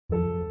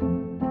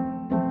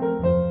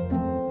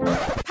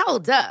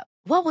Hold up.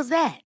 What was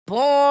that?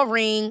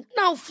 Boring.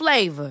 No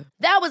flavor.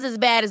 That was as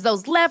bad as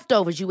those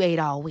leftovers you ate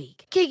all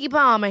week. Keke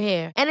Palmer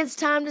here. And it's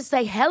time to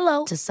say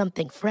hello to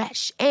something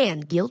fresh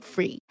and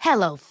guilt-free.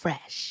 Hello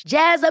Fresh.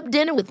 Jazz up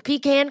dinner with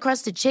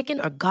pecan-crusted chicken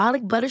or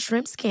garlic butter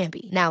shrimp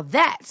scampi. Now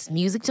that's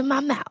music to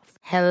my mouth.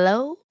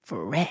 Hello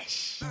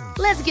Fresh.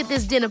 Let's get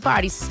this dinner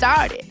party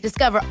started.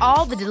 Discover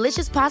all the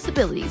delicious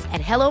possibilities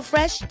at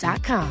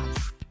hellofresh.com.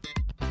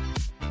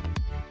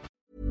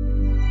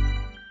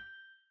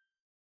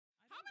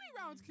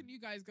 Can you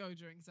guys go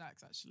during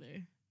sex,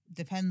 actually?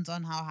 Depends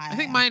on how high I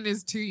think mine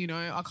is 2, you know.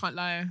 I can't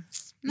lie.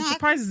 I'm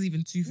surprised it's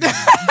even 2 for me.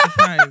 I'm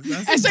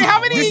surprised. Actually,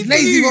 how many? This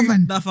lazy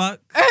woman. The fuck?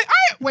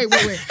 Wait. We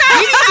need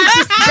to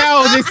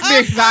dispel this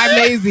myth that I'm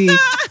lazy.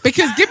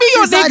 Because give me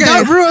your She's like, niggas.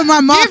 don't ruin my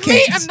market. Give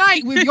me a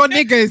night with your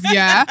niggas,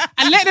 yeah?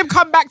 And let them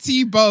come back to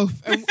you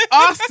both and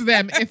ask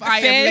them if I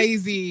am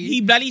lazy.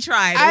 He bloody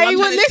tried. I will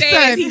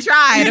listen. He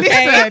tried. You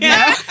Okay? listen,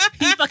 yeah?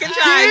 He fucking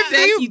tried. Give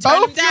me You turned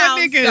both him down,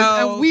 your niggas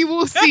so. and we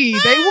will see.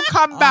 They will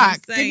come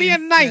back. Give me a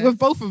saying, night sis. with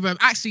both of them,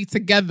 actually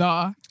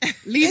together.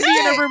 Leave me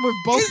in a room with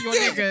both your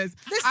niggas.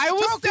 I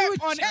will step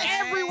on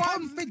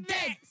everyone's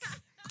neck.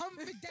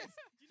 Confidence.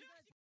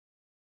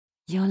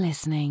 You're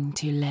listening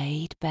to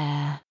Laid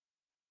Bare.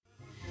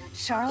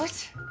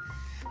 Charlotte,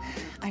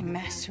 I'm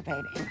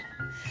masturbating.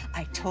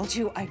 I told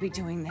you I'd be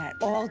doing that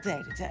all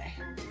day today.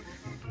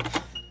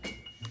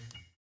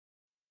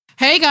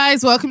 Hey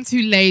guys, welcome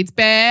to Laid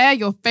Bare,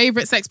 your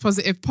favourite sex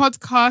positive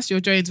podcast. You're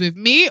joined with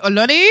me,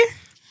 Oloni.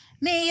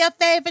 Me, your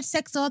favourite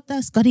sex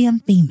author, Scotty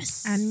and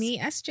Famous. And me,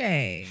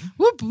 SJ.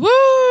 Whoop whoop.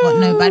 What,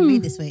 no bad B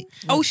this week?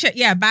 Oh shit,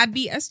 yeah, bad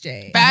B,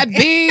 SJ. Bad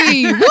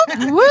B.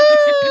 Whoop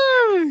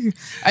whoop.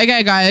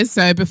 Okay guys,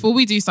 so before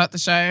we do start the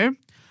show,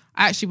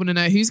 I actually want to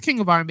know who's king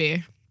of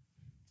R&B?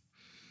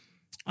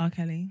 R.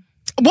 Kelly.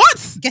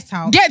 What? Get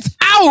out. Get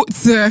out.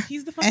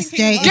 He's the fucking SJ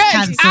king of is Get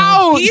cancelled.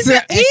 out. He's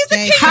the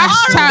king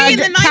of R&B in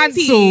the 90s.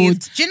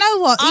 Cancelled. Do you know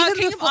what? Our Even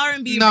king before, of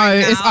R&B No, right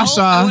it's now,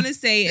 Usher. I want to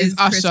say It's is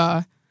Chris.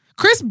 Usher.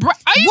 Chris Brown.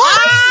 Are you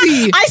What?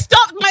 crazy? I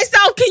stopped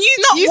myself. Can you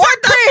not? You What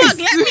said the Chris. fuck?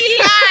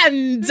 Let me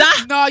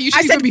land. No, you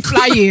I shouldn't said even be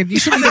flying. You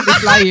shouldn't even be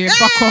flying.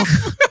 Fuck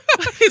off.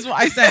 Is what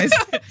I said.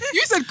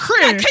 You said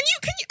Chris. Can you?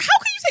 How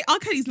can you say R.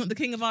 Kelly's not the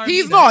king of R&B?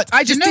 He's though? not.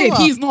 I just Do you know did.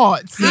 what? He's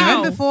not. How?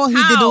 even before he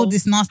did all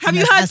this nastiness. Have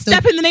you I heard still-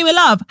 "Step in the Name of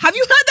Love"? Have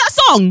you heard that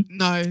song?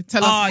 No,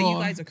 tell us more. You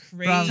guys are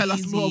crazy. Tell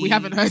us more. We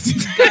haven't heard it.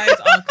 You guys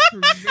are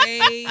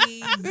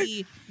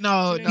crazy.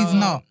 No, He's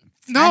not.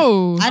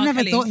 No. I R. never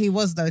Kelly. thought he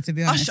was though, to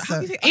be honest. Usher, how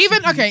do you So. say Usher?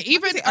 Even How okay, do you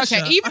even say okay,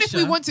 Usher? even if we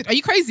Usher. wanted, are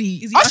you crazy?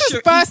 Is he Usher's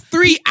Usher? first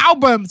 3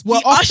 albums were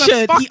He off ushered.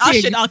 the fucking. He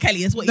ushered R.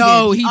 Kelly. Is what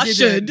No, he he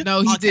did. didn't.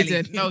 No, he R. Kelly.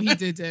 didn't. No, he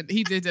didn't.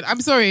 He didn't.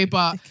 I'm sorry,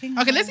 but king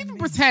okay, of let's even R&B.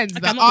 pretend Okay,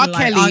 that I'm not R.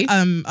 gonna lie.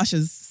 Kelly.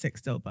 Usher's sick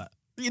still, but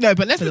You know,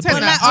 but let's For the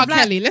pretend point. that R. Of like-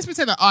 Kelly. Let's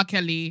pretend that R.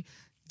 Kelly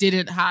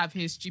didn't have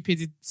his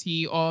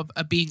stupidity of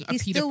being a He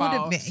still pedophile.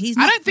 wouldn't be. He's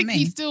I not don't for think me.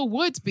 he still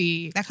would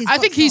be. Like, he's I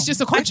got think he's songs.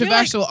 just a I feel like-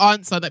 controversial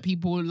answer that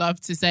people love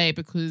to say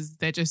because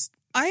they're just.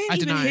 I ain't I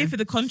even dunno. here for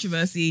the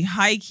controversy.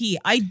 High key,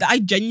 I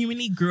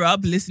genuinely grew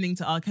up listening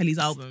to R. Kelly's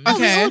albums. Oh,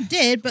 Okay. we all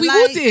did, but We like,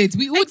 all did.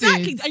 We all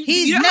Exactly. did. And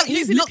He's you don't not- have- you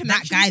he's don't see the not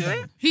that connection guy, to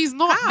though. it? He's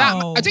not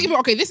How? that. I think.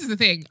 Okay, this is the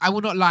thing. I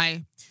will not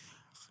lie.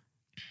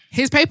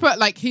 His paper,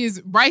 like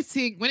his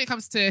writing, when it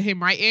comes to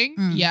him writing,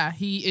 yeah,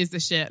 he is the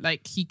shit.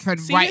 Like he can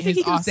So you write don't think his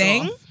he can ass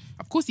sing? off.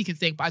 Of course he can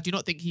sing, but I do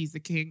not think he's the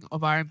king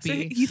of R&B. So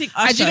you think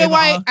And do Usher you know over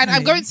why? R. And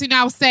I'm Kelly? going to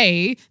now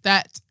say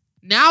that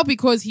now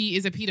because he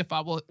is a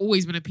paedophile, well,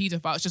 always been a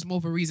paedophile, it's just more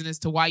of a reason as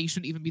to why you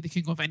shouldn't even be the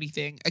king of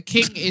anything. A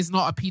king is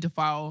not a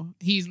paedophile.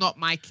 He's not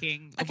my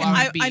king of Okay,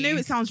 R&B. I know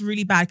it sounds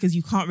really bad because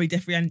you can't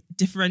really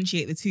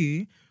differentiate the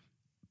two,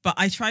 but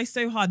I try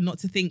so hard not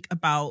to think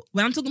about,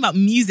 when I'm talking about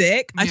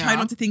music, I try Yeah.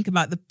 not to think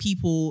about the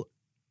people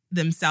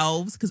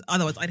themselves because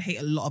otherwise I'd hate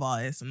a lot of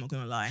artists, I'm not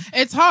gonna lie.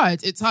 It's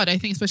hard. It's hard. I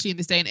think especially in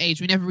this day and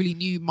age, we never really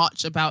knew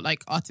much about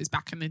like artists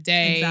back in the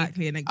day.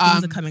 Exactly, and like, things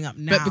Um, are coming up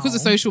now. But because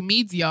of social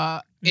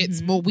media,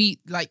 it's Mhm. more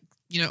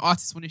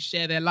artists want to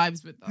share their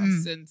lives with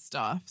us and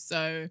stuff.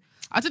 So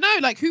I don't know,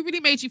 like who really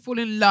made you fall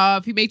in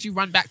love? Who made you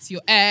run back to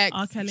your ex?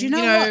 R. Kelly. do you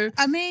know, what?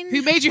 I mean,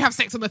 Who made you have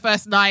sex on the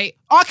first night?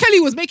 R. Kelly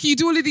was making you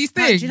do all of these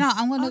do things. you know,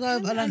 I'm gonna go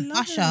Okay, I along love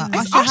Usher. him.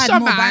 It's Usher had Usher,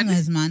 more man.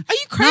 bangers, man. Are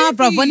you crazy? Nah,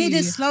 bro, when he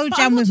did slow But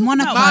jam I'm not with talking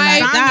Monica, about like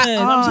that,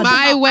 bangers. I'm talking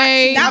My about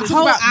way, that I'm talking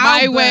whole about my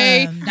album,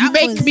 way. You that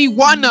make was- me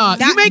wanna.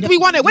 that- You make me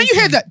wanna. When you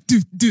hear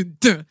listen.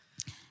 that,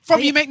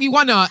 from you make me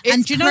wanna, it's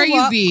and do you know crazy.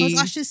 what? Because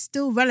Usher's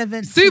still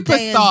relevant today as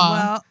Superstar,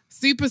 well.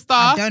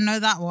 superstar. I don't know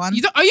that one.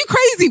 Are you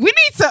crazy? We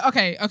need to.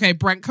 Okay,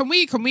 Brent. Can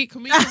we?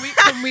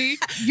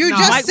 You No,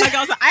 just my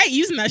girl's like, I ain't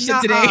using that shit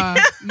today.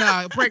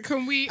 No, Brent.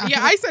 Can we? I Yeah,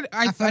 feel- I said I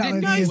I feel like didn't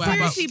we know. need No, to well,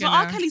 seriously, but you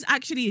R. know. Kelly's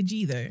actually a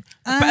G though.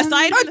 But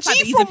aside a from the fact G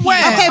that he's from a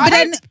where? okay, I but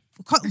don't- then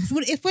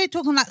if we're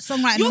talking like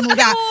songwriting You're- and all okay,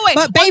 that, wait,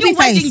 but on your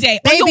wedding Babyface, day-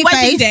 on your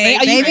wedding day,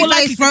 are you more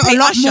likely to wrote play a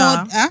lot Usher?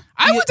 more.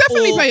 I would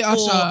definitely Or- play or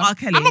Usher. R.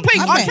 Kelly. I'm not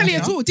playing I'll R. play Kelly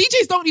Usher. at all.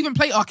 DJs don't even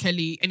play R.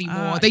 Kelly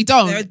anymore. They The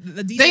don't.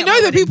 DJ They at know my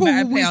that wedding people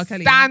better will play R.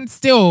 Kelly. stand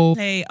still.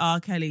 Play R.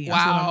 Kelly. That's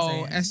all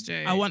Wow, I'm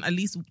saying. SJ. I want at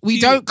least We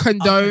two don't R.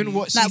 condone Kellys.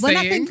 what she's Like when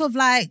saying. I think of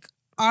like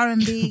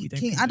R&B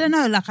king. I don't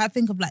know. Like I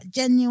think of like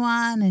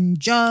Genuine and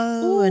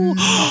Joe and.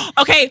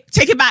 Okay,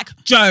 take it back,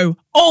 Joe.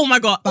 Oh my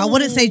god! But I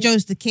wouldn't say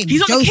Joe's the king. He's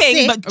not Joe's the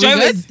king, sick. but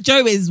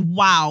Joe is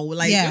wow.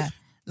 Like Yeah.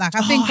 Like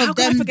I think how of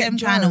could I them forget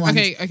kind of Joe? ones.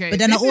 Okay. But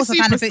then I This is also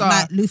kind of think Superstar.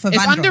 like Luther It's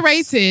Vandross.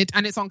 underrated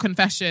and it's on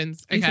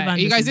Confessions. Okay, Luther are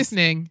you Vandross guys is-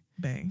 listening?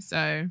 Bae.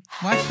 So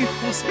Why should you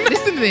force it?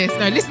 listen to this.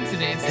 No, listen to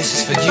this. This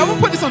is for Someone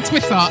you. put this on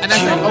Twitter and I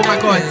said, "Oh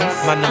my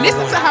god!" My number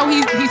Listen one. to how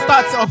he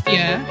starts it off.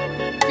 Yeah,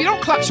 if you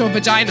don't clutch your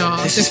vagina,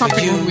 This there's is for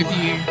something you. wrong with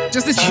you.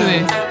 Just listen to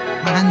this.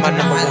 My hands My on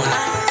number my one.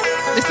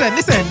 lap.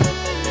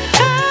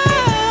 Listen.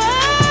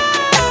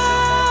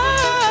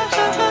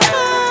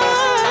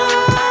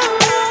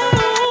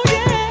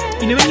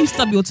 You know when you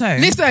stub your toe?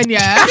 Listen,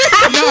 yeah.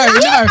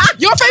 No.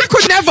 Your faith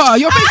could never.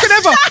 And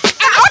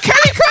R.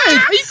 Kelly could.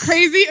 Are you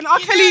crazy? And R.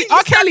 Kelly.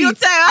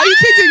 Are you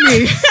kidding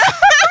me?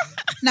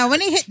 Now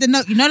when he hit the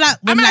note, you know, like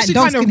when I'm like actually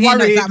dogs kind of can hear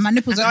notes, worried. like my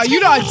nipples are.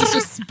 You lot are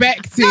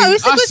disrespecting No,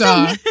 it's a good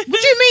song. Usher. What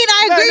do you mean?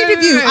 I agreed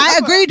with you. I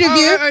agreed with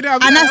you,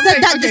 and I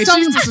said that the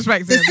song,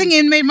 the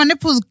singing made my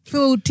nipples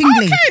feel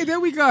tingly. Okay,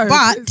 there we go.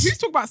 But- who's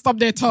talking about stub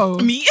their toe?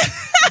 Me.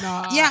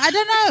 Nah. Yeah, I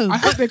don't know. I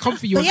hope they come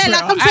for you. But on yeah, like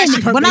Twitter. I'm I actually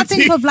saying, hope when they I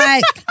think do. of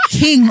like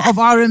king of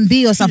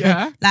R&B or something,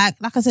 Yeah.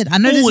 like I said, I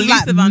know this is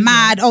like Luther Vandross.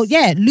 mad. Oh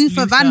yeah,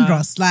 Luther Luther.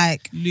 Vandross,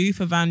 like,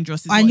 Luther Vandross.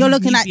 Is and what you're he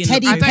looking needs at to be in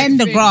Teddy the I don't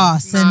group.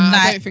 Pendergrass and I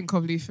like don't think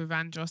of Luther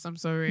Vandross. I'm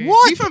sorry.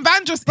 What? Luther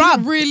Vandross Bruv,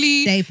 isn't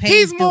really. they paid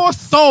He's the- more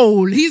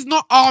soul. He's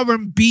not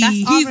R&B. That's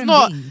He's R&B.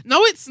 not.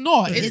 No, it's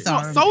not. It It's is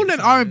not. R&B. Soul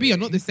and R&B are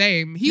not the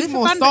same. He's Luther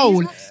more Vandross, soul.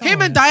 he's not soul.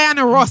 Him and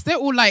Diana Ross, they're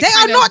all like. they are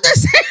kinda- not the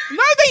same.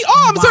 No, they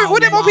are. I'm sorry. All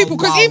them more people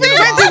because even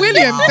Wendy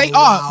Williams, they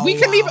are. We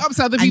can leave it up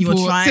to other And people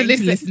you're trying to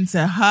listen.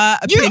 to her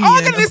You opinion. are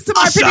going to listen to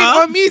my Usher opinion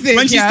on music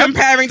when she's yeah?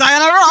 comparing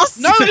Diana Ross.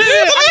 No. to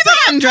Luther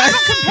I'm Vandross.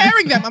 not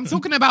comparing them. I'm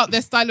talking about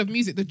their style of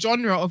music, the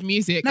genre of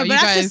music. No, Are but you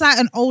that's guys? just like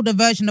an older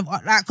version of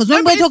like because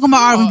when but we're talking it's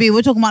about not. R&B,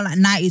 we're talking about like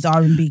 90s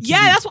R&B.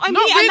 Yeah, that's what I mean.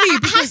 Not really,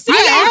 And that has to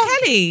because- be Yeah. R.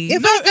 Kelly.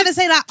 If we're gonna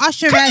say like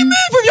Usher Can you and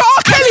move with your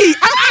R. Kelly?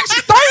 I'm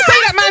actually don't say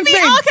that man's be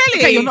name. R. Kelly.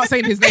 Okay, you're not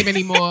saying his name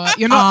anymore.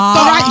 You're not.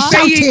 All right, stop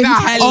shouting. saying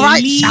that. All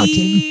right,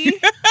 shouting.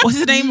 What's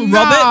his name?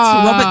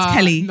 Nah, Robert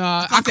Kelly.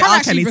 Nah, Can't say I R.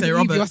 can't Kelly, actually say believe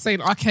Robert. you're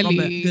saying R. Kelly.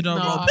 Robert. Good old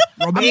Nah. Rob.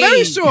 Robbie. I'm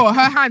very sure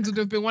her hands would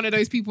have been one of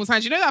those people's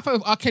hands. You know that photo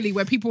of R. Kelly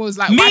where people was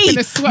like wiping Me,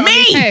 the sweat on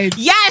his head?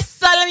 Yes,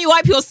 so let me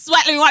wipe your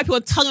sweat, let me wipe your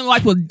tongue, let me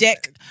wipe your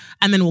dick,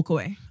 and then walk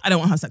away. I don't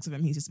want to have sex with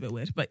him. He's just a bit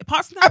weird. But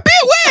apart from A that, bit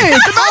weird.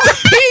 The man's a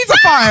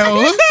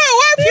paedophile.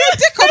 wipe your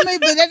dick on me,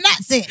 but then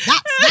that's it.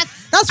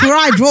 That's where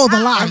I draw the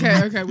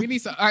line. Okay. We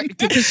need to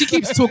because she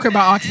keeps talking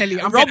about R. Kelly.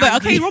 I'm Robert. getting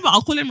Okay, angry. Robert.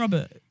 I'll call him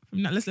Robert.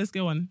 Let's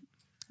go on.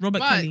 Robert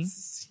But Kelly.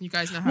 you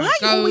guys know how Why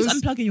it are you always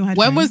goes. unplugging your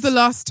headphones? When was the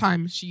last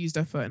time she used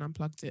her phone and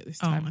unplugged it this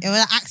Oh time? my It was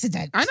an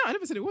accident. I know, I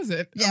never said it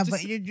wasn't. Yeah, I'm but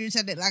just- you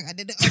said it like I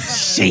did it.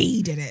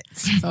 She did it.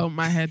 So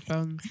my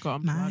headphones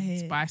got My unplugged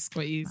head- by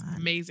Scotty's.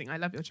 Amazing. I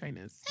love your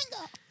trainers.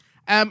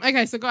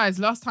 Okay, so guys,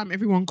 last time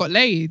everyone got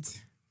laid.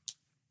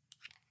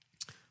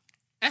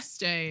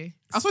 SJ.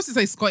 I was supposed to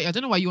say Scotty. I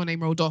don't know why your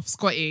name rolled off.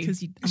 Scotty.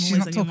 Because I'm She's always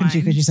not on your talking to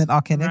you because you said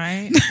R. Kelly.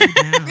 right?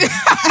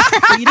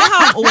 But you know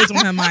how I'm always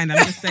on her mind. I'm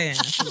just saying.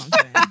 That's what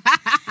I'm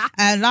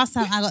saying. Last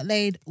time I got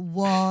laid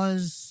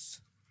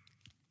was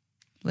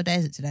what day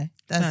is it today?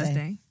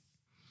 Thursday.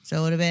 So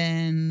it would have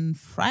been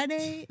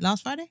Friday.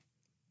 Last Friday.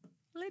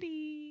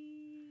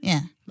 Liddy.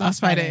 Yeah. last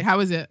Friday. How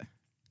was it?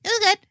 It was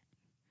good.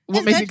 What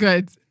It's makes good. it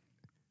good?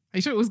 Are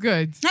you sure it was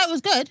good? No, it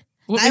was good.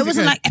 What Like, makes it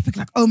wasn't good? like epic,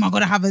 like, oh my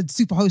God, I have a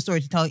super whole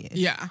story to tell you.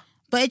 Yeah.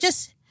 But it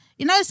just,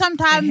 you know, I hit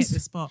sometimes, the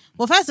spot.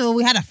 well, first of all,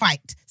 we had a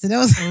fight. So there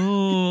was,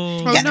 Oh,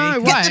 Oh, no,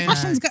 get why? the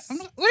questions go. I'm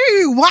like, what are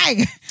you,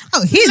 why?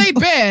 Oh, he's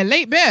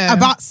Late bear.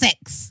 about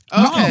sex.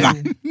 Okay. Not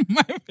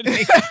my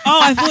relationship.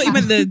 Oh, I thought you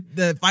meant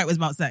the fight was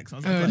about sex. I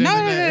was like, Oh, what?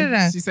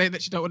 No. She's saying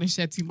that she don't want to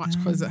share too much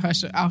because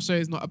our show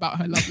is not about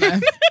her love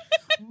life.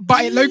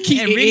 But low key,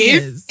 It really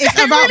is. It's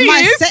It about really my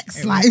is.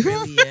 sex life. It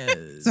really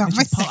is. So Which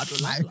my is part sex of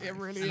the life. life. It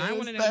really And I is.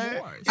 want to though. know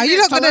more. Are you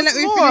not Tell going to us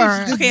let me more.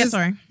 finish? Okay, yeah,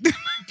 sorry.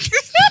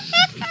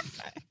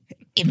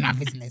 In my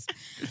business.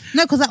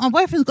 No, because like, my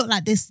boyfriend's got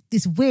like this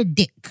weird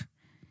dick.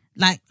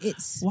 Like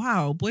it's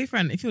Wow,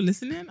 boyfriend, if you're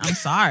listening, I'm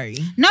sorry.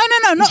 no,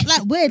 not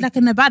like weird, like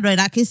in a bad way.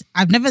 Like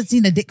I've never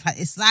seen a dick like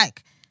it's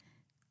like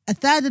a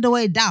third of the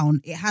way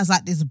down, it has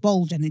like this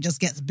bulge and it just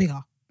gets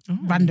bigger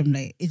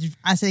randomly.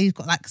 I say he's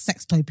got like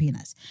sex toy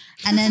penis,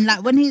 and then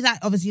like when he's like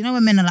obviously you know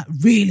when men are like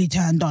really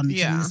turned on,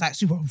 Yeah. and it's like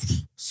super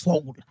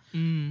swole.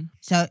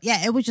 So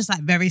yeah, it was just like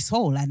very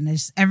swole, and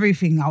there's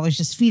everything. I was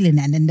just feeling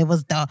it, and then there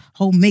was the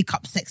whole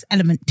makeup sex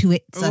element to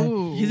it. So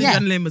Ooh. His Yeah.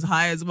 adrenaline was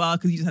high as well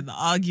because you just had the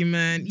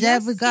argument. there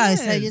Yes, we go.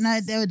 So you know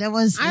yes. there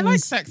was. I it like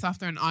was- sex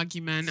after an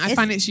argument. I It's-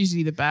 find it's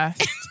usually the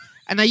best.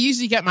 And I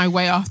usually get my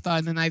way after,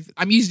 and then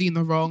I'm usually in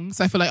the wrong.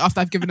 So I feel like after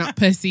I've given up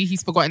pussy,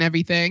 he's forgotten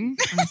everything.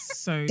 I'm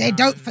so They done.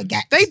 don't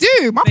forget. They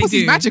do. My They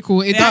pussy's do.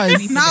 magical. It They does.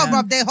 actually No, forget.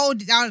 bruv, they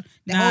hold it down.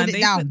 They Nah, hold it they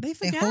down. they hold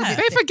forget.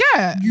 They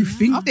forget. You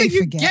think After they you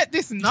forget? get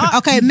this nut.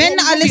 Okay, men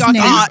that are we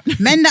listening, done.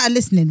 men that are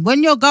listening,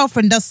 when your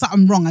girlfriend does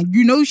something wrong and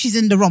you know she's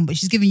in the wrong, but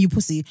she's giving you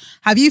pussy,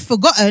 have you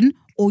forgotten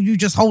or you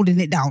just holding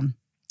it down?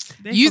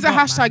 They Use the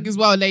forgot, hashtag man. as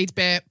well, Laid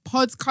Bear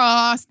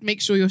Podcast.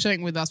 Make sure you're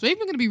sharing with us. We're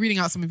even going to be reading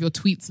out some of your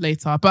tweets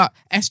later. But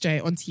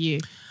SJ, on to you.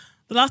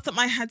 The last time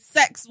I had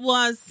sex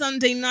was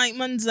Sunday night,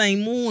 Monday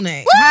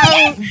morning.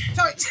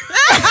 Sorry.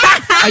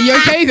 Are you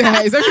okay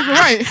there? Is everything all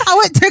right? I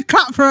went to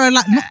clap for her,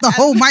 like, not the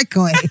whole mic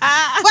away.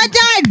 We're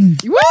done.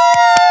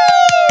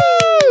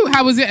 Woo!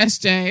 How was it,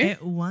 SJ?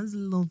 It was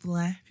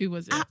lovely. Who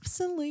was it?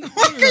 Absolutely.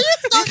 Can you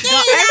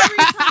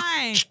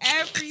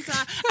every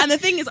time. And the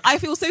thing is, I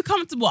feel so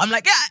comfortable. I'm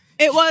like,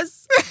 yeah, it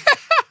was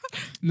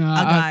No, a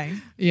guy.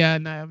 yeah,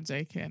 no, I'm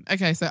joking.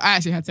 Okay, so I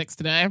actually had sex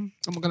today. I'm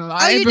not gonna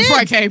lie. you Before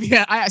did? I came,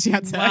 yeah, I actually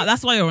had sex. Wow,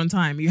 that's why you're on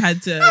time. You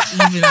had to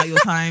even out your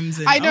times.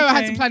 And, I know I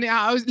had to okay. plan it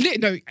out. I was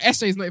no,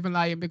 SJ's not even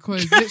lying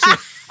because literally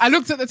I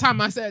looked at the time.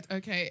 I said,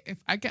 okay, if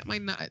I get my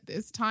nut at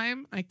this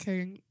time, I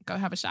can go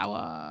have a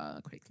shower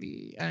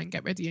quickly and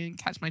get ready and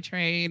catch my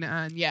train.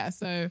 And yeah,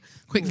 so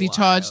quickly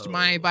charged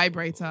my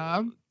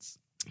vibrator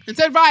and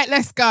said, right,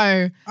 let's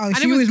go. Oh, and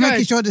she was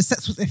making sure the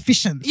sex was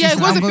efficient. Yeah, She it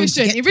said, was "I'm going to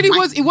efficient. get It really to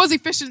was. It was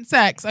efficient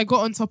sex. I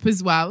got on top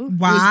as well.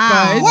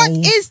 Wow. It was What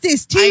good. is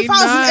this? I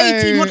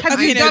 2018. What have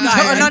know. you Okay, done no, to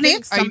guys, I Alani?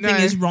 think something know.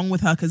 is wrong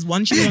with her because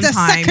one, she This was is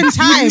on the time. second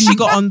time. Two, she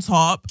got on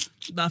top.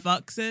 The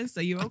fuck, sis?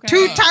 Are you okay?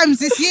 2 times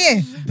this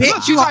year.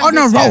 Bitch, you Two are on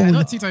times a this year. roll.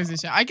 Not 2 times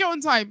this year. I get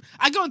on time.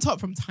 I get on top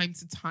from time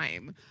to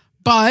time,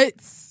 but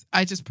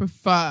I just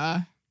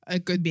prefer a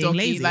good Being doggy.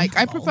 lazy. Like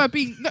I Lol. prefer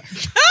being. No, what do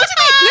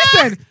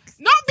you mean? Listen.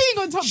 Not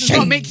being on top does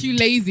not make you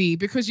lazy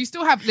because you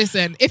still have.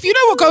 Listen, if you know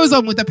what goes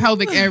on with the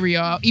pelvic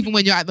area, even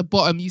when you're at the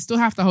bottom, you still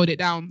have to hold it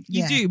down.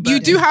 You Yeah. do, You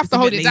but do have it's to a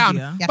hold bit it down.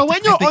 lazier. But when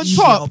It's you're the on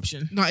easier top,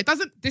 option. no, it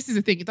doesn't. This is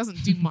the thing. It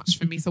doesn't do much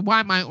for me. So why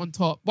am I on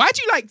top? Why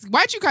do you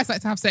guys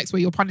like to have sex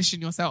where you're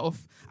punishing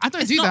yourself? I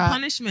don't It's do not that.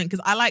 punishment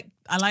because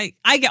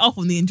I get off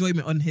on the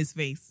enjoyment on his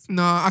face.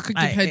 No, I could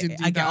give head and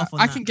do I get that. off on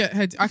I that. can get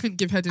head. I can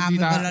give head and I'm do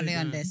with that. Alani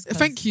on this. 'cause-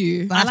 Thank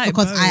you. But that's I like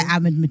because both. I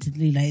am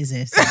admittedly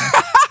lazy. So.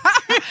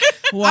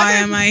 Why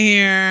am I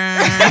here?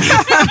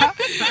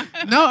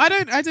 No, I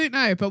don't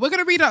know. But we're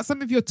gonna read out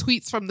some of your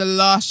tweets from the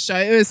last show.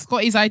 It was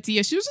Scotty's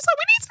idea. She was just like,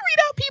 we need to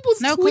read out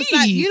people's No, tweets. because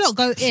like, you don't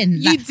go in.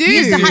 You Like, do.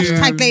 Use the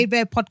hashtag Laid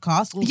Bear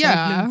Podcast. Also,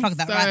 Yeah, let me plug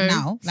that so- right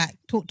now. Like,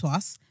 talk to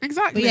us.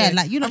 Exactly. But yeah,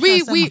 like, you don't we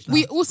show so we much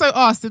we love. also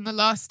asked in the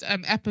last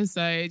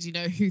episode, you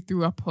know, who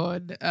threw up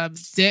on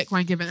dick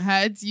when given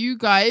heads. You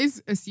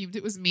guys assumed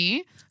it was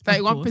me.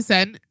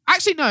 31%.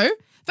 Actually, no.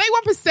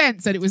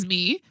 31% said it was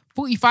me.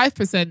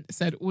 45%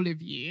 said all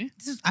of you.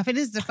 I think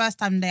this is the first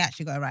time they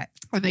actually got it right.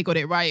 And they got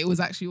it right. It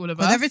was actually all of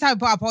us. Because every time I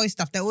put up all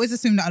stuff, they always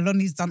assume that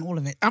Alani's done all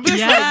of it. I'm just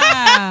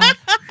Yeah,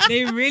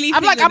 they really.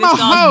 I'm think like, that I'm this a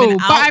girl's hoe, been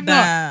but out I'm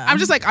not. there. I'm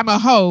just like, I'm a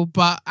hoe,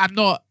 but I'm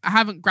not. I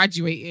haven't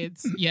graduated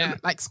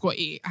yet, like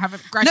Scotty. I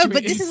haven't graduated. No,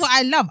 but this is what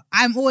I love.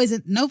 I'm always,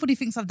 nobody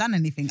thinks I've done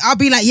anything. I'll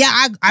be like,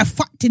 yeah, I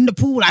fucked in the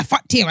pool. I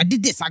fucked here. I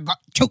did this. I got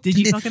choked. Did in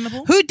you this. fuck in the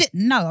pool? Who did?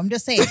 No, I'm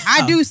just saying.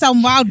 I do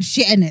some wild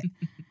shit in it.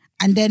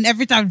 And then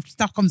every time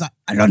stuff comes up,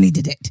 Alani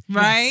did it.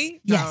 Right?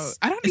 Yes.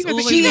 No, I don't It's even.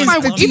 always Even the my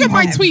one even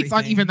my on tweets aren't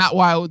everything. even that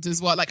wild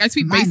as well. Like I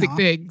tweet Mine basic are.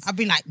 things. I'll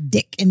be like,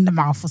 dick in the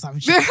mouth or some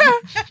shit.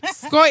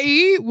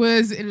 Scotty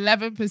was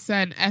 11%,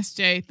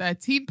 SJ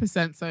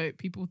 13%. So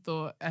people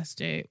thought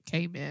SJ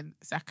came in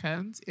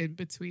second in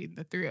between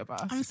the three of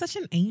us. I'm such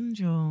an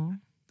angel.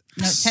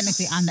 No,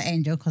 technically I'm the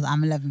angel because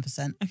I'm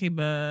 11%. Okay,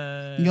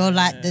 but You're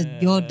like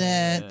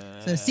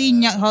so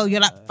senior hoe, you're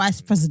like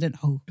vice president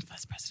hoe.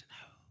 Vice President.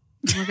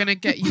 We're gonna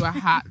get you a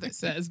hat that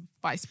says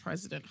Vice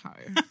President Ho.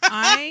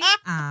 I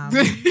am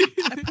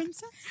a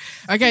princess.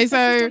 Okay, so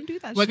Princesses don't do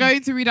that we're shit.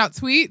 going to read out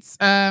tweets.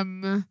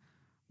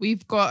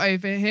 We've got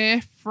over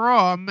here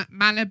from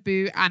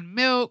Malibu and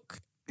Milk.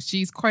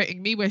 She's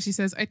quoting me where she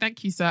says, "Oh,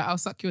 thank you, sir. I'll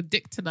suck your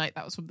dick tonight."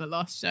 That was from the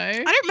last show. I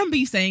don't remember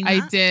you saying that.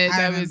 I did. I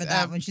There remember was,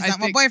 that when she's I like,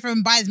 my think-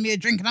 boyfriend buys me a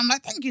drink and I'm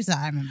like, thank you, sir.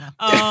 I remember.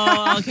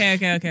 Oh, okay.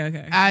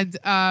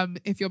 And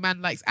if your man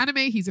likes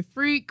anime, he's a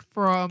freak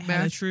from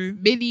Hella true.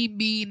 Mini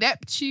Me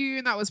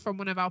Neptune. That was from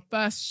one of our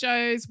first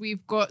shows.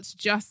 We've got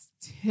Just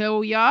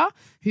Hilya,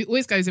 who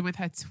always goes in with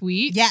her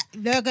tweet. Yeah,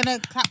 they're gonna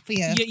clap for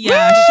you.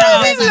 Yeah, shout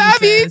out We to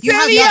love you, sis. You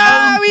have your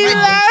Tilya. own We friend.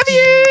 love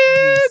you.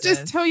 Jesus.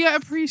 Just Tilya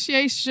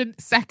appreciation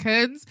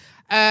seconds.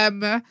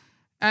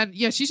 And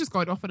yeah, she's just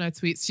going off on her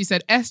tweets. She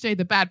said, SJ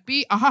the bad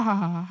beat. Ah, ha, ha,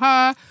 ha, ha,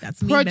 ha.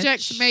 That's me,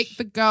 Project bitch. make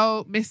the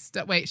girl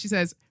Mr. Wait, she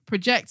says,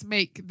 project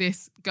make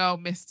this girl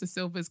Mr.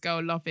 Silver's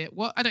girl love it.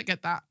 What? I don't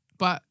get that.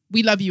 But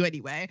we love you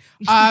anyway.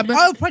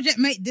 Oh, Project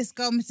Mate this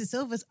girl, Mr.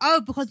 Silvers.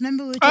 Oh, because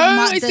remember we were talking Oh,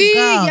 about I the see.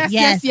 girl.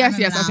 Yes. I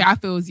remember Okay, now. I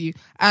feels you.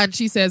 And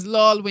she says,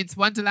 lol, Winter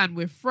Wonderland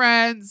with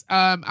friends.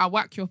 I'll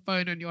whack your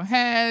phone on your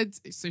head.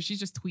 So she's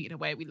just tweeting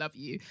away. We love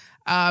you.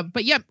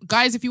 But yeah,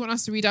 guys, if you want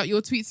us to read out your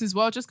tweets as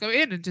well, just go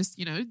in and just,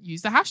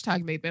 use the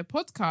hashtag Labour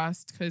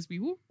Podcast because we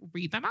will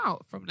read them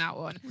out from now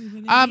on.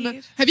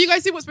 Have you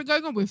guys seen what's been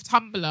going on with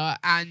Tumblr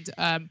and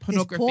This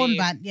pornography? porn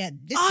ban. Yeah,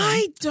 this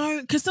I one.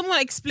 don't, because someone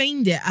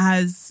explained it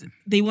as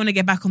they want to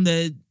get back on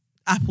the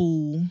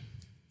Apple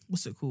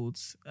what's it called?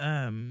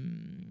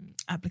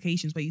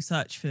 Applications where you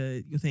search for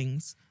your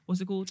things. What's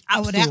it called?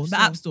 Oh, the App The Store.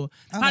 App Store.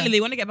 Apparently, Okay.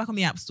 they want to get back on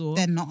the App Store.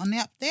 They're not on the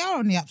app. They are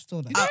on the App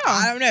Store. Though.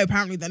 I don't know.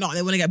 Apparently, they're not.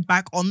 They want to get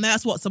back on there.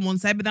 That's what someone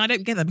said. But then I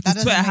don't get that because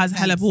doesn't Twitter make has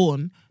hella sense.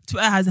 porn.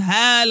 Twitter has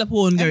hella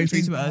porn going through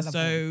Everything's Twitter. hella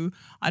So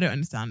I don't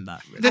understand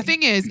that. Really. The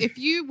thing is, if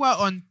you were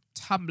on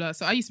Tumblr,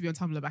 so I used to be on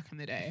Tumblr back in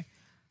the day.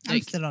 I'm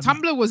Like, still on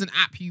Tumblr was an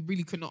app you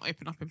really could not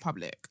open up in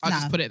public. I'll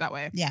just No. put it that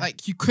way. Yeah.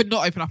 Like you could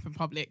not open up in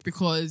public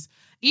because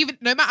even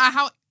no matter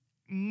how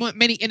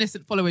many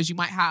innocent followers you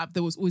might have,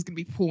 there was always going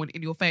to be porn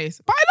in your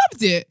face. But I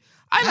loved it.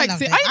 I liked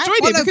loved it. it. I enjoyed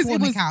it follow because it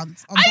porn was.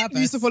 accounts on I purpose.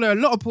 used to follow a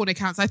lot of porn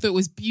accounts. I thought it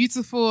was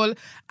beautiful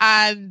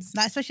and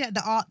Like, especially at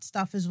the art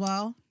stuff as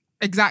well.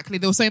 exactly.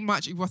 There was so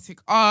much erotic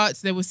art.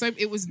 There was so.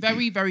 It was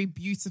very, very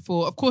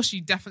beautiful. Of course,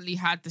 you definitely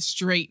had the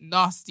straight,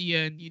 nasty,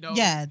 and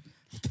Yeah.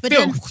 But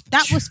Phil. then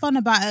that was fun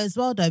about it as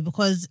well, though,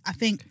 because I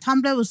think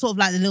Tumblr was sort of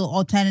like the little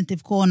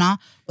alternative corner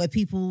where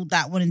people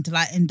that wanted to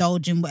like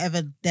indulge in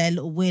whatever their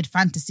little weird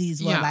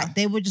fantasies were, Yeah. like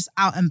they were just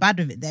out and bad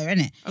with it there,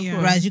 innit? Yeah.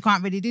 Whereas you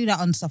can't really do that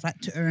on stuff like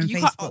Twitter and You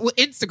Facebook. can't, well,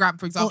 Instagram,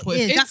 for example.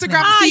 yeah, If exactly.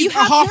 Instagram sees you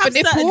have half a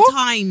certain nipple,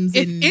 times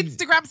if in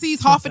Instagram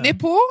sees half a Twitter.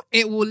 nipple,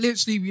 it will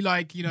literally be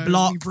like,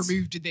 Blocked. we've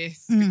removed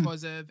this Mm.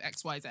 because of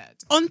XYZ.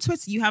 on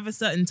Twitter, you have a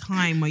certain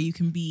time where you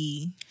can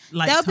be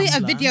like. There'll be a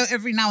Tumblr. video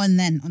every now and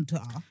then on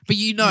Twitter. But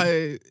you know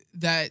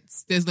that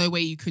there's no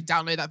way you could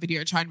download that video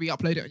and try and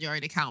re-upload it on your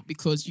own account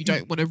because you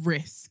don't want to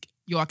risk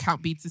your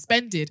account being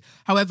suspended.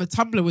 However,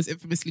 Tumblr was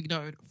infamously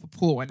known for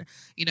porn,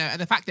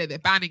 and the fact that they're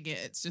banning it,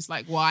 it's just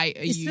like, why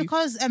are It's you...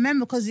 because, I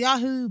remember, because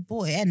Yahoo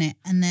bought it, innit?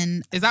 And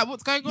then, Is that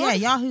what's going on? yeah,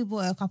 Yahoo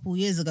bought it a couple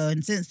years ago.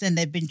 And since then,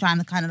 they've been trying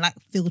to kind of like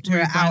filter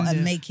it out Rebrand and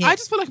it. make it. I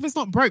just feel like if it's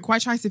not broke, why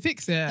try to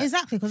fix it?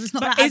 Exactly, because it's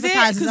not But like is it?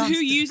 advertisers. Because who aren't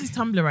st- uses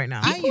Tumblr right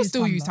now? I People use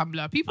still use Tumblr.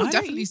 Tumblr. People I don't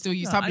definitely use still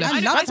use Tumblr. Tumblr. I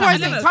And love that's why I Tumblr.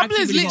 think I've Tumblr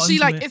actually is really got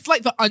literally onto like, it. it's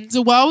like the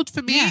underworld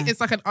for me. Yeah.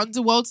 It's like an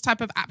underworld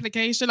type of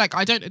application. Like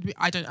I don't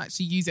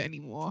actually use it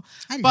anymore.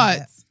 I love But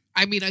it.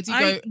 I mean, I do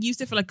I go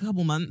used it for like a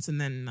couple months and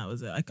then that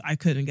was it. I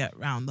couldn't get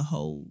around the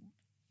whole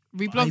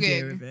idea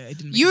reblogging. of it. It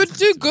didn't make You any would sense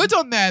do to me. good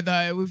on there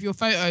though with your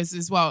photos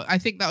as well. I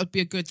think that would be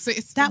a good. So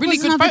it's a That really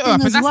was good another photo up,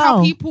 thing and as that's how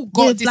well, people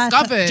got with like a-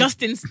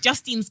 discovered.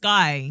 Justine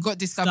Sky got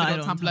discovered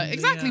started on Tumblr.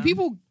 Exactly. yeah.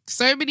 People,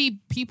 so many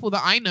people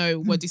that I know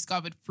were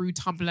discovered through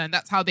Tumblr, and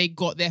that's how they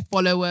got their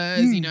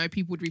followers.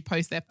 People would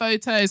repost their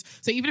photos.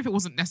 So even if it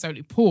wasn't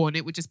necessarily porn,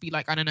 it would just be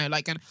like, I don't know,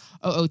 like an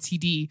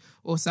OOTD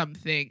or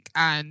something,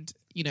 and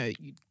you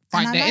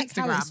find and I their like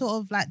how Instagram. it's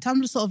sort of like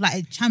Tumblr sort of like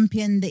it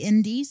championed the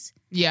indies.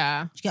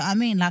 Yeah. Do you get what I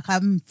mean? Like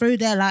I'm through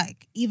there,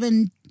 like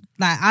even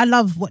like I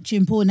love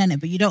watching porn in it,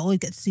 but you don't always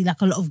get to see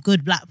like a lot of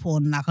good black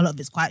porn. Like a lot of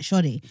it's quite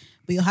shoddy.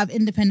 But you'll have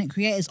independent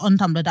creators on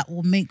Tumblr that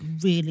will make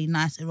really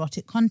nice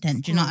erotic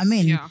content. Do you know what I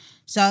mean? Yeah.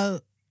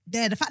 So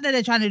the fact that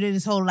they're trying to do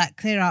this whole like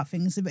clear out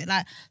thing is a bit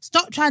like,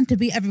 stop trying to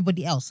be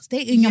everybody else.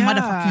 Stay in your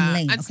motherfucking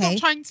lane, And okay? stop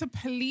trying to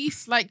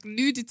police like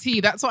nudity.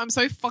 That's what I'm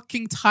so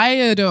fucking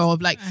tired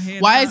of. Like, I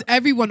hear why that. is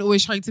everyone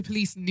always trying to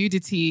police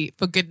nudity,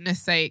 for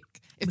goodness sake?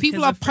 If Because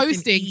people are of freaking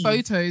posting Eve.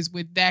 photos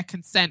with their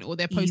consent or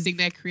they're posting Eve.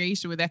 their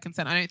creation with their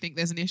consent, I don't think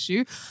there's an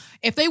issue.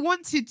 If they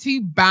wanted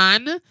to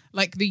ban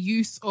like the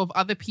use of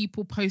other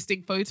people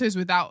posting photos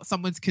without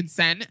someone's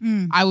consent,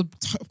 I would,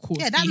 of course,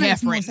 Yeah, that be here makes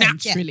for more it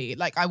sense, yeah. naturally.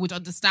 Like, I would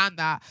understand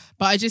that.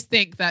 But I just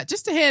think that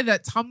just to hear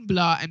that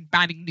Tumblr and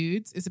banning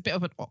nudes is a bit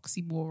of an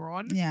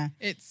oxymoron. Yeah.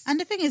 It's And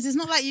the thing is, it's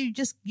not like you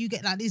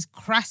get like these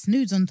crass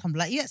nudes on Tumblr.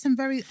 Like you get some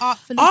very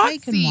artfully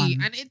taken artsy,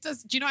 one. and it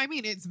does. Do you know what I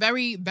mean? It's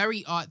very,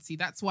 very artsy.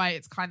 That's why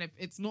it's kind of,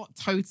 it's not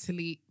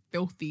totally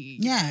filthy.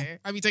 you Yeah. know?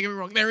 I mean, don't get me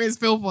wrong, there is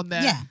filth on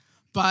there. Yeah.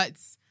 But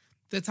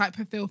the type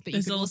of filth that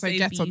There's you can also also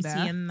get beauty on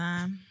there, in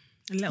there.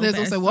 A little There's bit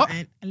also of what?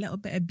 something- A little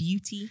bit of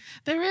beauty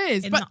there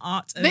is. in But the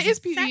art. Of there is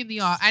beauty sex. in the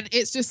art, and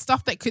it's just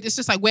stuff that could. It's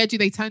just like, where do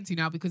they turn to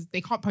now? Because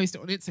they can't post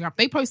it on Instagram.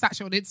 They post that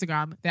shit on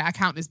Instagram, their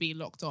account is being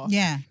locked off.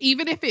 Yeah.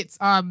 Even if it's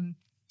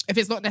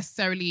not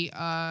necessarily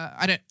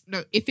I don't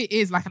know, if it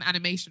is like an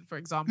animation, for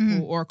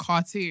example, or a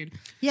cartoon.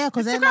 Yeah,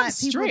 because they're like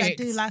Instagram's people that strict.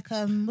 do like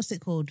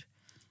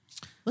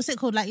what's it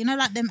called? Like, you know,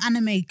 like them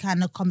anime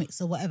kind of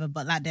comics or whatever,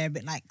 but like they're a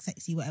bit like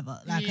sexy,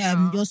 whatever. Like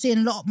Yeah. you're seeing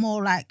a lot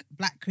more like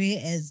black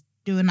creators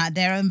doing like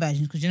their own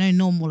versions, because you know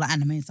normal like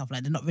anime and stuff,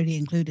 like they're not really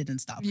included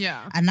and stuff.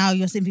 Yeah. And now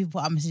you're seeing people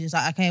put out messages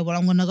like, okay, well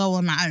I'm gonna go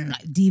on like, I don't know,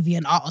 like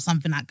DeviantArt or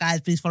something, like, guys,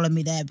 please follow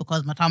me there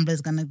because my Tumblr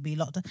is gonna be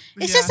locked up.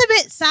 It's Yeah. just a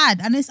bit sad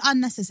and it's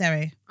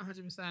unnecessary.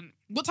 100%.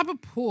 What type of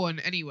porn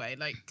anyway?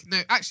 Like,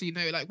 no, actually,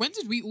 no. Like, when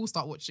did we all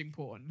start watching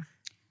porn?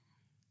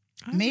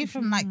 Me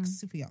from like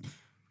super young.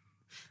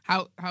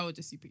 How old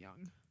is super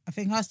young? I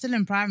think I was still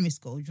in primary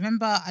school. Do you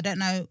remember? I don't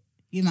know.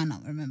 You might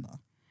not remember,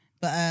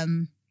 but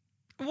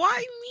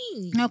Why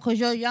me? no, because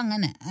you're young,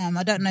 innit?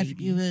 I don't know if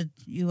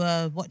you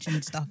were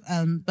watching stuff.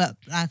 But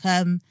like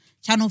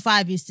Channel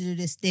 5 used to do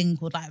this thing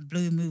called like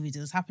Blue Movies. It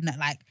was happening at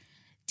like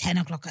 10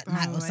 o'clock at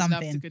night Oh, or I loved a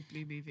something. good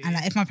blue movie. And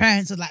like if my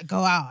parents would like go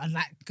out and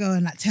like go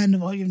and like turn the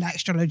volume like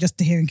extra low just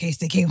to hear in case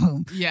they came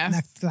home.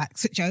 Yes. Like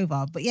switch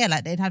over. But yeah,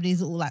 like they'd have these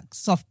little like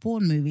soft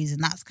porn movies,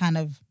 and that's kind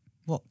of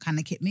what kind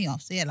of kicked me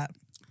off. So yeah, like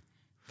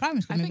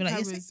primary school, I maybe think like I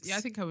year was, 6. yeah,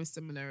 I think I was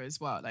similar as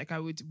well. Like I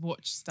would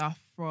watch stuff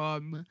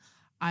from,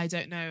 I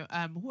don't know,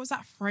 what was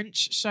that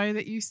French show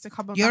that used to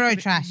come on?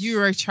 Eurotrash.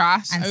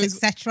 Eurotrash. And I was-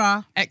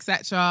 etc.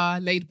 etc.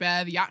 Laid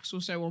Bare, the actual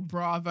show on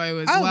Bravo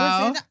as Oh,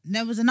 well.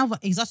 there was another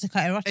Exotica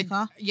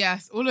Erotica.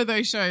 Yes, all of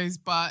those shows,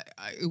 but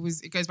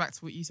it goes back to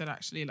what you said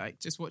actually, like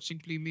just watching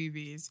Blue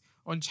movies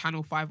on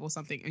Channel 5 or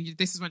something. And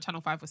this is when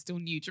Channel 5 was still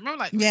new. Do you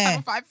remember like when Yeah.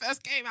 Channel 5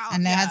 first came out?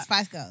 And they Yeah. had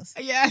Spice Girls.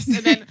 Yes, and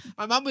then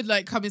my mum would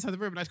like come inside the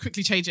room and I'd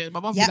quickly change it. And my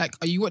mum would Yep. be like,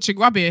 "Are you watching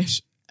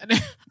rubbish?" And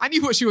I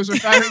knew what she was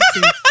referring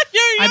to.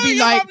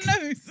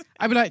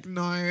 I'd be like,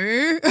 no.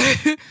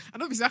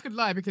 And obviously I could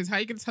lie because how are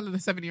you going to tell a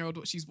 7-year-old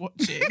what she's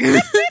watching?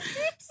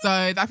 So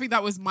I think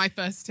that was my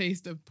first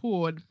taste of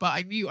porn, but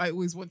I knew I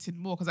always wanted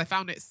more because I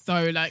found it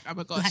so like, oh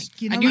my gosh.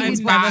 Like, you know I knew when it was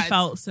you I've bad. never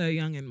felt so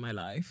young in my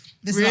life.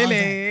 This is what I was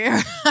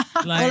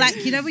Really? Like, Or like,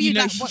 you know when you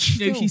like watch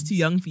you know she's films? too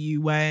young for you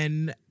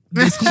when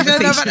this You don't know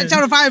about the conversation.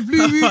 Channel 5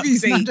 Blue For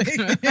movies. fuck's no,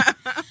 sake.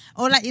 joking.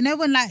 Or like, you know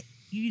when like,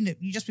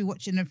 you just be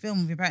watching a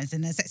film with your parents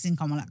and the sex scene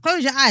come on, like,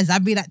 close your eyes.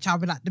 I'd be that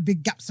child with like the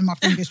big gaps in my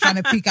fingers trying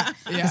to peek out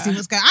Yeah. to see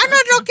what's going on. I'm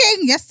not looking.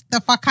 Yes,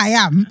 the fuck I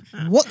am.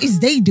 What is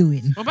they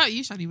doing? What about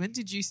you, Shani? When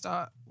did you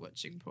start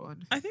watching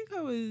porn? I think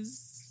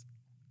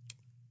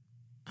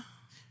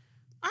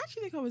I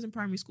actually think I was in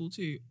primary school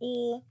too.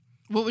 Or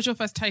What was your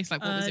first taste?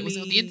 Like, what was it? Was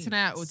it on the early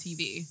internet or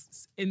TV?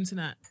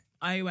 Internet.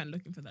 I went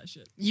looking for that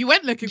shit. You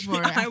went looking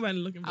for it. I went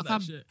looking for How that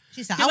come? shit.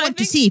 She said, I Because I want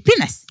to think- see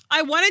penis.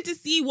 I wanted to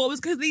see what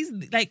was, because these,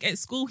 like at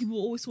school, people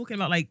were always talking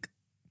about like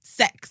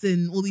sex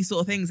and all these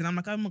sort of things. And I'm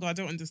like, oh my God, I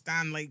don't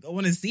understand. Like, I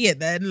want to see it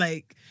then.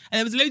 Like, and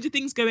there was loads of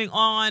things going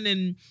on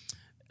and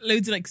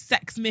loads of like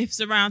sex myths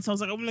around. So I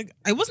was like,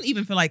 I wasn't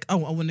even for like,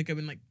 oh, I want to go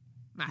and like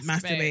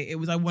masturbate. It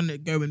was, I want to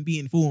go and be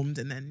informed.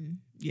 And then,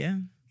 yeah.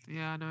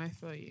 Yeah, no, I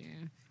feel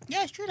you.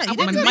 Yeah, it's true. Like, I you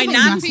don't wonder do my anything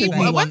nan masturbate. taught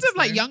me I once, wonder if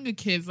like though. younger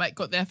kids like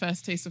got their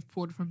first taste of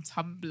porn from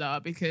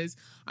Tumblr, because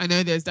I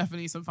know there's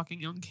definitely some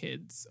fucking young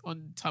kids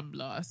on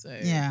Tumblr. So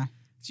Yeah.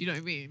 do you know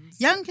what I mean?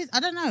 Young kids, I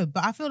don't know,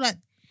 but I feel like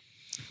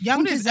young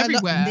Porn kids is are a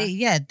lot,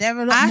 everywhere. they're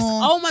a lot Ask,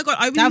 more. oh my God,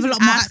 I was they have a using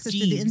lot more Ask access to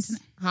the Jeeves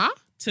internet. Huh?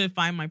 to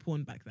find my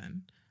porn back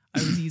then. I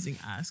was using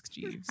Ask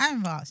Jeeves. I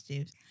haven't asked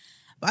you,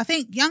 but I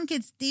think young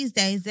kids these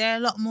days they have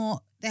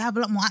a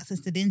lot more access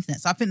to the internet.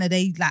 So I think that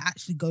they like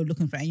actually go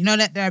looking for it. You know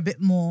that they're a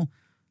bit more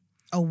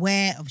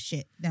aware of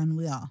shit than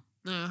we are.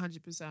 No,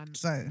 100%.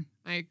 So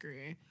I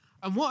agree.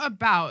 And what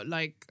about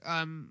like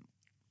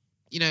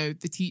you know,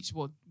 the teach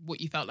what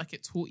you felt like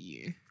it taught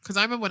you? Because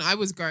I remember when I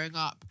was growing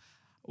up,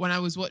 when I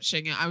was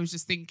watching it, I was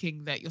just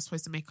thinking that you're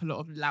supposed to make a lot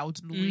of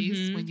loud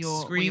noise when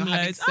you're Scream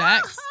having loads.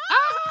 sex.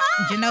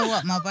 do you know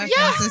what my boyfriend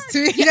Yes. says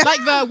too? Yeah,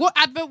 like what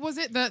advert was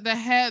it?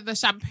 The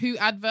shampoo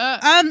advert.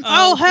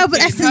 Herbal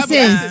essences. Herbal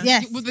Essence.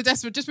 Yes. With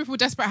the just before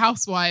Desperate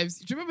Housewives.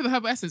 Do you remember the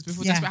Herbal Essence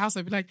before Yeah. Desperate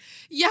Housewives? Be like,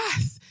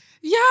 yes.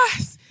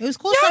 Yes. It was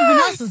called Yes! something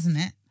else, wasn't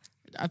it?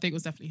 I think it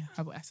was definitely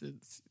Herbal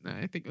Essence. No,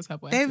 I think it was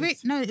Herbal They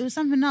Essence. no, it was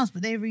something else,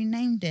 but they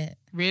renamed it.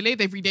 Really?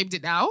 They've renamed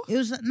it now? It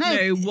was No,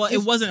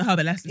 it wasn't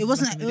Herbal Essence. It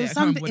wasn't. back in It the was day. I can't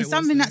something. remember what It's it was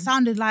something that then.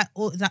 sounded like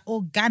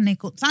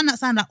organic, or something that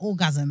sounded like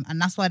orgasm,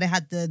 and that's why they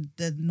had the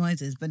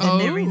noises. But then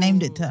they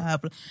renamed it to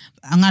herbal.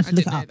 I'm gonna have I to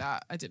look didn't it know up.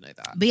 that. I didn't know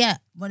that. But yeah,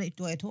 what it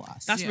taught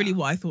us. That's Yeah. really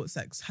what I thought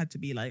sex had to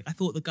be like. I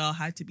thought the girl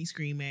had to be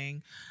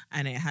screaming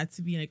and it had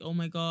to be like, oh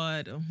my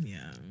God. Oh,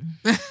 yeah.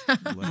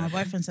 My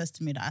boyfriend says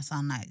to me that I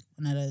sound like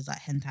one of those like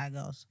hentai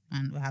girls,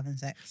 and we're having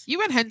sex. You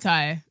went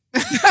hentai.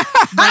 I'm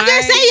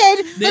just saying.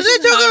 This That's is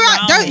what I'm talking her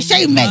about. Don't realm.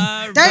 shame me.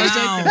 Her Don't.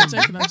 realm.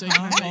 I'm joking.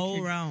 Her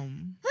whole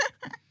realm.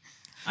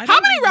 I How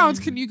don't many even- rounds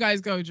can you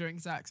guys go during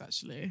sex,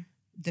 actually?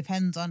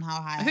 Depends on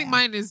how high. I think am.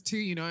 mine is 2,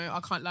 you know. I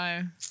can't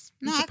lie.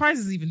 No, I'm I- surprised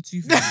it's even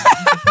 2 for me.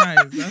 I'm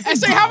surprised. That's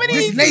Actually, how many-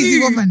 This lazy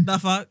woman. The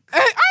fuck?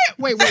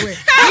 Wait. We need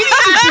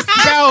to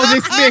dispel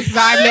this myth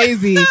that I'm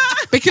lazy.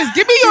 Because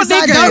give me your She's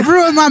like, don't niggas.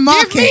 ruin my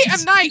Give me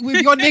market. a night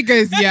with your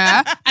niggas,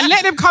 yeah? And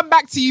let them come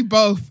back to you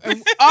both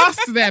and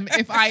ask them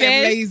if I am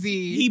Sis,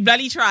 lazy. He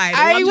bloody tried.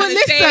 I What I'm will trying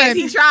to say is listen.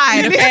 He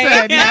tried. Okay?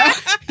 Listen, yeah?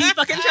 He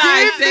fucking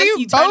tried. Give sis. me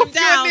You turned both him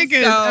down, your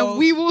niggas so- and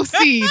we will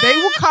see. They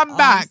will come I'm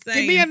back. Give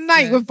me a saying,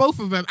 night sis. with both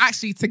of them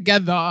actually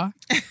together.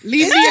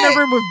 Leave me in a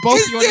room with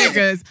both your it?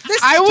 niggas. This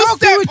I will talking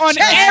step with on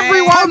chest.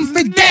 everyone's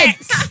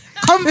neck.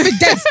 Confidence.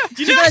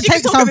 Do you She's know gonna she can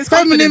take talk some with this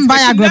feminine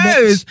confidence, but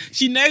Viagra. bitch.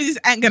 She knows this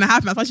ain't gonna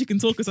happen. That's why she can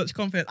talk with such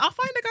confidence. I'll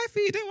find a guy for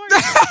you. Don't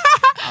worry.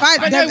 Right,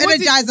 But them no, what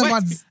do- energizer what-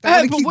 ones. They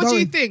wanna but keep what do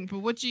you going. think? But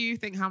what do you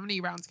think? How many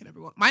rounds can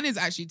everyone? Mine is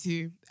actually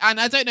 2. And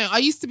I don't know. I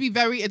used to be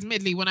very,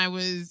 admittedly, when I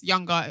was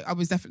younger, I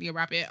was definitely a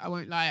rabbit. I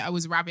won't lie. I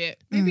was a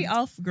rabbit. Maybe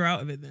I'll grow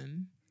out of it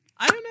then.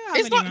 I don't know how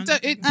It's many not,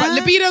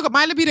 rounds. but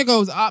my libido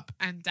goes up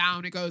and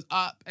down. It goes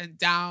up and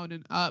down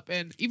and up.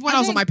 And even when I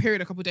was on my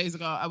period a couple of days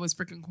ago, I was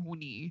freaking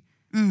horny.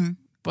 Mm.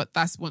 But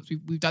that's once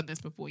we've done this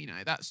before, you know.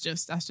 That's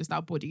just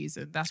our bodies,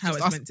 and that's How just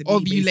it's us meant to be,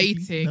 ovulating.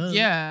 basically. Duh.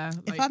 Yeah.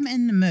 If I'm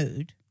in the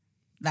mood,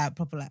 like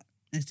proper, like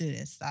let's do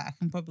this. Like, I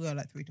can probably go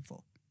like 3 to 4.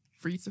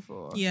 3 to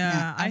 4.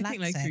 Yeah, I I like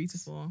think like 3 to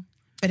sex. 4.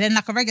 But then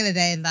like a regular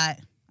day, like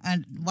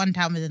and one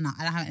time with a night,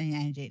 I don't have any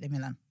energy. Leave me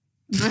alone.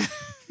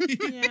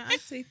 Yeah, I'd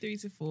say 3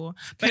 to 4.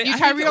 But Can you I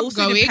carry think it on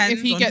also going depends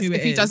if he on gets who it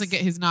if he is. doesn't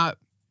get his nut?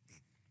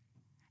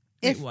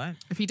 Wait, what?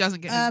 If he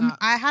doesn't get his nut.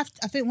 I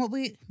think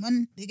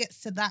when it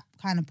gets to that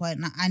kind of point,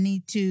 like,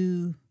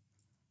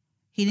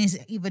 he needs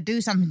to either do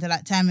something to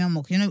like turn me on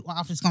more. 'Cause you know,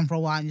 after it's gone for a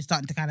while, you're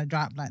starting to kind of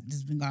dry up. Like, this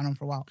has been going on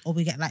for a while, or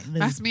we get like lube.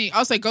 That's me.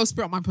 I'll say go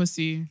spit on my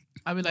pussy.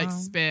 I would like Wow.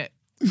 spit.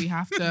 We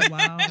have to.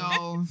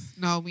 Wow.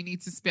 No, we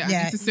need to spit. I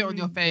Yeah. need to sit on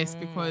your face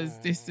because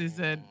this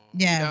isn't.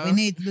 Yeah, you we know?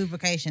 need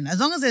lubrication. As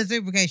long as there's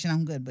lubrication,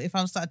 I'm good. But if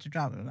I start to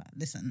dry up, I'm like,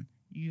 listen,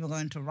 you're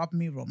going to rub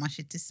me raw. My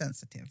shit is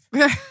sensitive.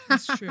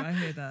 That's true. I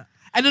hear that.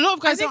 And a lot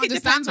of I guys think don't it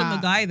understand depends on the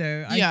that. guy,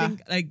 though. Yeah. I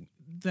think like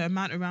the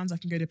amount of rounds I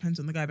can go depends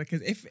on the guy,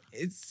 because if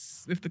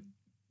the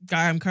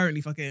guy I'm currently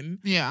fucking,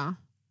 Yeah.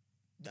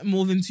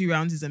 more than 2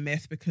 rounds is a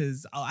myth,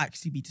 because I'll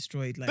actually be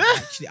destroyed. Like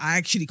I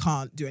actually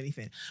can't do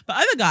anything. But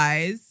other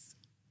guys,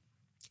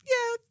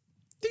 yeah,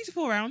 3 to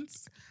 4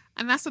 rounds.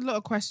 And that's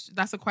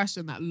a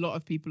question that a lot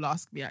of people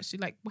ask me actually.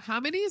 Like, how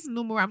many is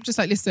normal? I'm just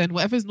like, listen,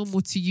 whatever's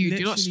normal to you. Do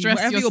not Literally, stress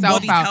whatever your yourself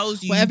body out.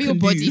 tells you Whatever you your can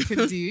body do.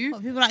 can do.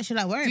 But people actually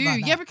like worry about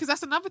that. Yeah, because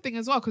that's another thing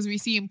as well. Because we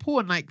see in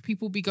porn, like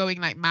people be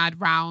going like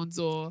mad rounds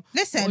or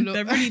Listen, or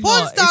They're really porn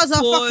not. stars It's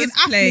are pause, fucking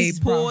play, athletes,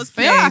 bro. pause,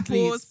 They play, are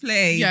athletes. pause,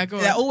 play. Yeah, go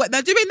on.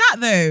 They're doing that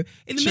though.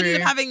 In the middle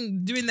True.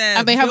 of doing their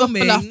and they have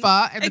filming, a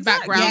fluffer in the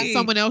Exactly. background.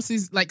 Someone else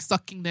is like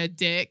sucking their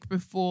dick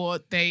before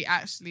they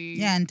actually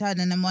Yeah, and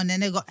turning them on,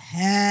 and they got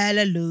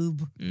hella lube.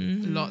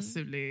 lots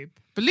of lube.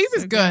 But lube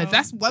is So, good. girl,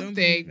 That's one don't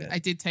thing believe it. I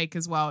did take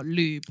as well.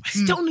 Lube. I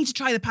still need to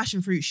try the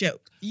passion fruit shit.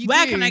 You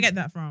Where do. can I get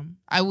that from?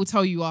 I will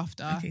tell you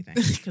after. Okay,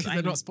 thanks. Because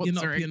they're not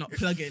sponsoring. You're not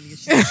plugging. You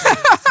see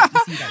that,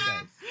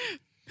 guys.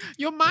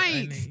 Your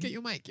only- mic. Get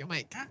your mic. Your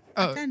mic.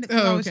 I turned it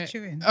 'cause I was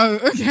chewing. Oh,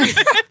 okay.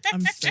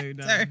 I'm so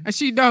done. And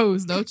she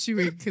knows, no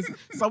chewing. Because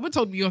someone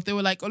told me off. They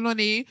were like,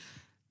 Oloni,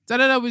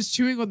 da was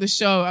chewing on the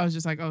show. I was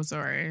just like, oh,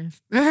 sorry.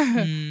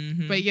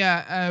 Mhm. But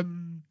yeah,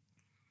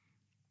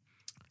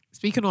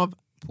 speaking of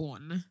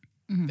porn,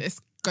 Mm-hmm. this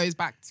goes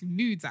back to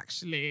nudes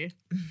actually.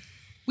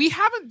 We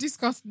haven't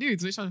discussed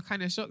nudes, which I'm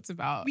kind of shocked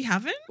about. We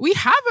haven't? We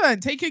haven't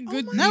taken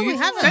good No, we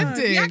nudes haven't.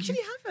 sending. We actually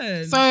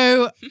haven't.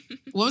 So,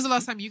 when was the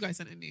last time you guys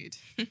sent a nude?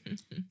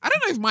 I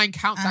don't know if mine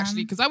counts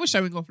actually, because I was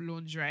showing off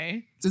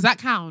lingerie. Does that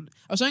count?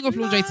 I was showing off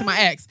lingerie to my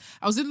ex.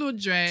 I was in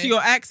lingerie. to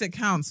your ex, it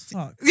counts.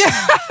 Fuck.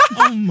 Yeah.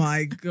 Oh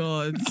my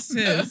god,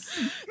 sis.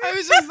 I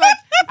was just like,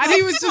 and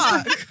he was just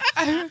like,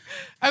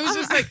 I was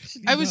just like,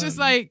 actually I was just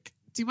done. like,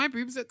 do my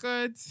boobs look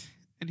good?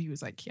 And he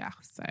was like, yeah.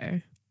 So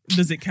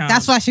Does it count?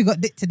 That's why she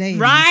got dick today.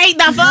 Right,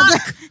 the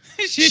fuck.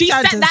 She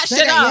set tried to that set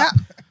shit it, up.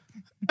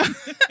 yeah.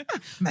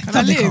 can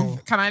I Methodical.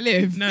 live? Can I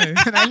live? No.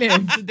 Can I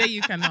live? Today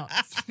you cannot.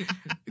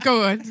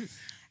 Go on.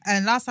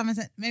 And last time I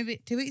sent,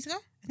 maybe 2 weeks ago,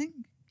 I think.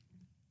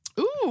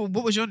 Ooh,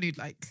 what was your nude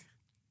like?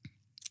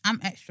 I'm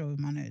extra with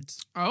my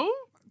nudes. Oh,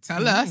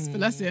 tell us,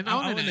 fill us in. I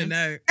want to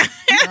know.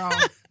 Girl.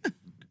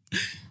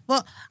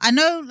 Well, I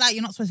know, like,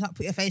 you're not supposed to like,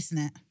 put your face in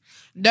it.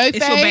 No It's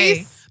your bae.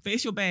 face. But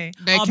it's your bae.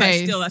 No But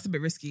case. still, that's a bit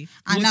risky.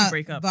 I Once know, you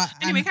break up. but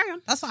Anyway, carry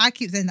on. That's what I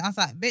keep saying. I was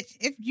like, bitch,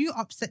 if you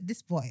upset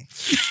this boy,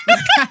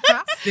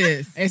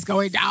 Sis. It's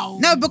going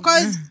down. no,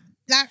 because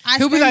like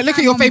He'll be like, look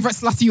at your favorite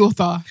slutty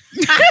author.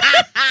 Do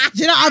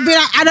you know? I'll be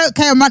like, I don't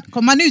care.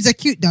 Cause my nudes are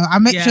cute though. I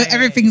make sure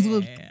everything's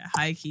good.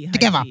 High key,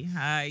 together.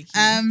 High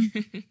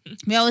key.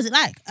 What was it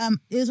like?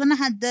 It was when I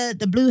had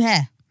the blue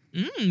hair,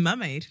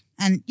 Mermaid.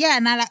 and yeah,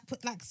 and I like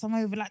put like some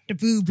over like the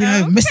boob, you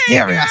know,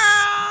 mysterious.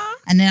 Girl.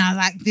 And then I was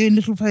like doing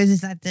little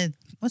poses like the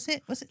what's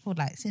it called,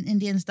 like it's in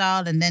Indian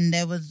style. And then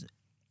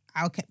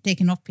I kept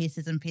taking off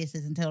pieces and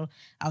pieces until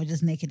I was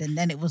just naked, and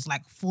then it was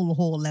like full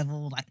whole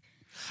level, like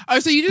Oh,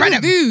 so you did Spread a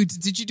 'em. vood?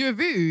 Did you do a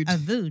vood? a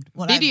vood.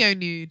 Well, like, Video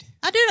nude.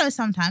 I do those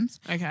sometimes.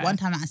 Okay. One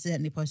time I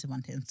accidentally posted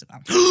one to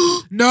Instagram.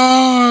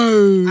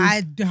 No.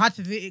 I had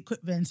to do it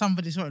quickly, and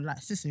somebody saw it like,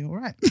 "Sissy, all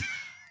right?"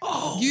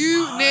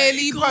 You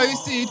nearly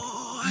posted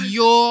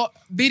your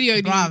video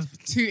nude Bruv.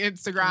 to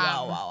Instagram.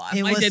 Wow.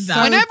 It I was did so-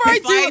 that.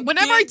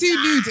 Whenever I If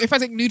do nudes, if I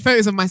take nude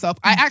photos of myself,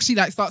 I actually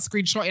like start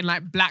screenshotting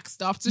like black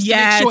stuff just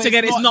Yeah, to make sure to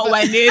get it's not the-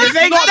 where near the it's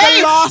thing. not the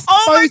Same. last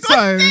Oh my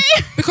photo. God,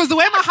 same. Because the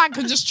way my hand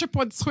can just trip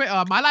on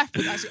Twitter, my life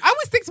would actually. I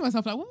always think to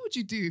myself like, what would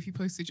you do if you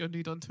posted your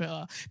nude on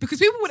Twitter? Because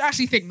people would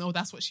actually think, no,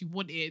 that's what she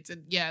wanted,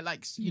 and yeah,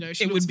 like she It looks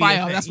would be a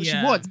fire. thing, That's what she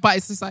yeah. wants. But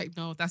it's just like,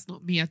 no, that's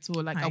not me at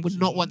all. Like I would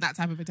not High-key. want that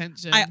type of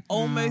attention. I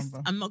almost,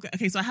 bro. I'm not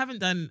okay. So I haven't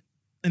done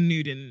a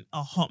nude in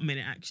a hot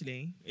minute.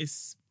 Actually,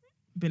 it's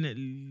been at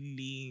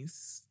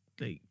least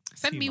like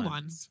Send 2 me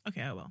months.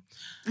 Okay, I will.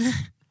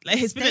 Like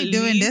it's been Stay at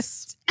doing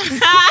least,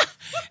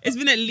 it's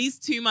been at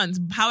least 2 months.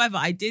 However,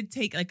 I did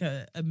take like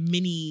a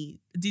mini,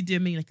 did do a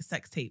mini like a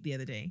sex tape the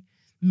other day,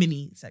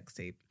 mini sex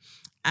tape,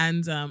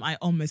 and I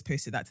almost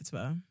posted that to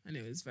Twitter, and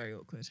it was very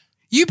awkward.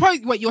 You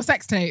post what your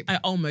sex tape? I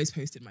almost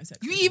posted my sex.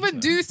 You tape on even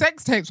Twitter. do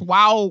sex tapes?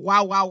 Wow! It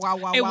wow.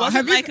 wasn't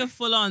Have you- like a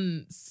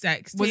full-on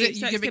sex tape. Was it you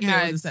sex giving tape,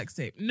 but it was a heads? sex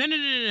tape. No.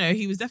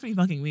 He was definitely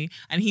fucking me,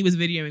 and he was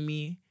videoing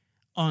me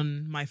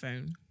on my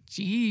phone.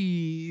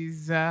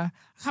 Jeez.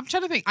 I'm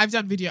trying to think. I've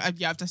done video.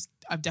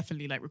 I'm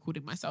definitely like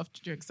recording myself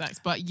during sex,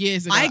 but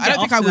years ago. I don't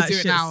think I would do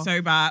it now.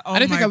 So bad. Oh I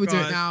don't think my I would do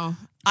God. it now.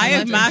 I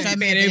have My boyfriend showed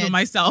me a masturbated over video.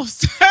 myself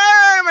so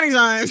many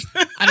times.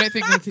 I don't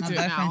think I could My do it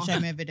now. boyfriend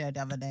showed me a video the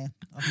other day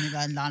of me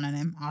going down on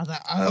him. I was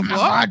like, oh my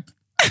God.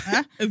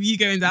 Huh? Of you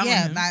going down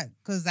Yeah, on him. like,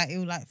 because like, he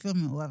would like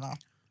film it or whatever.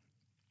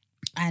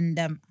 And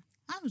I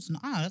was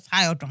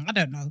high or drunk, I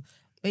don't know.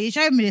 But he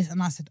showed me this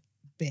and I said,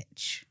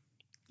 bitch,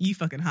 You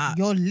fucking hot.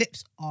 your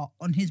lips are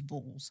on his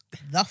balls.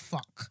 The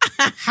fuck?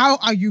 How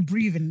are you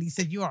breathing? And he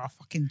said, you are a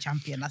fucking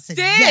champion. I said,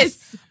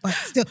 yes. But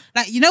still,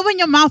 like, you know when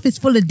your mouth is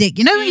full of dick?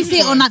 You know when you see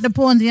it on like the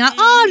porn and you're like,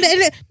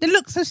 oh, they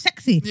look so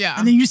sexy. Yeah.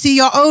 And then you see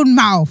your own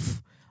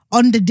mouth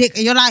on the dick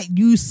and you're like,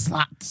 you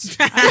slut.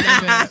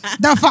 I love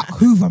it. The fuck?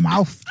 Hoover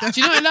mouth.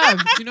 Do you know what I love?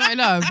 Do you know what I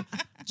love?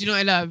 Do you know what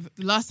I love?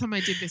 The last time I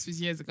did this was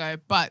years ago,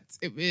 but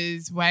it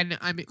was when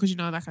because you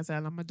know, like I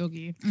said, I'm a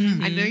doggy.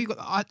 I know you got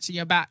the arch in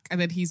your back, and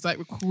then he's like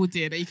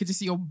recording, and you could just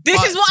see your This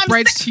butt is what I'm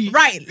spread saying. cheek.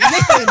 Right.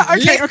 Listen.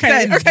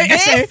 Okay.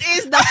 This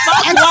is the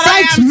fuck what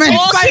I am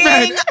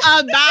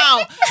talking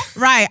about.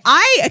 Right.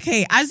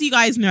 As you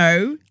guys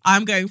know,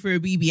 I'm going through a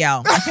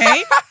BBL.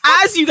 Okay.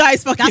 As you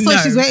guys fucking That's know.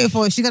 what she's waiting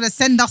for. She's going to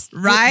send us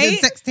Right? the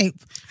sex tape.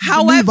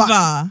 However,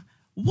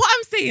 what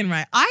I'm saying,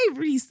 right,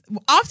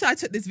 after I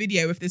took this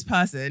video with this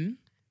person,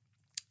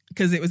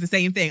 because it was the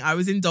same thing. I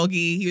was in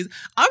doggy.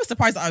 I was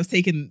surprised that I was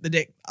taking the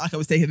dick, like I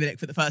was taking the dick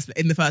in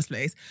the first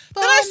place.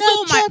 Then I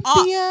saw my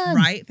arch.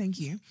 Right, thank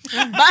you.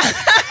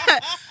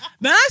 But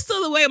then I saw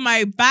the way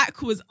my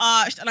back was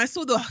arched, and I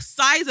saw the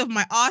size of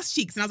my ass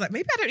cheeks, and I was like,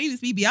 maybe I don't need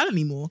this BBL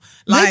anymore.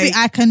 Like, Maybe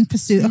I can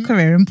pursue a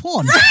career in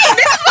porn. this is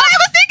what I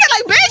was thinking.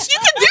 Like, bitch, you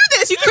can do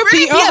this. You can really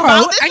be be a hoe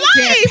about this and life.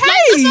 get Like,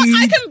 this is-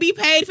 I paid. can be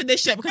paid for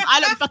this shit because I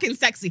look fucking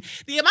sexy.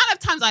 The amount of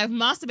times I've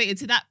masturbated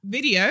to that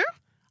video,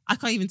 I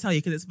can't even tell you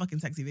because it's a fucking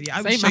sexy video.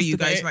 I will show you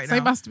guys right Say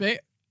now. masturbate.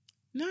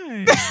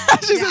 No.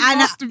 She said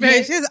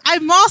masturbate. I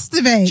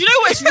masturbate. Do you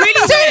know what's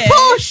really Say weird?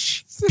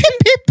 push.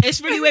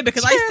 It's really weird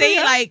because I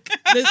say like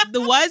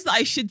the words that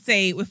I should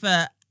say with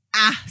a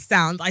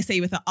sound, I say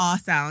with an R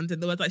sound,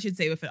 and the words I should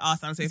say with an R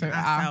sound, I say with an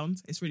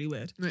sound. It's really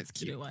weird. No, it's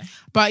Do you cute. know why?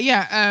 But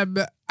yeah,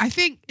 I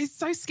think it's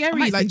so I scary.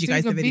 might Like send you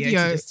guys the doing a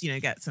video to just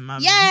get some.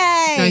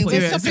 Yay! No, do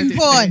We're it, stopping do it,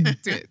 porn.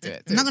 Do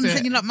it. I'm not going to do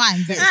send it. you lot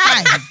mine. But it's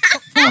fine.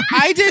 Stop porn.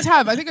 I did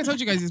have. I think I told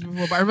you guys this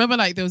before, but I remember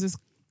like there was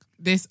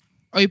this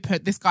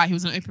guy. He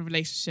was in an open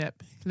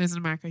relationship. He lives in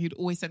America. He'd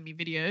always send me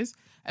videos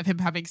of him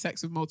having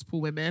sex with multiple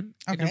women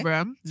in a Okay.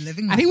 room.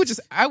 Living And he life. would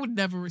I would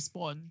never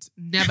respond.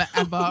 Never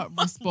ever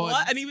respond.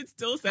 What? And he would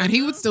still send. And he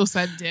them? would still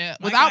send it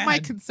My without guy my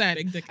had consent.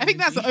 big dick I think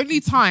that's the energy. only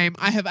time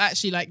I have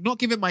actually like not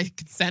given my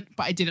consent,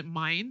 but I didn't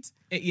mind.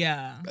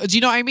 Yeah. Do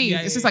you know what I mean?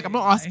 Yeah, It's yeah, just like I'm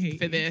not yeah, I asking hate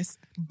for you. this,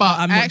 but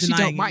I'm I not actually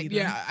denying don't it mind. either.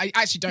 Yeah, I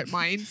actually don't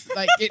mind.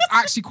 Like it's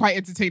actually quite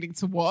entertaining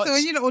to watch. So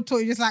when you little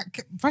talk, you just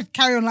like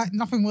carry on like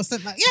nothing was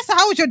said. Like, yes, so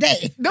how was your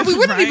day? No, we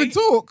wouldn't Right? even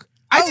talk.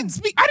 I didn't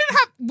speak. I didn't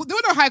have.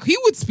 Don't know how he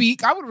would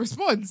speak. I would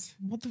respond.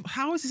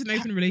 How is this an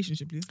open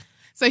relationship, please?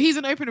 So he's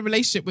in an open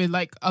relationship with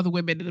like other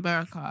women in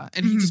America,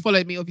 and he just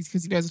followed me obviously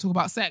because he knows I talk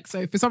about sex.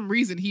 So for some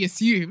reason, he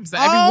assumes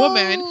that every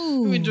woman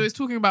who enjoys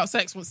talking about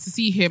sex wants to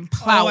see him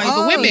plow Oh,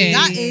 over women.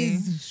 That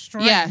is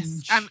strange.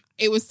 Yes, and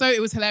it was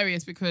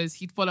hilarious because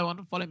he'd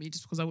unfollow me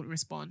just because I wouldn't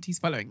respond. He's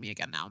following me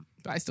again now,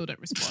 but I still don't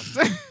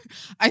respond.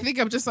 I think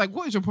I'm just like,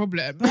 what is your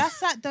problem? But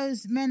that's like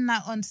those men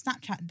like on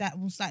Snapchat that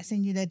will like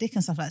send you their dick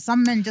and stuff. Like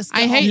some men just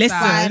I get hate off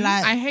that. by,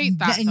 like, I hate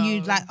that, letting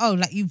you though. like, oh,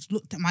 like you've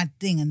looked at my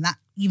thing and that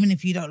even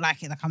if you don't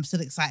like it, like I'm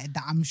still excited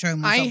that I'm showing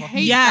I myself. off.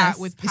 hate Yes.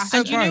 that with It's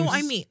so passion. And you know what I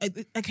gross.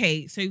 mean?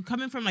 Okay, so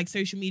coming from like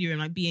social media and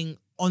like being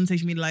on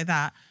social media like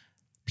that,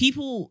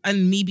 people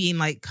and me being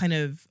like kind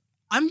of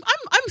I'm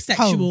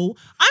sexual.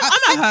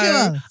 I'm a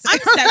hoe. I'm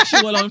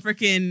sexual on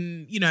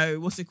freaking, you know,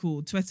 what's it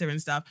called? Twitter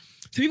and stuff.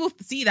 So people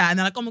see that and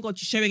they're like, oh my God,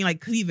 she's showing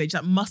like cleavage.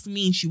 That must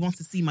mean she wants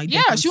to see my dick.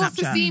 Yeah, on she wants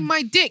to Snapchat. see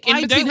my dick in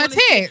I between don't her wanna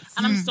see- tits.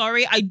 And I'm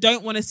sorry, I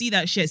don't want to see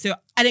that shit. So,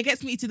 and it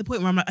gets me to the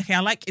point where I'm like, okay, I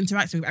like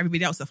interacting with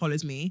everybody else that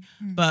follows me,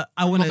 but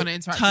I want not gonna to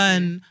interact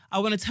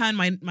with turn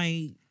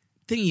my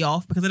thingy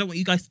off because I don't want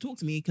you guys to talk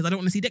to me because I don't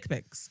want to see dick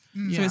pics. So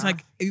Yeah. it's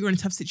like if you're in a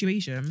tough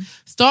situation.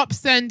 Stop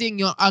sending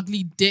your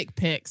ugly dick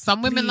pics.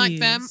 Some women like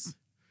them. Please.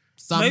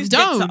 Some Most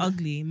don't. dicks are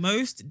ugly.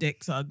 Most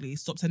dicks are ugly.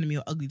 Stop sending me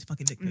your ugly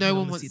fucking dick pics. I No don't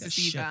one wanna wants to that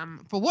see shit.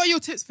 them. But what are your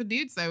tips for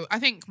nudes though? I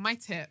think my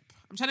tip.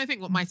 I'm trying to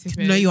think what my tip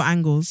is. Know your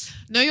angles.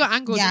 Know your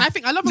angles. Yeah. And I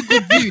think I love a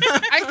good nude.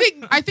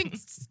 I think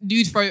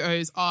nude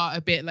photos are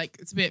a bit like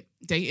it's a bit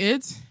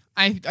dated.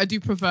 I do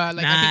prefer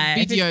like I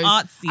think if it's videos.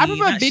 artsy, I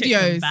prefer that shit can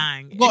videos.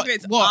 bang. What If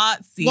it's what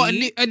artsy, what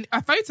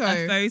a photo?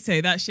 a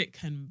photo, that shit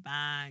can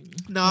bang.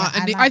 No, Yeah,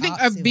 and I I like think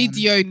a artsy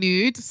video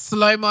nude,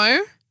 slow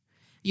mo.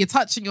 You're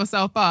touching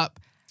yourself up,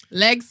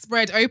 legs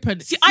spread open.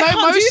 See, slow I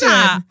can't motion. do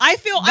that. I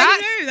feel I That's-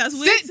 know that's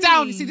weird. Sit to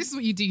down. me. See, this is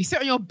what you do. You sit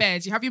on your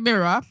bed. You have your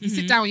mirror. You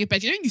sit down on your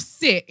bed. You know, when you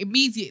sit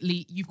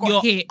immediately. You've got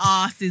your hips.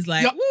 ass is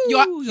like Your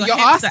woo, your hips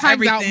ass are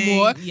hangs out everything.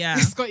 more. Yeah,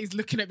 Scotty's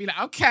looking at me like,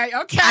 okay.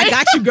 I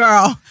got you,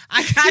 girl.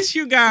 I got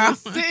you, girl.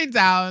 You're sitting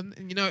down,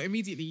 and you know,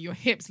 immediately your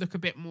hips look a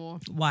bit more.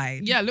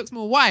 Wide, Yeah, it looks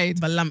more wide.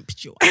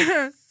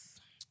 voluptuous.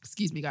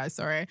 Excuse me, guys.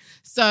 Sorry.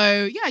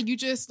 So yeah, you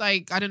just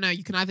like, I don't know.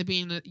 You can either be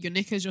in your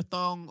knickers, your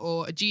thong,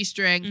 or a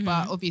G-string.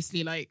 But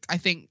obviously, like, I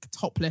think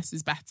topless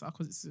is better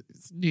because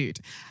it's nude.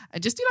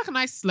 And just do like a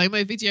nice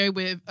slow-mo video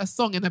with a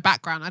song in the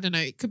background. I don't know.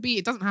 It could be.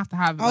 It doesn't have to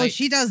have. Oh, like,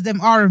 she does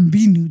them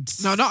R&B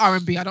nudes. No, not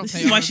R&B. I don't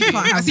play Why R&B. she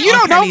can't have See, you R.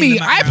 don't know Kelly in me.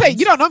 the I play. background.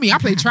 You don't know me. I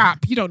play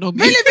trap. You don't know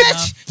me. Really,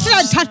 bitch? She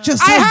don't touch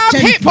yourself. I have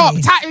gently. hip hop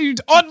tattooed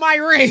on my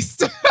wrist.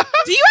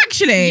 Do you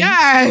actually?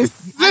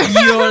 Yes.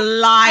 You're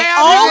lying. I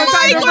Oh have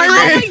my hip hop god,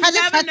 tattoo. I Has a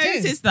never tattoo.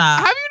 noticed that.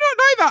 Have you not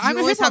know that? I'm a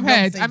always hip hop have long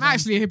head. sleeves I'm on.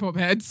 actually a hip hop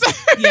head.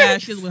 Yeah,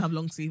 she doesn't have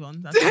long sleeve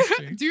on. That's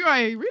true. Do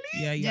I really?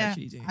 Yeah, you Yeah,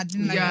 actually do. I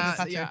didn't know you had a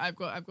tattoo. Yeah, I've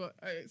got.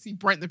 See,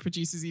 Brent, the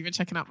producer's even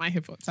checking out my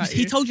hip hop tattoo.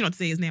 He told you not to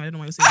say his name. I don't know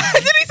why you're saying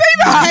Did that. he say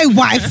that? Hey,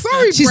 wife.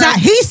 Sorry, She's Brent.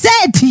 like, he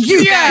said to you.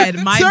 Yeah.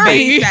 Said, my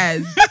sorry. bae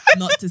says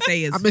not to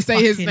say his I'm gonna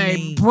say his fucking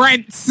name,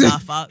 Brent.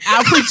 The fuck?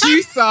 Our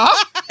producer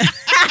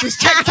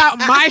just checked out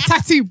my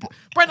tattoo.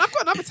 Brent, I've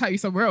got another tattoo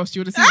somewhere else. Do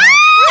you want to see that?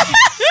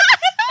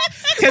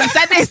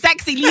 Consent is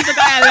sexy. Leave the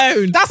guy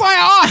alone. That's why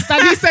I asked,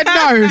 and he said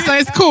no, so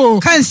it's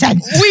cool.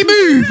 Consent. We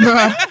move.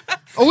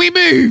 We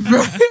move.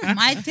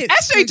 My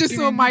tips. SJ just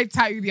saw my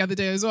tattoo the other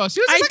day as well.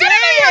 She was I just like, I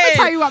didn't know you had a did.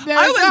 tattoo up there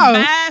I as was well.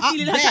 bare Up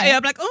feeling her there. tattoo.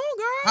 I'm like, oh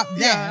girl. Up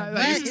there. Yeah, like,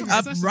 Where it's is-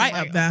 Up just right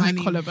like up there, my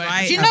honey. collarbone.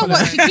 Right Do you up know what?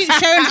 there. She keeps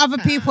showing other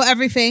people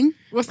everything.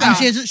 What's And that?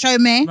 she doesn't show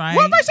me. Right.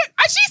 What am I showing?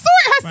 And she saw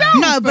it herself.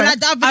 No, but like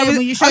the other day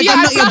when you showed Oh yeah, them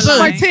I not your flashed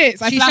my boobs.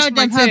 tits. I She flashed showed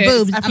my them her tits.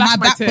 boobs I and flashed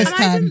my back was tits.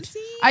 turned.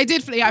 I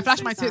did. Yeah, I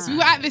flashed my tits. We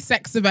were at this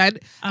sex event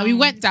and we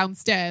went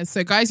downstairs.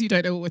 So guys, who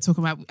don't know what we're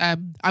talking about,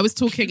 I was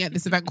talking at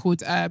this event called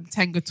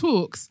Tenga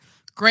Talks.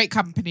 Great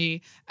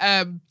company.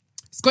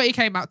 Scotty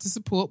came out to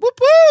support. Whoop,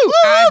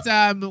 whoop.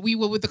 And we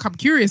were with the Come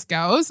Curious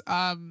girls.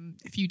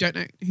 If you don't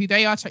know who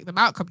they are, check them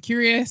out. Come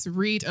Curious,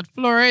 Reed and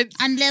Florence.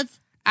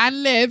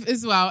 And Liv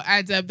as well.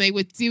 And they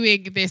were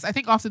doing this. I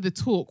think after the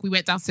talk, we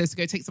went downstairs to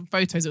go take some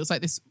photos. It was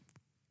like this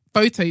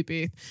photo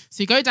booth.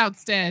 So you go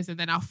downstairs and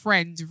then our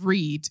friend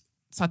Reed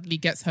suddenly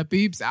gets her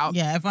boobs out.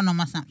 Yeah, everyone on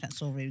my Snapchat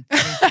saw Reed.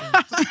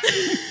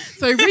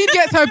 So Reed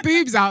gets her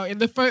boobs out in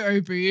the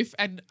photo booth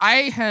and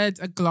I had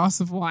a glass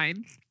of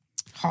wine.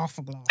 Half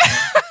a glass.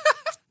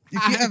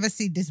 If you ever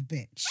see this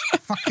bitch,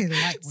 fucking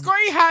like one.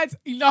 Scotty had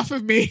enough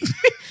of me.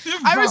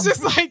 I was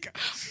just like,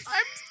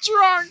 I'm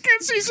drunk.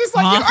 And she's just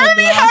like, Half you a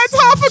only glass.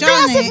 had half a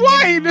glass Johnny,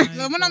 of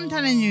wine. When I'm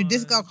telling you,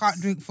 this girl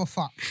can't drink for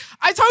fuck.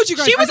 I told you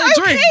guys She was I don't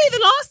okay drink. the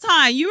last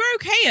time. You were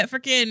okay at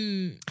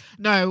freaking.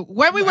 No,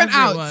 when we went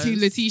Whatever it out to was.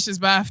 Letitia's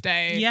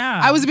birthday,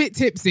 Yeah. I was a bit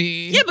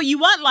tipsy. Yeah, but you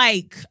weren't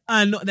like.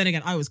 Not, then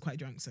again, I was quite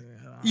drunk, so.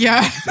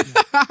 Yeah.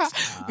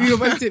 We were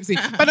both tipsy.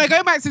 But no,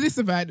 going back to this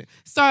event.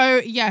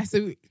 So, yeah,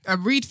 so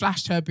Reed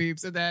flashed her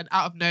boobs and then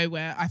out of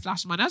nowhere, I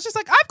flashed mine. I was just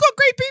like, I've got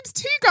great boobs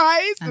too,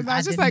 guys. And I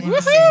was just like, didn't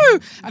even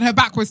woohoo. And her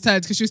back was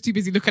turned because she was too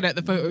busy looking at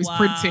the photos Wow.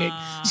 printing.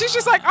 She was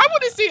just like, I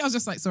want to see. I was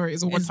just like, sorry,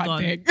 it's a It's one-time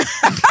gone. thing.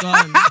 It's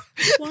gone. I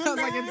was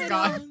like, it's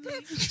gone.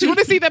 Do you want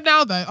to see them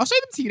now, though? I'll show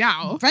them to you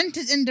now. Brent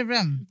is in the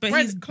room. But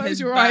Brent, close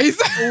your back- eyes.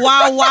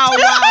 Wow.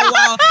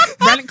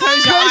 Brent,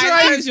 close your Close your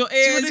eyes, eyes. close your Do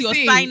you ears, wanna your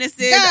see?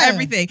 sinuses, Yeah.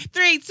 everything.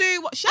 3,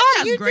 2, 1. She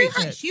has you great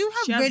do tits. you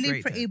She have has really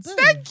great pretty tits.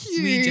 boobs. Thank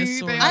you. We just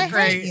saw They it. are I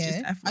great. hate you.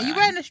 Just Are you FYI.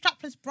 wearing a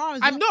strapless bra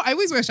as well? I'm not. I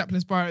always wear a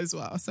strapless bra as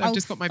well. So I've Oh,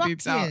 just got my fuck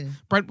boobs out. you.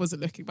 Brent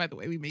wasn't looking, by the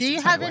way. We made Do him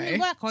you turn have away. any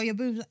work or your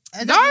boobs?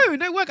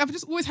 No work. I've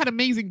just always had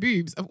amazing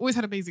boobs. I've always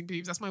had amazing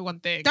boobs. That's my one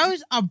thing.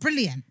 Those are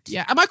brilliant.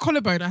 Yeah, and my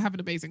collarbone. I have an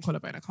amazing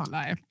collarbone. I can't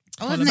lie.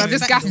 I wasn't So I'm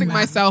just expecting gassing that.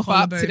 myself up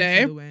Collarbone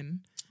today. for the win.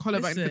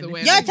 Collarbone Listen, for the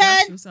win. Your you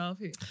gas turn. yourself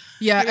here.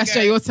 Yeah, Here we SJ,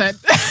 go. your turn.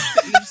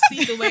 You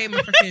see the way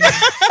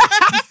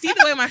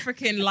my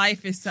freaking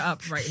life is set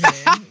up right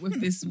here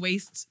with this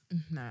waist.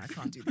 No, I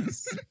can't do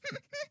this.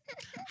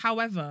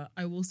 However,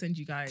 I will send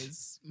you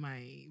guys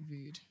my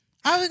food.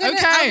 Are we gonna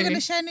Okay.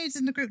 share nudes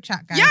in the group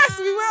chat, guys? Yes,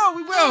 we will.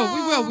 We will.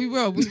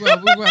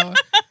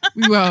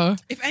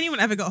 If anyone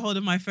ever got hold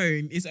of my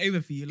phone, it's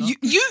over for you. Lot. You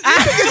think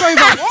it's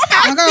over? What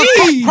I'm about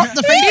gonna me? pop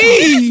the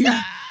face. Me.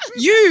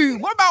 You.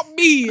 What about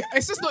me?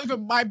 It's just not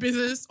even my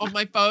business on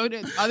my phone.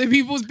 It's other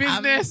people's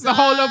business. The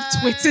whole of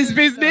Twitter's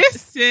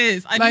business.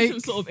 Sis, I Like- need some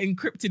sort of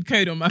encrypted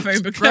code on my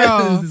phone because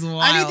Bro, this is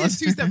wild. I need this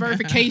two-step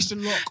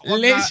verification lock on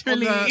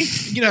Literally. on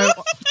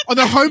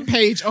the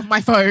homepage of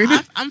my phone.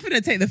 I'm gonna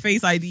take the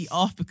Face ID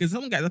off because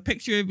someone gets a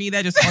picture of me.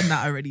 They're just on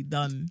that already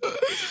done.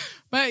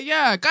 But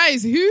yeah,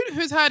 guys,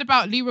 who's heard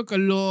about Lyra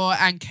Galore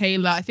and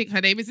Kayla? I think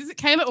her name is it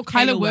Kayla or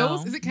Kyla Kayla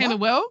Wills? Will. Is it Kayla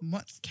Will?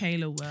 What's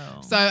Kayla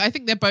Will? So I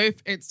think they're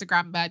both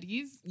Instagram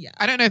baddies. Yeah.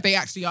 I don't know if they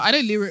actually are. I know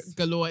Lyra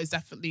Galore is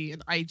definitely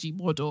an IG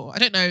model. I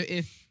don't know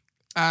if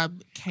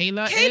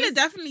Kayla is.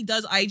 definitely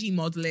does IG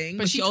modeling,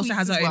 But but she she also tweets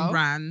has her as own well?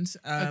 brand.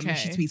 Okay.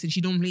 She tweets and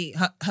she normally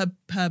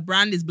her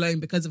brand is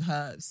blown because of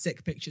her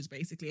sick pictures,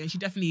 basically, and she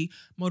definitely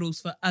models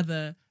for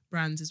other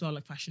brands as well,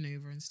 like Fashion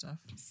Nova and stuff.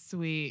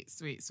 Sweet.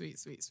 So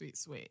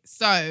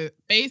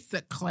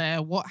basically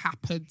what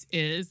happened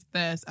is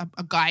there's a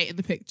guy in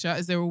the picture,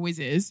 as there always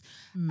is.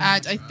 And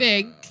I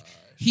think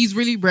he's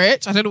really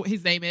rich. I don't know what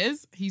his name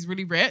is. He's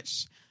really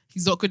rich.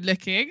 He's not good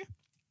looking.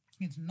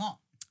 It's not.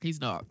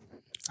 He's not.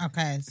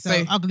 Okay, so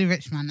So- ugly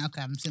rich man.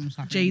 Okay, I'm seeing what's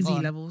happening. Jay-Z Go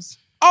on. levels.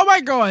 Oh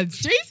my God.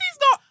 Jay-Z's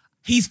not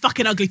He's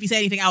fucking ugly. If you say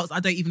anything else, I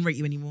don't even rate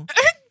you anymore.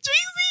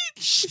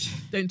 Jay-Z.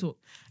 Don't talk.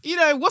 You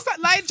know, what's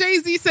that line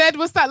Jay-Z said?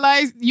 What's that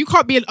line? You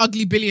can't be an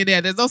ugly billionaire.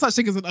 There's no such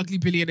thing as an ugly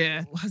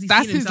billionaire. Has he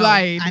That's seen his himself?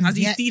 line. Has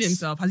he yet- seen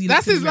himself? Has he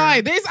That's looked in his the mirror?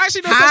 line. There's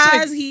actually no such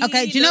Has thing. he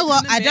Okay, do you know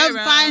what? looked in the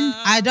mirror?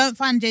 I don't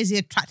find Jay-Z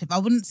attractive. I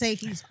wouldn't say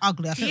he's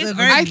ugly. I think is we're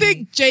very. I think Have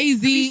you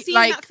Jay-Z, seen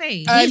like that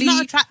face? early, He's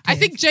not attractive. I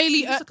think He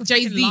looks like a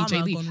fucking llama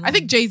Jay-Z. gone I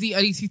think wrong. Jay-Z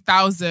early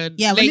 2000.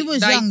 Yeah, when he late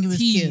was young, he was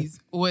 90s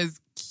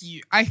was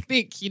cute. I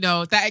think, you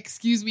know, that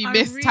excuse me, I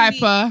miss really-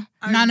 type of,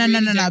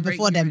 No.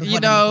 Before then. you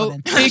know,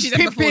 She said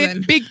before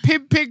then. big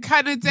pimping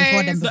kind of Before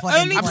then, days. before The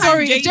then. only I'm time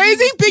sorry, Jay-Z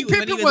Jay-Z was big cute was when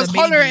he pimping was was a baby.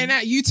 hollering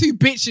at you two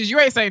bitches. You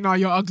ain't saying, no,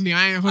 you're ugly.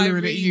 I ain't I hollering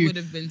at really you. would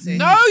have been saying.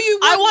 No, you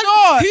would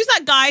not. Who's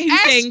that guy who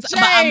SJ, sings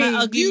about I'm an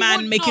ugly you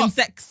man would making not.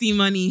 sexy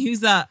money? Who's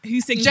that? Who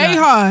sings Jay that?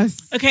 Huss.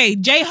 Okay,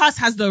 Jay Huss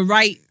has the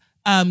right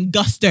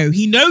gusto.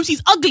 He knows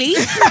he's ugly,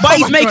 but Oh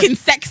he's my making God.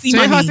 sexy Jay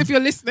money. Huss, if you're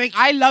listening,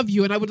 I love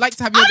you and I would like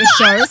to have you on the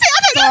show. I'm not saying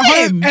I don't So I love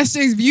hope him.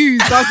 SJ's views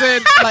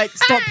doesn't like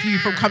stop you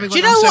from coming Do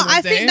you on our know show what? one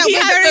I day. think that he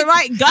we're has very- the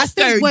right I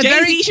gusto. think we're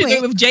very Jay-Z should go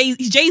quick.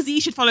 with Jay-Z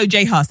should follow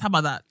Jay Huss. How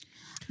about that?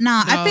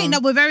 Nah, No. I think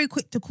that we're very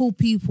quick to call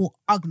people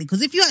ugly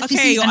because if you actually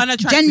Okay, see you're an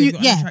unattractive. You're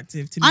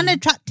unattractive to me.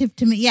 unattractive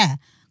to me, yeah.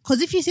 Because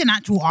if you see an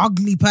actual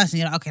ugly person,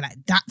 you're like, okay, like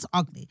that's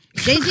ugly.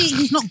 Jay-Z,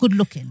 he's not good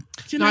looking.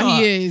 Do you know No, what?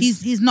 he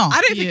is. He's not.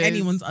 I don't He think is.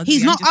 anyone's ugly.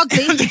 He's I'm not just-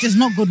 ugly. He's just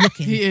not good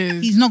looking. He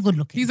is. He's not good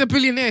looking. He's a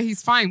billionaire.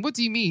 He's fine. What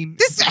do you mean?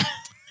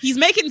 He's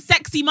making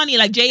sexy money,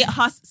 like Jay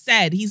Huss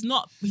said. He's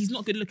not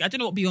good looking. I don't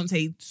know what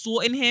Beyonce saw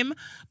in him,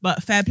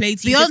 but fair play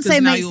to you. just 'cause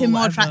Beyonce now makes you're him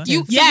more whatever.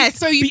 attractive. Yes.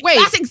 So you Be- wait.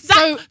 That's exact.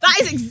 So,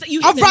 That is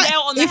you hit the Right,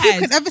 nail on the if head.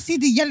 you could ever see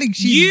the yelling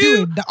she's You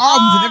doing, the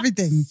arms and are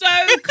everything. So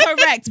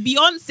correct.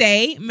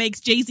 Beyonce makes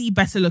Jay-Z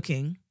better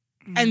looking.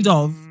 End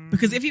of.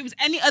 Because if he was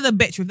any other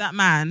bitch with that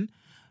man,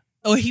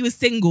 or he was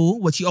single,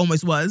 which he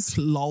almost was,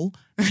 lol,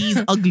 he's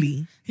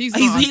ugly. He's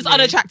not he's ugly.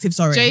 unattractive,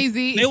 sorry.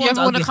 Jay-Z, No if you one's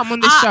ever want to ugly. come on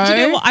this Do you show,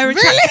 know what? I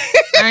retract.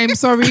 I'm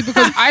sorry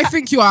because I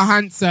think you are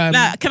handsome.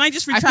 Nah, can I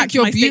just I think retract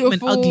you're my statement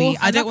beautiful. ugly?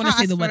 I don't love want to how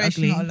say the word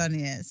ugly. aspirational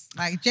Lonnie is.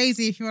 Like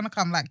Jay-Z, if you want to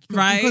come, like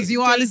Right, because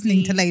you are Jay-Z.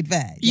 listening to Laid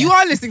Bare. You yes.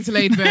 are listening to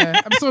Laid Bare.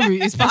 I'm sorry.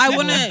 It's But I possible.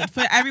 want to,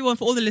 for everyone,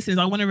 for all the listeners,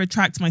 I want to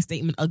retract my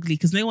statement ugly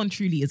because no one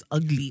truly is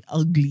ugly.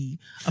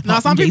 Apart No,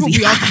 some from people Jay-Z.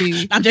 be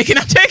ugly. I'm joking.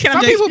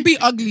 Some people be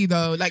ugly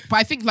though. Like, but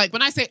I think like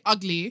when I say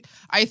ugly,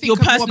 I think Your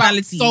more about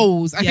personality.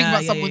 souls. I think Yeah,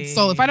 about yeah, someone's yeah,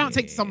 soul. If I yeah, don't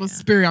take to yeah, someone's yeah.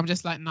 spirit, I'm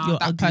just like, nah, You're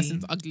that ugly.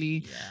 person's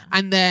ugly.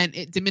 And then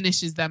it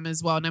diminishes them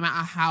as well, no matter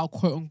how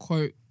quote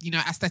unquote, you know,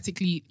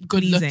 aesthetically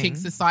good looking Pleasing.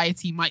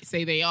 society might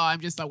say they are. I'm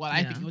just like, well, I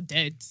Yeah. think you're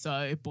dead.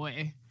 So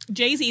boy.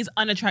 Jay-Z is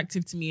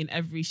unattractive to me in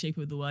every shape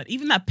of the word.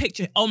 Even that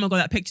picture, oh my God,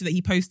 that picture that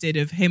he posted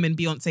of him and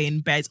Beyonce in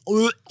bed.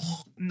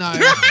 No.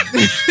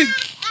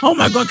 Oh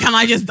my God,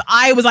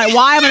 I was like,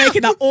 why am I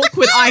making that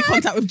awkward eye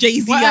contact with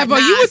Jay-Z? Whatever.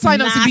 Like, You would that's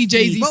sign up to be nasty.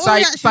 Jay-Z's What were we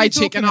side, actually side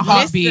chick in a talking about?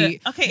 heartbeat. Listen,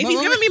 okay, if But he's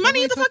what giving me we- money,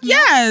 what the we fuck talking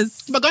about?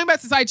 yes. But going back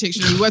to side chicks,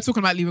 you know, we were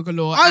talking about Lyra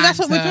Galore. Oh, that's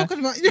and, what we're talking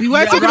about. We were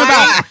Yeah, talking right.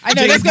 about. I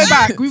know. Let's go Jay-Z.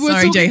 back. We were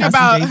Sorry, Jay talking Huss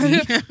about. and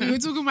Jay-Z. We were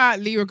talking about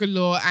Lyra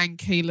Galore and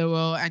Kayla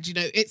Will, and you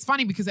know, it's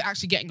funny because they're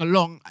actually getting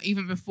along.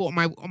 Even before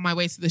on my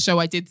way to the show,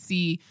 I did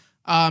see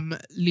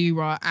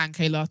Lyra and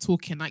Kayla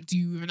talking. Like, do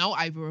you even know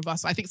either of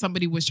us? I think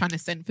somebody was trying to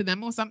send for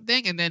them or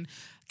something, and then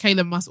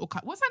Kayla what's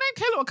her name?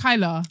 Kayla or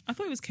Kyla? I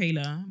thought it was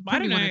Kayla, but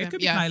Probably I don't one know. of It them, could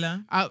be yeah.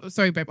 Kyla.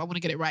 Sorry, babe. I want to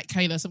get it right.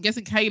 Kayla. So I'm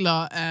guessing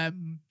Kayla.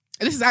 And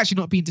this is actually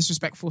not being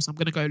disrespectful, so I'm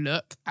gonna go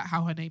look at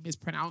how her name is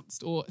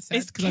pronounced or said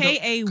It's because I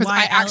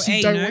actually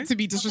K-A-Y-L-A, don't no? want to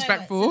be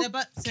disrespectful. So they're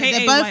both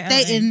K-A-Y-L-A.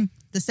 dating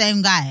the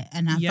same guy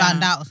and have Yeah.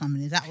 found out or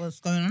something. Is that what's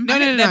going on? No,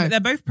 no, no. They're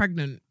both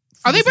pregnant.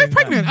 Are they For the both same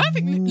pregnant? guy. I don't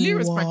think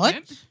Lyra's What?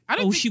 pregnant. I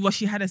don't Oh, think,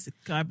 she had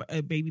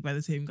a baby by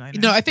the same guy.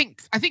 No, I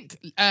think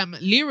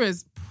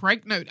Lyra's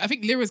pregnant. I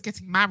think Lyra's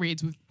getting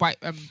married with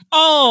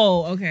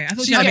Oh, okay. I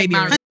thought she she's had a getting baby.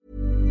 married.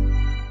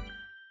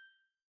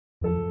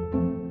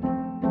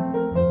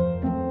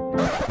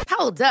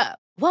 Hold up.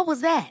 What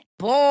was that?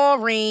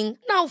 Boring.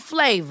 No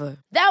flavor.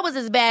 That was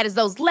as bad as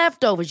those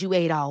leftovers you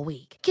ate all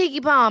week.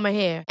 Keke Palmer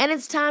here, and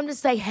it's time to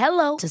say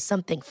hello to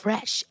something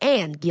fresh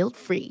and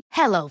guilt-free.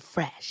 Hello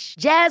Fresh.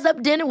 Jazz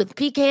up dinner with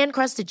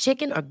pecan-crusted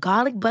chicken or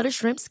garlic butter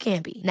shrimp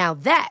scampi. Now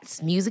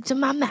that's music to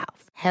my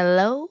mouth.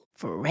 Hello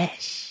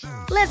Fresh.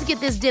 Let's get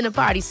this dinner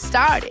party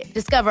started.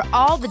 Discover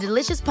all the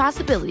delicious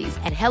possibilities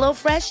at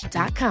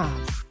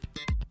hellofresh.com.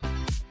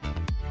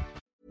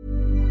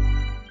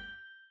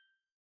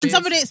 Can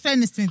somebody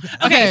explain this to me?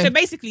 Okay, so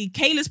basically,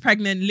 Kayla's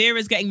pregnant.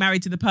 Lyra's getting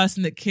married to the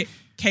person that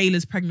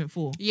Kayla's pregnant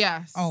for.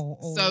 Yes. Oh,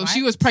 all so right.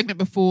 she was pregnant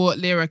before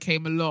Lyra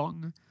came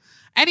along.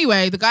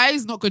 Anyway, the guy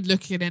is not good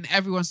looking and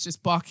everyone's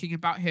just barking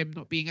about him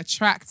not being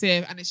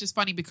attractive. And it's just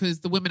funny because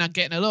the women are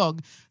getting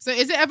along. So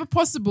is it ever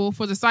possible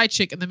for the side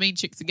chick and the main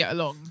chick to get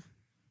along?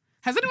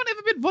 Has anyone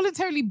ever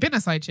voluntarily been a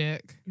side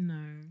chick? No.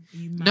 Are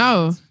you mad?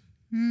 No.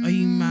 Are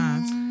you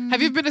mad?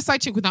 Have you been a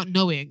side chick without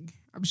knowing?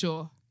 I'm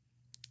sure.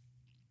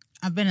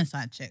 I've been a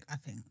side chick, I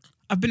think.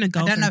 I've been a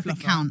don't girlfriend know if it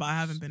fluffer, counts. but I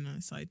haven't been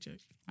a side chick.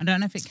 I don't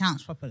know if it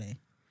counts properly.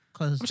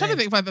 Because I'm trying to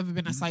think if I've ever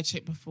been a side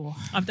chick before.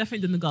 I've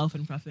definitely done the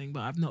girlfriend fluff thing, but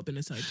I've not been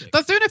a side chick.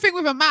 Does doing a thing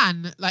with a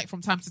man, like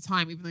from time to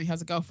time, even though he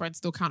has a girlfriend,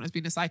 still count as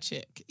being a side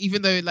chick?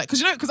 Even though, like,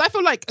 because I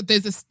feel like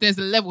there's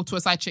a level to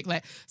a side chick.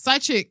 Like,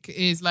 side chick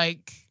is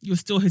like, You're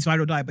still his ride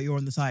or die, but you're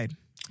on the side.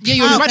 yeah,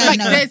 you're Oh, right. okay, Like,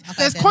 no. there's Okay,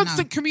 then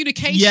constant no.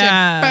 communication.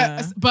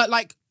 Yeah.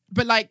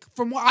 But like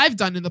from what I've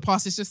done in the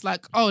past, it's just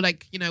like, oh,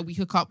 like, you know, we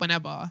hook up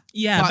whenever.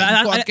 Yeah, but but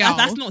you've got a girl.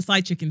 that's not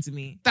side chicking to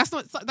me. That's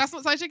not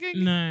side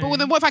chicking. No. But well,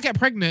 then what if I get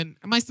pregnant?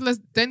 Am I still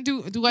then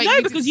do I? No,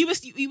 need because to,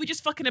 you were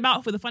just fucking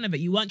about for the fun of it.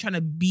 You weren't trying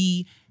to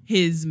be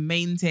his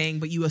main thing,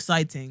 but you were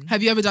siding.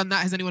 have you ever done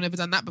that? Has anyone ever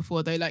done that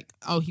before? They're like,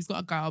 oh, he's got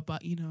a girl,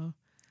 but you know,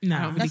 No, I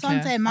don't really That's what I'm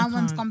care. saying. My I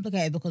one's can't.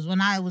 complicated because when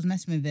I was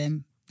messing with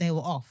him, they were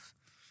off,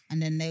 and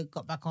then they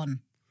got back on,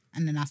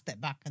 and then I stepped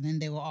back, and then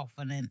they were off,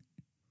 and then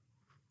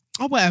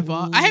or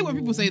whatever. I hate when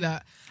people say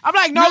that. I'm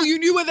like, no, you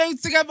knew when they were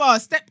together.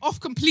 Step off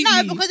completely.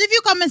 no, because if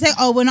you come and say,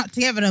 "Oh, we're not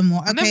together no more,"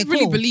 I okay, never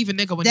really cool. believe a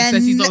nigga when Then he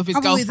says he's not with his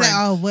I've always girlfriend.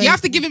 said, oh, wait. You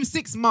have to give him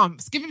 6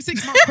 months. Give him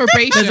 6 months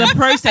probation. There's a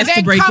process and then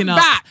to breaking come up.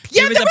 back.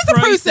 Yeah, there is a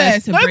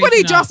process. to Nobody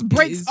breaking just up,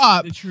 breaks is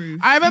up. the truth.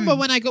 I remember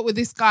when I got with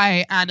this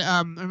guy, and I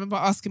remember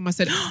asking him. I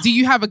said, "Do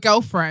you have a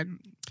girlfriend?"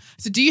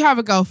 So, do you have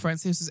a girlfriend?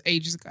 So this was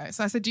ages ago.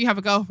 So I said, "Do you have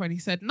a girlfriend?" He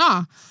said,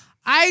 "Nah."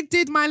 I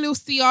did my little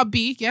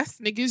CRB. Yes,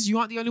 niggas, you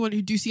aren't the only one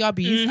who do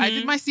CRBs. I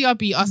did my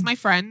CRB, asked my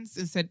friends,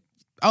 and said,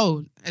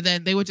 oh. And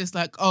then they were just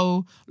like,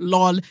 oh,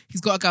 lol, he's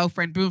got a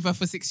girlfriend, been with her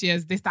for 6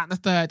 years, this, that, and the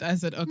third. I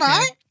said, okay.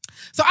 Right.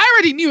 So I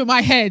already knew in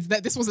my head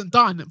that this wasn't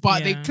done,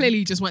 but they Yeah.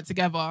 clearly just went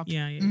together.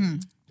 Yeah, yeah.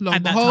 Lo At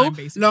and that behold, time,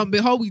 basically. lo and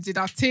behold, we did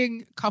our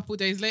thing. Couple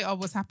days later,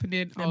 what's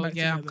happening? They're Oh back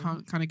yeah, I'm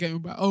together. kind of getting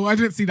back. Oh, I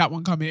didn't see that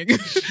one coming.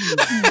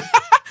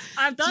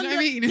 I've done Do you know what I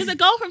mean? because a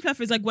girlfriend fluff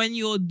is like when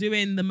you're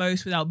doing the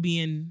most without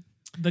being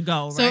the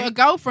girl, right? So a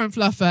girlfriend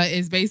fluffer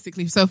is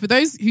basically, so for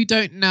those who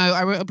don't know,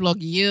 I wrote a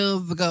blog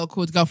years ago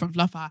called Girlfriend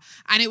Fluffer,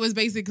 and it was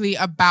basically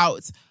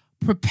about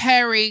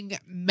preparing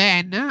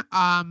men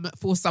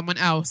for someone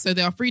else. So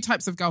there are 3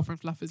 types of girlfriend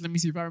fluffers. Let me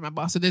see if I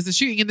remember. So there's the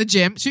shooting in the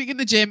gym. Shooting in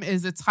the gym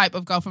is a type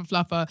of girlfriend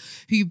fluffer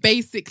who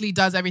basically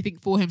does everything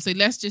for him. So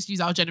let's just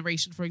use our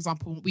generation, for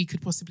example, what we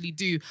could possibly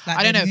do. Like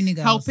I don't the know, uni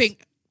girls. helping.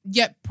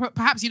 Yeah,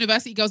 perhaps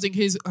university girls doing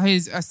his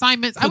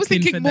assignments. I was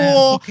Cooking thinking for them.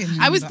 more. Cooking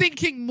I was and-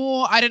 thinking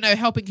more. I don't know,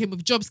 helping him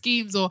with job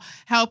schemes or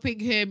helping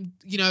him,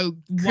 you know,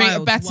 create a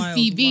better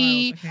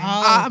CV. Okay.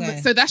 Oh, okay.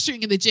 So that's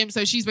shooting in the gym.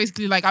 So she's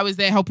basically like, I was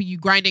there helping you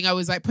grinding. I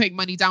was like putting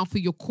money down for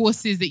your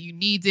courses that you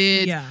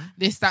needed. Yeah.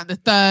 This, that, and the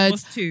third.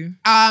 What's 2?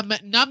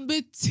 Number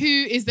 2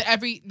 is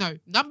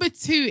number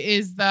 2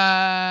 is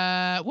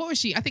the, what was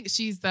she? I think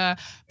she's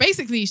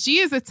basically she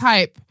is the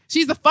type,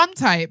 she's the fun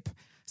type.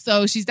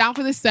 So she's down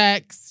for the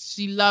sex.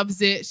 She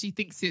loves it. She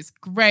thinks it's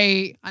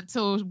great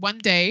until one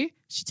day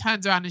she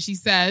turns around and she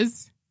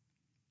says,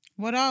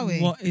 What are we?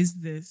 What is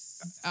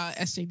this?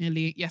 SJ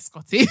Nelly, yes,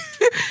 Scotty.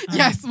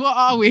 Yes, what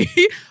are we?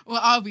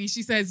 What are we?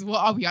 She says, what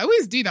are we? I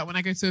always do that when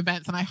I go to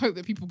events and I hope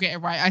that people get it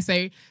right. I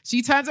say,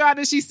 she turns around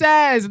and she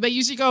says, and they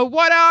usually go,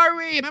 what are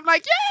we? And I'm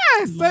like,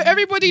 yes. So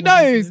everybody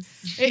What knows.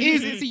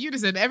 is It's a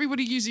unison.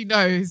 Everybody usually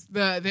knows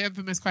the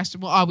infamous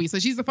question, what are we? So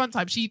she's the fun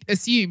type. She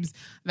assumes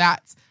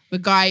that the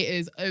guy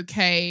is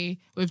okay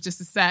with just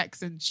the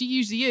sex, and she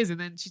usually is. And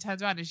then she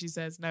turns around and she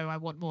says, no, I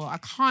want more. I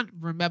can't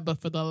remember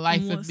for the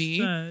life of What's me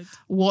third?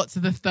 what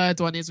the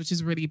third one is, which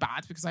is really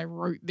bad because I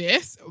wrote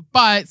this.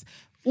 But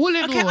all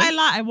in Okay, all, I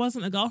lied. I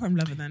wasn't a girlfriend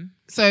lover then.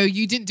 so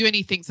you didn't do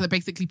anything to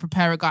basically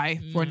prepare a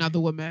guy for another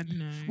woman.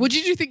 No. What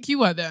did you think you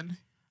were then?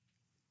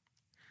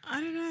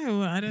 I don't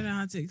know. I don't know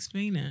how to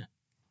explain it.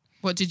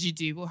 What did you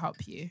do? We'll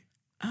help you.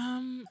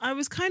 I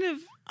was kind of,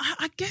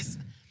 I guess,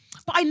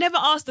 but I never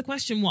asked the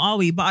question, what are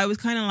we? But I was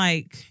kind of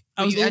like,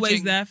 I Were was you always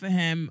edging? there for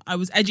him. I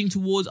was edging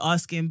towards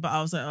asking, but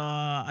I was like,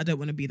 I don't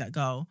want to be that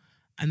girl.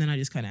 And then I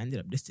just kind of ended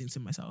up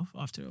distancing myself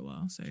after a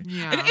while. So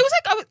Yeah. it was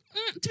like,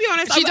 to be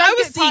honest, She I does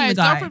was get seeing tired.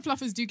 the guy. Girlfriend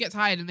fluffers do get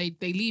tired and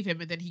they leave him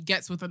and then he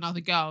gets with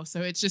another girl.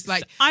 So it's just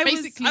like I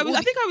basically all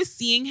think I was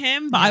seeing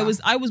him, but Yeah.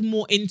 I was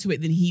more into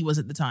it than he was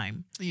at the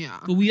time. yeah.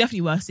 But we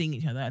definitely were seeing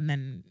each other, and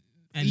then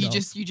You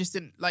just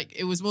didn't like,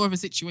 it was more of a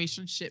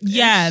situationship.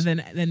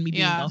 than me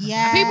being Yeah. a girlfriend.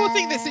 Yeah. People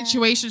think that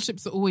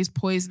situationships are always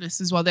poisonous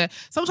as well.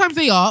 Sometimes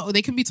they are, or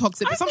they can be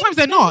toxic, but I sometimes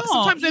think they're not. they're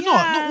not. Sometimes they're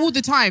not. Yeah. Not all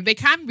the time. They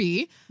can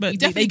be. But You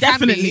they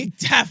definitely can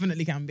be.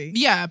 definitely can be.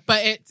 Yeah, but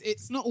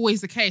it's not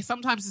always the case.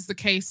 Sometimes it's the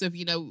case of,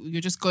 you know,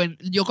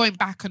 you're going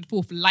back and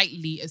forth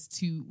lightly as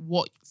to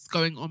what's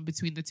going on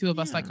between the two of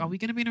us. Like, are we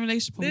going to be in a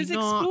relationship? Are we There's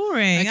not?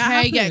 exploring. It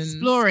Okay, yeah, happens.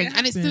 exploring. It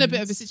And it's still a bit of a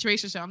happens.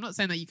 situation show. I'm not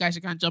saying that you guys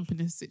should go and jump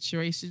into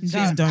situations.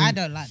 Don't. don't. I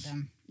don't like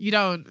them. You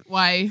don't.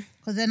 Why?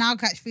 Because then I'll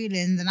catch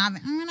feelings and I'll be,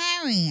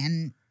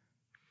 and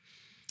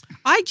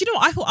Do you know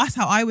what? I thought that's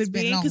how I would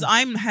been be, long. because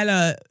I'm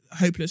hella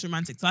hopeless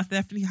romantic. So that's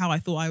definitely how I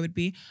thought I would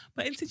be.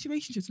 But in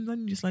situationships, sometimes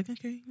you're just like,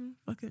 okay,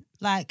 fuck it.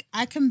 like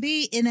I can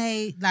be in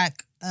a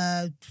like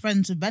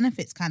friends with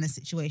benefits kind of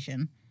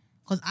situation.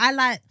 Because I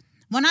like,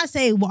 when I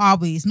say what are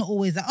we, it's not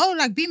always like, oh,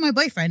 like be my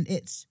boyfriend.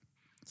 It's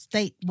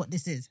state what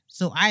this is.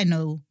 So I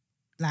know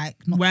like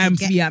not Where I'm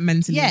to to be at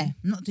mentally. yeah,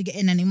 not to get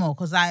in anymore.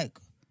 Because like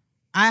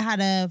I had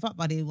a fuck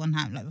buddy one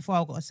time, like before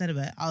I got a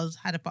celibate.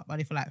 Had a fuck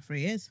buddy for like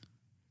 3 years.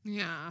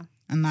 Yeah.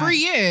 And like, 3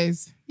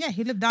 years. Yeah,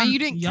 he lived down. And you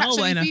didn't Y'all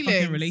catch were in any a feelings.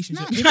 fucking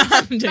relationship. No.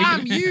 I'm joking.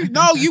 Damn, you.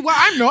 No, you were.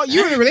 I'm not.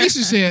 You were in a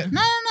relationship.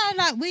 No.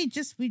 Like we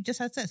just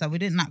had sex. Like we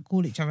didn't like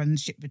call each other and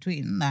shit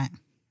between. Like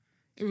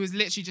It was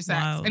literally just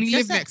sex. Wow. And he Just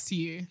lived sex. next to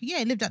you. yeah,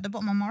 he lived at the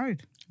bottom of my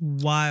road.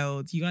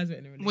 Wild. You guys were in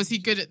a relationship. Was he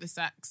good at the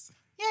sex?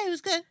 Yeah, he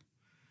was good.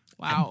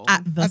 Wow.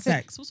 At the Okay.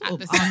 sex? What's At up,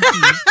 the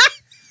auntie?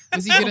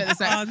 Was he good at the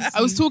sex? Auntie.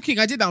 I was talking.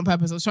 I did that on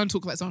purpose. I was trying to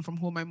talk like someone from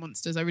Hormone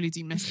Monsters. I really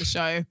do miss the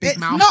show. Big It's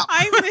mouth. not-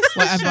 I miss the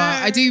Whatever. show.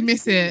 I do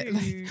miss it.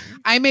 Too.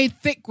 I made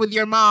thick with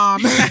your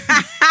mom.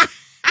 I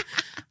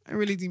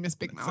really do miss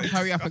Big Mouth.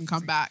 Hurry up and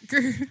come back.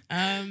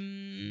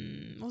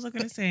 What was I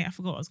going to say? I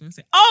forgot what I was going to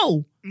say.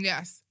 Oh!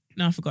 Yes.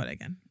 No, I forgot it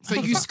again. So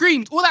you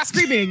screamed. All that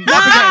screaming.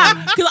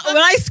 Ah, 'cause when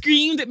I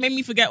screamed, it made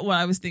me forget what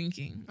I was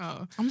thinking.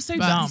 Oh. I'm so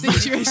But dumb.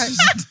 situation.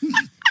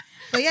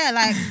 But yeah,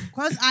 like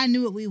because I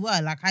knew what we were.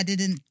 Like I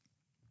didn't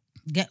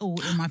get all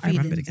in my I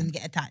remember it feelings again. and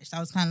get attached. I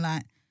was kind of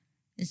like,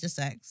 it's just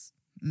sex.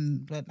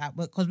 But like,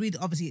 because we'd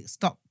obviously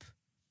stop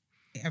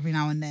every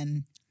now and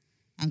then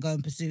and go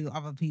and pursue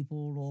other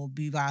people or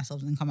be by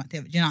ourselves and come back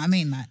together. Do you know what I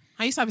mean? Like,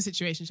 I used to have a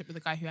situationship with a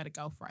guy who had a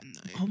girlfriend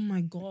though. Oh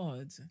my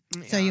God.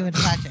 so you were the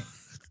side chick.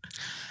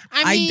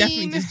 I mean,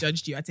 definitely just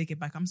judged you. I take it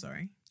back. I'm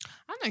sorry.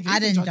 I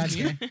didn't judge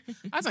you.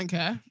 I don't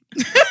care.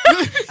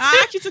 I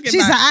actually took it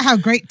She's back. like, I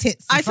have great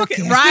tits. So I fuck took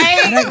it- you.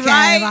 right, I don't care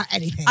right. about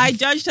anything. I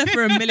judged her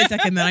for a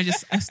millisecond, then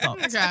I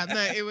stopped. Okay,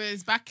 no, it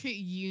was back at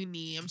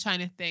uni. I'm trying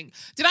to think.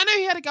 Did I know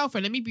he had a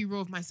girlfriend? Let me be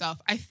real with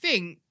myself. I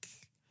think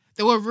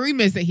there were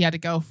rumors that he had a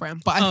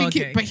girlfriend, but I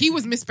think okay. he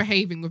was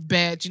misbehaving with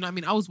Bear. Do you know what I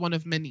mean? I was one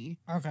of many.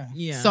 Okay.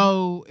 Yeah.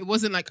 So it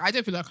wasn't like, I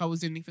don't feel like I was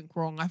doing anything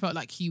wrong. I felt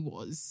like he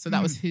was. So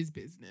that was his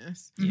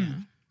business. yeah.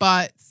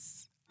 But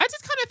I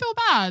just kind of feel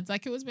bad.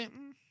 Like it was a bit,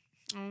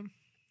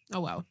 oh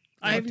well.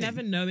 I've Okay.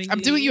 never knowingly. I'm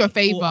doing you a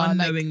favour, or like,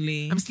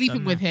 unknowingly. I'm sleeping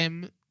done with that.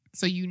 him,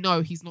 so you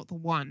know he's not the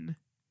one.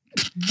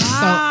 So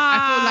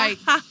I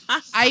feel like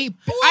I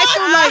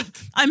feel like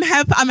I'm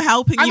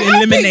helping I'm you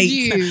helping eliminate.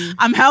 you.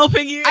 I'm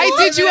helping you. I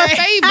did you a eliminate.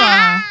 favor.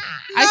 I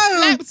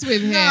No. slept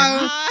with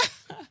him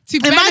to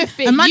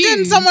benefit Imagine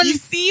you. someone. You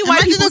see why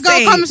Imagine people a girl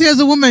say, comes to you as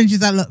a woman.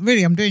 She's like, look,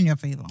 really, I'm doing you a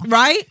favor.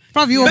 right?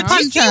 Bruv, you were But do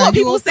you see puncher. what You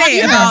people were say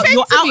fucking- about Yeah.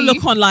 your Say to me.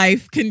 outlook on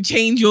life can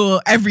change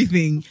your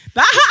everything?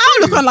 That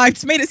her outlook on life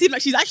just made it seem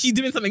like she's actually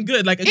doing something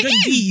good, like a It good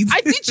is. deed. I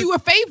did you a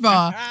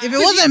favor. If it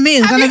wasn't me,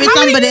 it's gonna be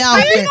somebody else.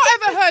 Have you not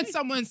ever heard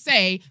someone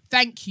say,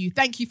 thank you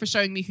for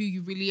showing me who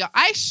you really are?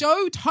 I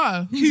showed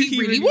her who he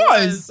really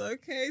was.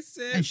 Okay,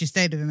 sis. And she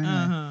stayed with him anyway.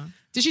 Uh-huh.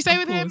 Did she stay Of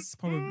with him? course,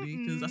 probably,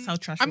 because that's how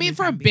trash. I mean, women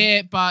for a can be.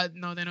 bit, but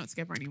no, they're not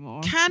together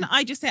anymore. Can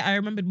I just say I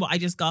remembered what I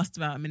just gasped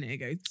about a minute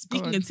ago?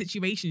 Speaking on. of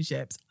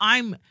situationships,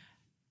 I'm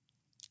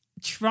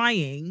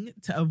trying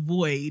to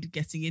avoid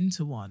getting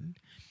into one.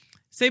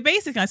 So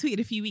basically, I tweeted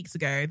a few weeks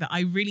ago that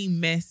I really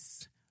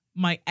miss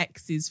my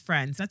ex's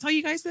friends. Did I tell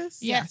you guys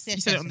this? Yes, Yes,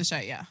 you said yes, it on the show,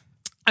 yeah.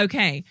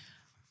 Okay.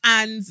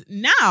 And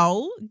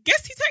now,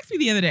 guess who texted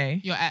me the other day?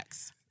 Your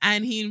ex.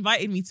 And he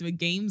invited me to a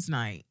games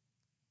night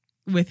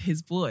with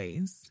his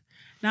boys.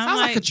 Now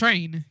Sounds I'm like a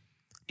train.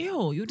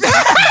 ew, you're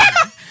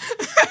disgusting.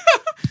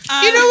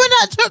 You know when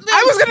that took me?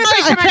 I was going to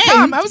say, a can I train?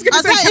 come? I was going to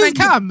I say, thought can I it was-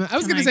 come? I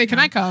was Can going I to say, can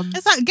I come? come?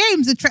 It's like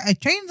games. A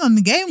train's on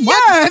the game. What?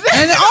 Yeah.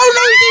 And oh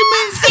no, you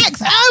mean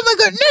sex? Oh my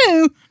god,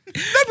 no.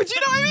 No, but you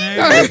know what I mean?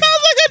 No. It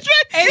sounds like a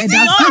train. It's It does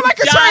does not sound like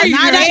a just- train.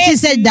 Now that she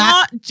said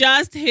that. Not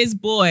just his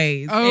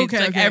boys. Oh, It's okay,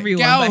 like okay.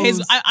 everyone. But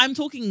Girls. I'm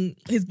talking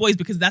his boys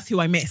because that's who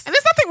I miss. And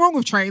there's nothing wrong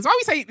with trains. Why are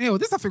we saying, no,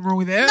 there's nothing wrong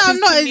with it. No, I'm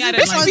not. to me, I It's don't They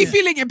like should be it.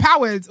 feeling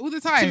empowered all the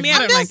time. To me, I I'm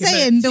don't just like it,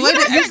 saying but- the way you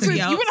wouldn't that have sex with,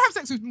 everybody you wouldn't have else.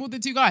 sex with more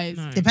than two guys.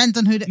 No. depends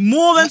on who.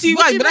 More than two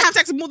What guys, do you but I mean? have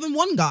sex with more than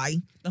one guy.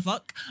 The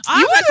fuck? You I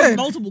have sex with wouldn't.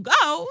 multiple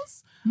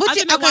girls. But I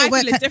don't know why I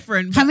feel it's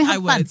different, Can but we I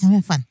have fun? would. Can we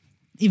have fun?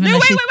 Even No, though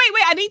wait, she-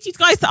 wait. I need you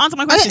guys to answer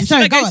my question.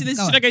 sorry, should I go go on, to this?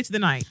 go Should on. I go to the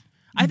night?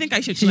 I think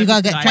I should. Should you I go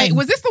get the night? trained?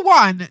 Was this the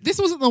one? This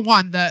wasn't the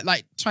one that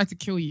like tried to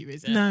kill you,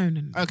 is it? No.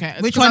 Okay.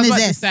 Which 'cause I one was is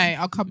about to this? say,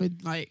 I'll come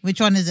and like Which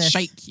one is this?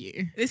 shake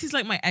you. This is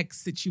like my ex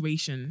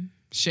situation.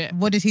 Shit.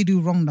 What did he do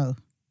wrong though?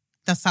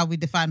 That's how we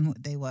define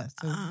what they were.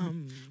 So We're what not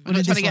did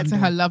trying to this get to one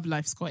her do? love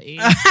life, Scotty.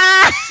 she already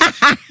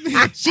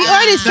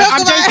No, spoke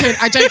I'm about joking.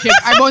 I'm joking.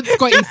 I'm on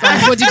Scotty's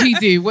side. What did he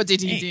do? What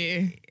did he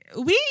do?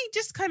 We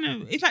just kind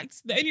of, in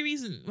fact, the only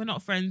reason we're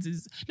not friends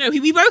is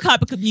we broke up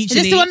because Is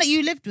mutually. this the one that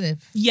you lived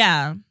with?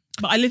 Yeah,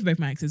 but I lived with both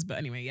my exes. But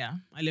anyway, yeah,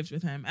 I lived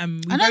with him. We I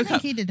don't broke think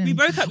up. he did We anything.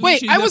 broke up.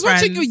 Wait, mutually, I was we're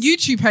watching your friends.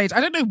 YouTube page. I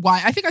don't know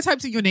why. I think I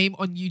typed in your name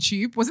on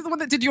YouTube. Was it the one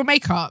that did your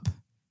makeup?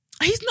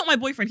 He's not my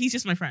boyfriend. He's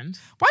just my friend.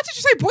 Why did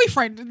you say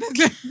boyfriend?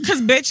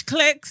 Because bitch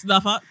clicks the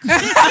fuck.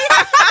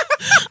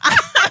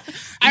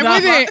 I'm Nah,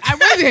 with it. fuck. I'm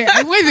with it.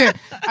 I'm with it.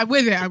 I'm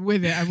with it. I'm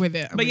with it. I'm with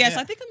it. I'm But with yes, it.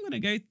 I think I'm gonna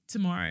go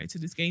tomorrow to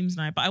this games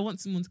night. But I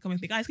want someone to come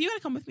with me, guys. Can you want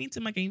to come with me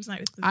to my games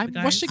night with the I'm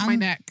guys? washing my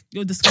neck.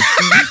 You're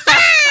disgusting.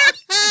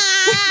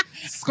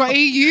 Scotty,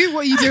 you?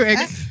 What are you doing?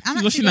 I'm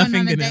I'm She's actually washing her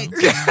going on a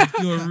fingernails.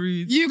 date. You're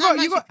rude. You got.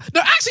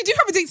 No, actually, do you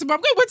have a date tomorrow?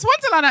 I'm going Winter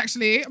Wonderland.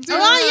 Actually, I'm doing.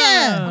 Oh,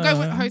 yeah. I'm going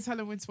with hotel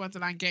in Winter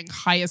Wonderland, getting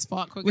high as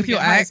fuck. We're With gonna your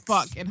get high as ex?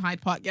 fuck in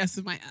Hyde Park. Yes,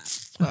 with my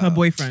ex. Her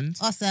boyfriend.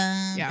 Awesome.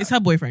 Yeah. It's her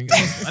boyfriend.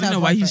 Guys. I don't her know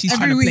why boyfriend. she's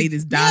Every trying to play week.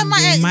 this Me damn and my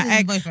game. ex My is his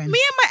ex, boyfriend. me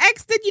and my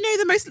ex did,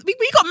 the most.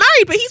 We got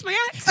married, but he's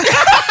my ex.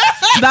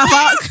 That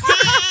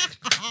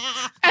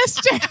fuck.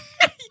 SJ,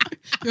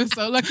 you're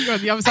so lucky you're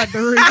on the other side of the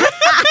room.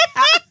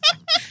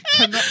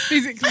 Cannot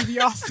physically be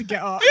asked to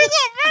get up. We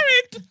got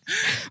married.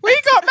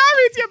 We got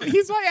married, yeah, but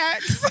he's my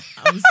ex.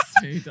 I'm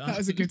so done. That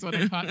was a good one,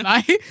 I can't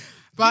lie.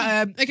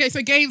 But okay,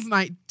 so games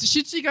night.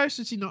 Should she go?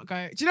 Should she not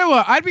go? Do you know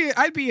what? I'd be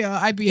a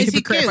Is he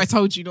hypocrite if cute? I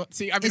told you not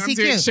to. I mean, Is I'm he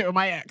doing cute? shit with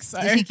my ex. So.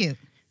 Is he cute?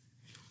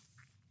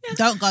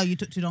 Don't go. You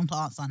took too long to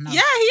answer. No.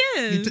 Yeah,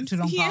 he is. You took too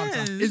long He to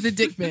answer. Is the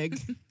dick big?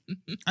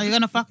 Are you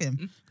gonna fuck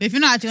him? If you're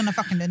not actually gonna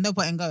fuck him, then no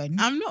point in going.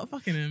 I'm not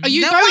fucking him. Are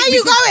you Then going? why are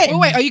you because- going? Oh,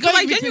 wait, are you Because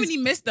going? I because- genuinely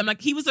missed them.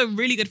 Like he was a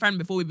really good friend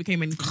before we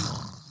became anything.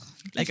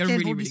 Like a Exchange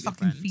really, all really these good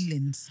fucking friend.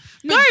 feelings.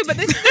 No, but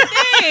this is the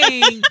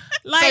thing.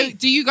 So,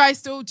 do you guys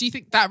still? Do you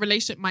think that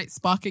relationship might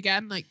spark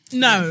again? Like,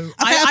 no,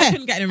 I okay.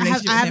 couldn't get in a I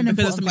have- relationship I have with him an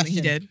because of important something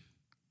that he question.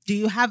 did. Do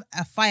you have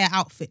a fire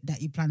outfit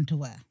that you plan to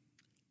wear?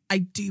 I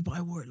do, but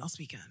I wore it last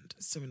weekend.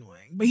 It's so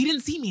annoying. But he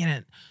didn't see me in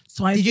it,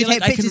 so I Did you feel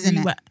take like I could pictures in it?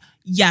 re-wear.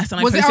 Yes,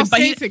 and Was I it posted. out But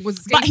he, skating?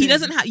 Was it but he skating?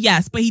 doesn't have.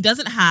 Yes, but he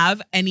doesn't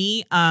have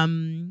any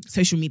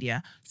social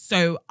media,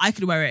 so I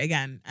could wear it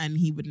again, and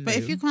he wouldn't. But know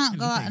if you can't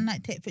go out anything. and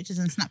like take pictures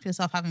and snap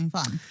yourself having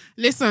fun,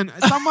 Listen,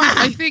 someone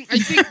I think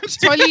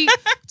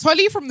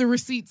Tolly from the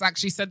receipts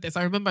actually said this.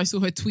 I remember I saw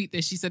her tweet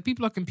this. She said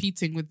people are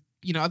competing with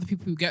other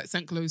people who get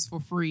sent clothes for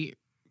free.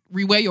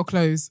 Rewear your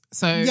clothes.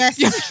 So yes,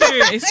 It's true.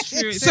 It's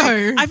true.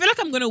 So- I feel like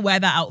I'm gonna wear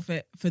that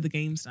outfit for the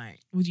games night.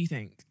 What do you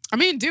think? I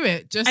mean, do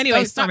it. Just Anyway,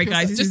 don't snap sorry,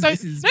 guys, yourself.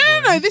 this Just is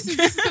don't. No. boring. This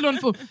is still on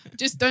full.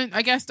 Just don't.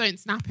 I guess don't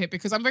snap it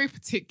because I'm very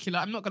particular.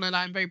 I'm not gonna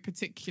lie. I'm very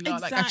particular.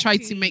 Like I try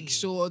to Exactly. make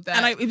sure that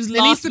And it was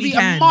there needs last to be a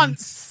weekend.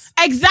 month.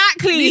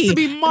 Exactly. It needs to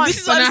be months,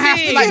 This is what and I'm I have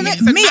to saying. like Yeah, mix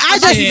and me, I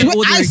match just it.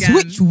 order I again.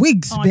 switch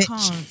wigs, Oh, I bitch.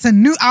 can't. It's a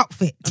new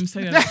outfit. I'm so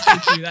that's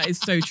so true. That is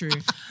so true.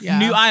 Yeah.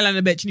 New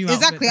eyeliner, bitch. New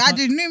Exactly. outfit.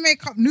 I do new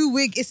makeup, new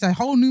wig. It's a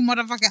whole new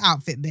motherfucking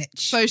outfit, bitch.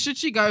 So should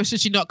she go? Should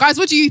she not? Guys,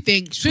 what do you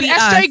think? Should Tweet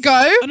SJ us.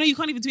 go? Oh no, you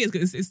can't even tweet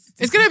it.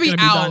 It's gonna be out.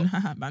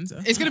 done.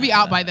 Banter. It's gonna be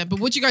out by then. But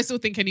what do you guys still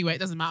think anyway? It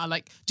doesn't matter.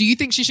 Like, do you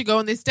think she should go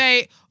on this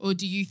date, or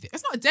do you think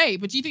it's not a date?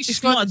 But do you think she It's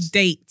should go? not a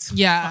date.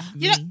 Yeah,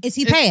 You know, is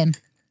he paying?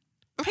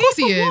 of course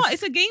he For is. what?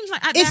 It's a game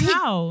like at Is their he-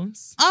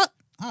 house.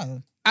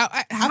 Oh. At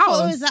I thought it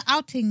house. was an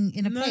outing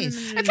in a No, place.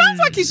 no, no, It sounds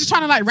like he's just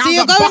trying to like round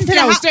you're up going buff to the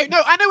girls. hou-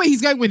 No, I know where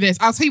he's going with this.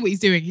 I'll tell you what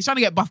he's doing. He's trying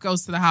to get buff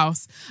girls to the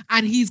house,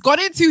 and he's gone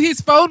into his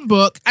phone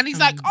book, and he's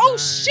like, "Oh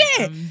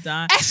shit, I'm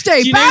done.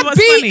 SJ, Do you know bad what's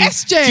B, funny?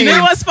 SJ, Do you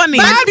know what's funny?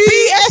 Bad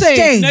B, SJ." No,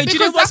 do you know because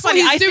what's that's what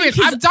funny? he's I think doing.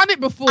 he's- I've done it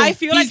before. I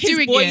feel like He's his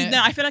doing boys. it.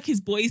 No, I feel like his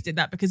boys did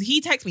that because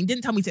he texted me,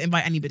 didn't tell me to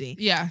invite anybody.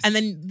 Yes. And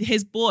then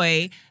his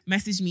boy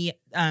messaged me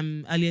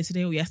earlier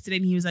today or yesterday,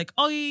 and he was like,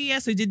 "Oh yeah.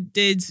 So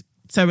did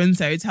so and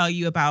so tell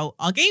you about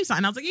our game night?"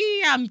 And I was like,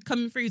 "Yeah, I'm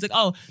coming through." He's like,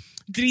 "Oh,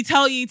 did he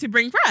tell you to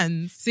bring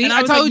friends?" See, and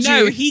I was told like,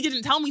 no, you. he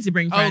didn't tell me to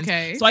bring friends.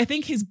 Okay. So I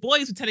think his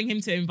boys were telling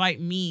him to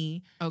invite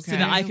me so Okay.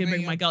 that I could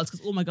bring my girls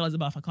because all my girls are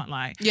buff. I can't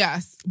lie.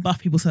 Yes. Buff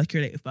people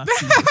circulate with buff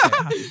people, so it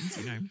happens,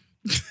 you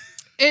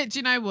know. Do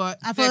you know what?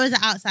 I thought it was an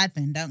outside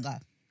thing. Don't go.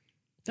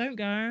 Don't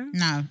go.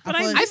 No. But I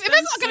thought I- it If was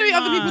there's not going to be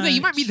other people there,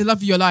 you might be the love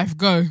of your life.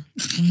 Go.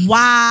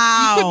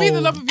 Wow. You could be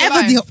the love of your ever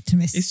life. the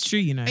optimist. It's true,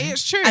 you know.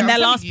 It's true. I'm And their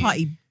telling last you.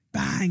 party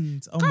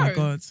banged. Oh my Go.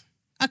 god.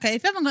 Okay,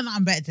 if you haven't got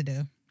nothing better to do,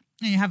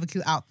 and you have a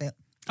cute outfit,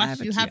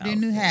 plus you have your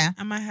new hair.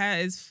 And my hair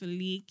is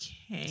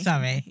fleeky.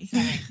 Sorry.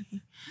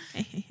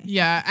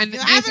 Yeah, and You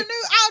have a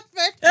new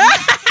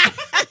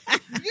outfit.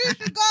 You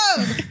should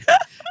go.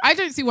 I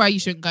don't see why you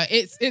shouldn't go.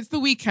 It's the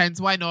weekend.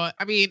 Why not?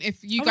 I mean, if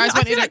you I guys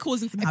went feel in like a-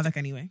 causing some havoc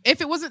anyway.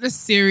 if it wasn't a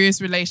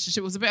serious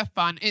relationship, it was a bit of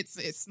fun.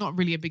 It's not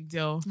really a big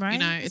deal, Right? You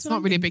know, That's it's what not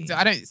I'm really a big thinking. deal.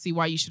 I don't see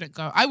why you shouldn't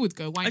go. I would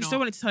go. Why I not? just don't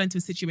want it to turn into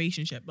a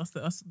situationship. That's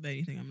the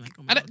only thing I'm like,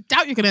 oh my I god. don't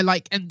doubt you're gonna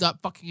like end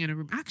up fucking in a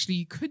room. Actually,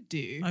 you could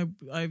do.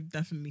 I've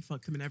definitely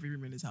fucked him in every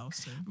room in his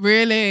house. So.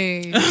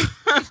 Really? You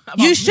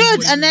Apart should,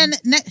 from his and then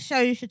boyfriend. next show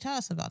you should tell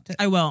us about it.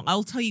 I will.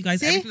 I'll tell you guys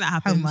See? everything that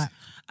happens Homework.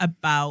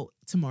 about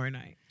tomorrow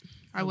night.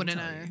 I wouldn't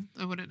tell know. you.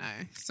 I wouldn't know.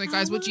 So,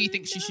 guys, what do you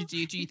think she should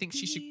do? Do you think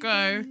she should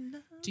go?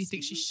 Do you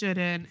think she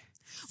shouldn't?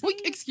 What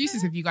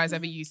excuses have you guys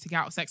ever used to get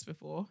out of sex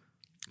before?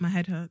 My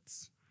head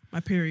hurts. My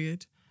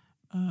period.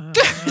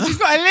 She's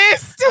got a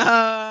list.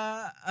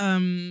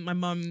 My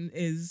mum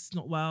is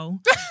not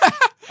well.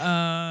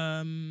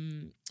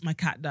 My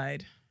cat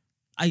died.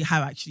 I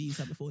have actually used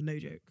that before. No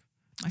joke.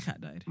 My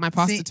cat died. My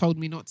pastor See- told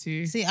me not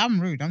to. See, I'm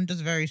rude. I'm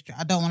just very strict.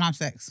 I don't want to have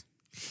sex.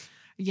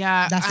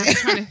 Yeah, That's I'm it.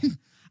 trying to,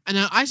 and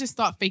then I just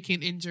start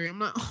faking injury. I'm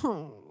like,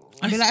 oh.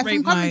 I'll be like, if I'm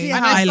scraped coming my to your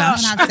house, I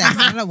eyelash. don't have sex.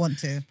 I don't want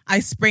to. I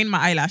sprained my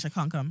eyelash. I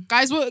can't come.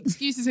 Guys, what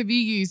excuses have you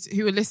used?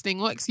 Who are listening?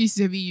 What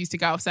excuses have you used to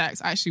get out of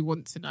sex? I actually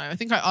want to know. I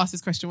think I asked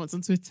this question once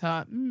on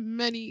Twitter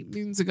many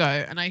moons ago,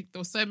 and there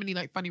were so many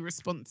like funny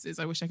responses.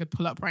 I wish I could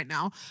pull up right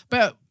now.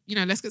 But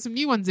let's get some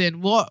new ones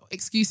in. What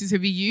excuses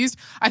have you used?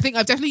 I think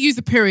I've definitely used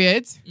the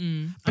period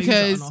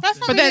because, That's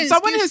not but then really an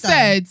someone excuse,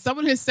 has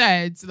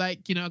said,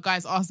 like,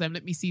 guys asked them,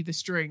 let me see the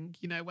string,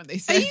 when they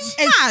said,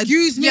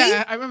 Excuse me?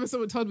 yeah, I remember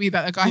someone told me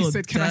that a guy You're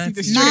said, can I see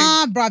the dirty. string?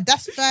 Nah, bruv,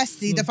 that's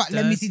firstly the You're fact.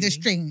 Let me see the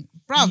dirty. string,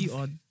 bruv. You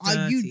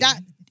Are you dirty. that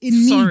in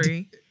need?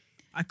 Sorry.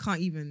 I can't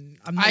even.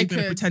 I'm not I even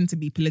going to could. pretend to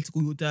be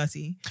political. You're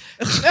dirty.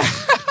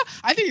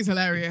 I think it's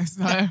hilarious.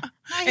 So. It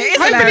is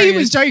Hopefully he hilarious.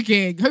 was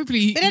joking.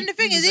 Hopefully. But then the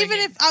thing he is, was even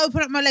joking. if I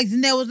open up my legs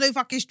and there was no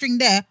fucking string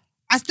there,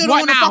 I still What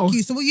don't want to now? fuck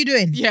you. So what are you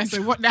doing? Yeah,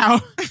 so what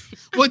now?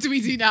 What do we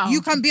do now?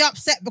 You can be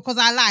upset because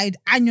I lied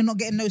and you're not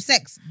getting no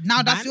sex.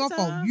 Now that's your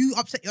Banter. fault. You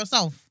upset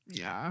yourself.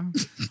 Yeah.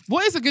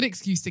 What is a good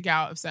excuse to get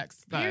out of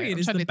sex? Though? Period I'm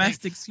is trying the to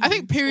best think. excuse. I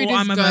think period Or is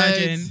I'm a good.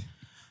 virgin.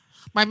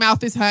 My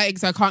mouth is hurting,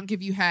 so I can't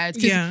give you head.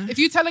 'Cause Yeah. if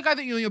you tell a guy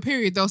that you're on your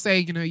period, they'll say,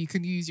 you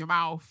can use your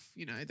mouth.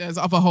 There's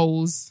other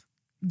holes.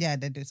 Yeah,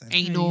 they do say that.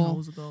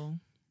 Anal.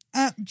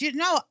 Do you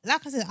know,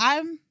 like I said,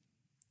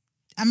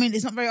 I mean,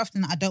 it's not very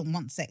often that I don't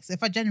want sex.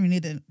 If I genuinely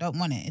don't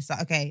want it, it's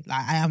like, okay,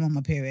 like I am on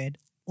my period.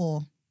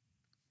 Or,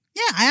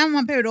 yeah, I am on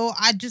my period. Or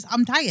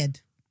I'm tired.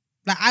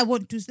 Like I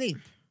want to sleep.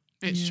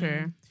 It's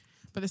true.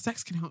 But the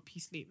sex can help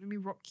you sleep. Let me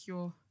rock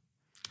your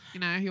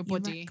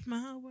body.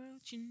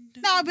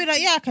 No, I'll be like,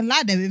 yeah, I can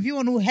lie there. If you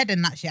want all head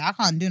and that shit, I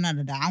can't do none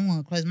of that. I'm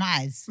going to close my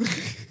eyes.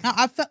 No,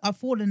 I've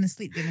fallen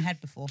asleep giving head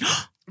before.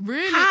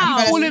 Really? How?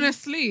 You've fallen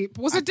asleep.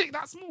 Was a dick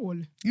that small?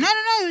 No,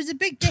 it was a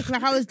big dick.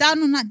 Like I was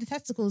down on like the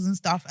testicles and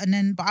stuff,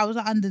 but I was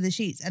like, under the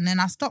sheets, and then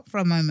I stopped for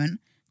a moment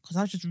because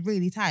I was just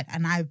really tired,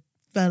 and I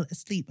fell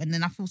asleep, and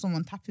then I felt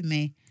someone tapping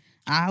me.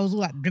 I was all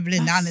like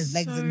dribbling down his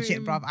legs and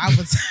shit, bruv. I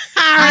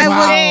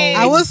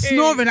was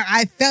snoring. Like,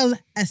 I fell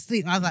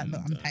asleep. I was like,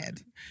 look, I'm tired.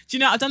 Do you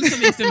know, I've done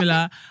something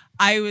similar.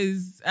 I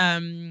was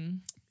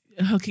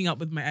hooking up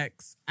with my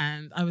ex,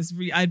 and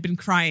I'd been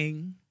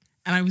crying,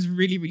 and I was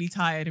really, really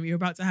tired, and we were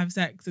about to have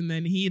sex, and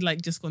then he'd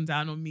like just gone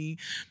down on me,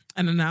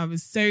 and then I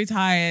was so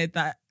tired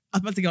that I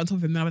was about to get on top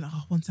of him, and I went,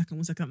 oh, 1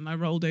 second, and I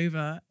rolled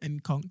over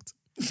and conked.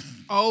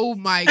 Oh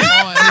my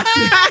God.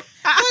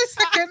 1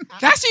 second.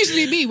 That's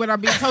usually me when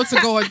I'm being told to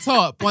go on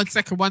top. 1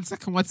 second. And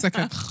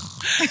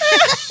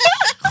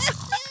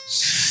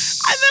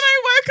then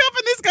I woke up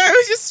and this guy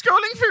was just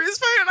scrolling through his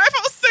phone, and I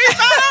felt so bad.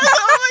 I was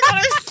like, oh my God,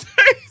 I'm so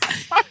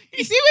sorry.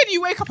 You see when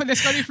you wake up and they're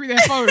scrolling through their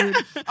phone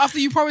after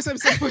you promise them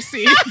some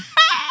pussy?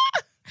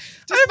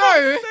 Just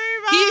know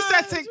he's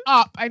setting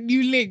up a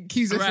new link.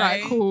 He's just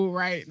Right. like, cool,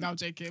 right? Now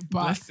joking.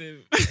 But Bless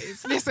him.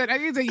 listen,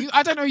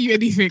 I don't know you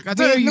anything. I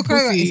don't know you Look over,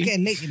 it's pussy.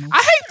 getting late, you know. I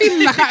hate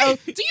feeling like I owe.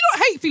 Do you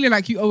not hate feeling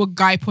like you owe a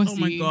guy pussy? Oh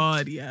my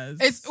God, yes.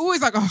 It's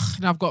always like, oh,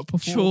 now I've got to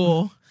perform.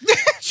 chore.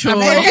 Chore.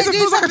 Like, They it do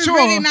feels like a something chore.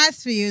 really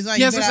nice for you as well.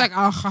 Yeah, You so be it's like, oh,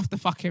 I have to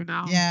fuck him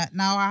now. yeah,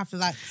 now I have to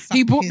like. He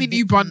suck bought his me new dick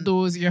and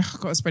bundles. Yeah,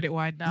 got to spread it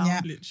wide now.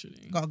 Yeah.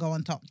 Literally. Gotta go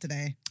on top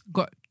today.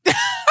 Got.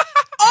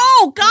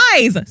 Oh,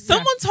 guys,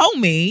 someone told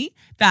me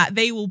that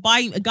they'll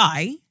buy me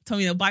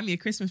a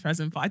Christmas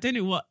present, but I don't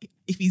know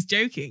if he's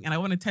joking, and I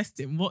want to test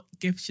him. What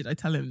gift should I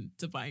tell him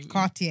to buy me?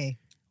 Cartier.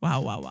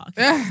 Wow.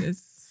 Okay,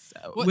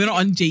 we're not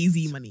on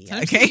Jay-Z money, Tell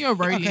him to get okay? you a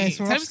Rollie. Okay,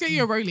 Tell him to get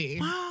you a Rollie.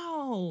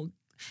 Wow.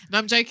 No,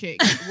 I'm joking.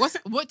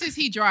 What does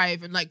he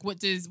drive, and like what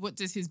does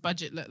his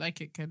budget look like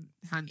it can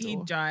handle? He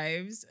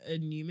drives a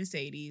new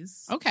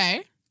Mercedes.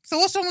 Okay. So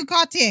what's wrong with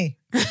Cartier?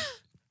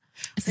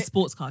 It's a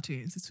sports car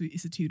too.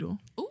 It's a two-door.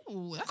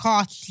 Ooh, that's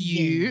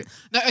Cartier. cute.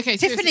 No, okay.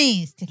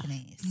 seriously.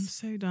 Tiffany's. I'm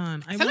so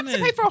done. Tell him to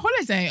pay for a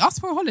holiday.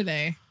 Ask for a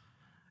holiday.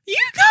 You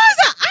guys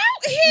are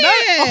out here.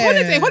 No, a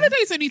holiday.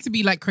 Holidays don't need to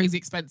be like crazy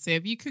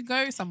expensive. You could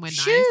go somewhere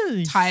Shoes.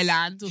 nice,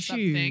 Thailand or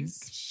something.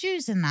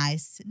 Shoes are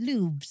nice.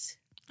 Lubes.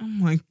 Oh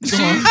my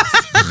God.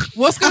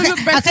 What's going to Okay,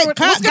 look better? I'll take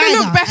What's going to Geiger,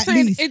 look better at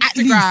in least, at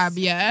Instagram? least.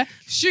 Yeah,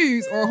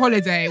 shoes or a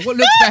holiday. What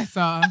looks better?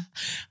 I don't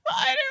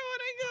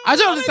want to go. I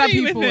don't understand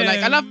holiday people. with Like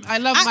him. I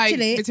love my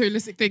Actually,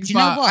 materialistic things, do you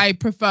know but what? I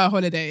prefer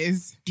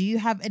holidays. Do you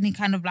have any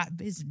kind of like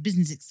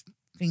business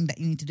thing that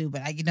you need to do,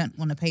 but like you don't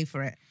want to pay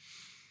for it?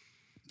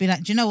 Be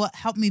like, do you know what?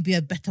 Help me be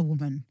a better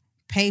woman.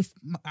 Pay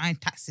my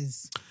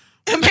taxes.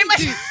 Pay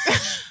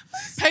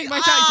my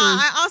taxes.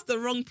 I asked the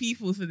wrong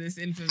people for this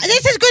information.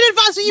 This is good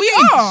advice for you. We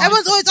mean? are.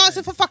 Everyone's always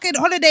asking for fucking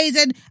holidays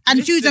and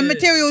shoes and Listen.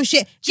 material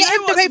shit. Do you Get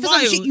know them to pay what's for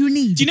some wild? shit you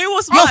need. Do you know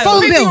what's Your wild? phone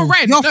Maybe bill. your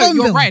rent. Your No, phone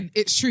your bill. rent.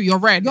 It's true. Your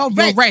rent. Your Your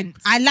rent. rent.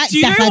 I like Do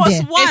you that know what's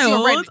idea. It's your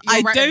wild? rent. Your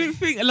I rent. don't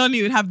think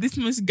Alani would have this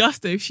much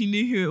gusto if she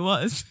knew who it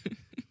was.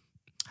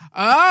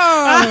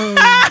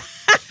 Oh.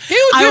 He'll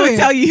do I will it.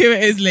 tell you who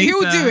it is later.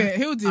 He'll do it.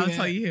 He'll do I'll it.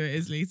 tell you who it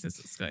is later,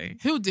 Scotty.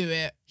 He'll do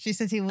it. She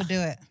says he will do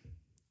it.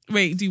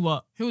 Wait, do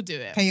what? He'll do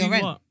it. Pay your Do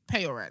rent. what?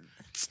 Pay your rent.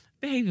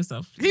 Behave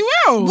yourself. He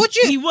will. Would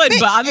you? He would, Bitch,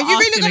 but I'm are not you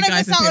really asking gonna a guy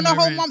miss to out pay on a my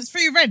whole rent. month's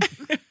free rent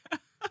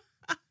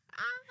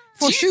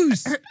for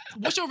shoes?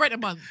 What's your rent a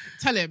month?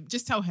 Tell him.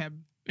 Just tell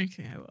him.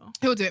 Okay, I will.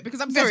 He'll do it because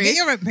I'm Let's sorry. get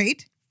your rent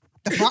paid.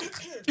 The fuck?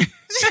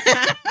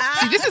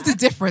 See, this is the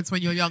difference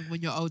when you're young,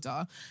 when you're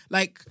older.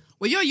 Like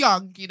when you're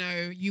young,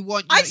 you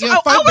want I your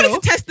phone wanted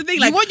bill. to test the thing.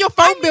 You Like, want your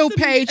buy phone me bill some-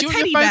 paid. a You want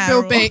your teddy phone bear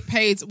bill or-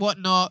 paid,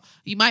 whatnot.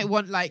 You might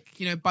want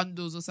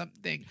bundles or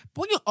something.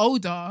 But when you're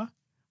older,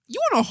 You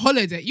want a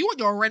holiday. You want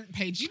your rent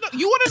paid. You want to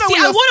know. See,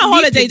 where I you're want a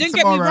holiday. sleeping Don't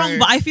get me tomorrow. wrong,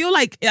 but I feel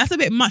like that's a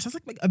bit much. That's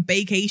like a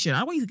vacation.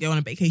 I want you to go on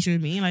a vacation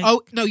with me. Like,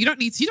 Oh no, you don't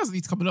need. He doesn't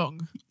need to come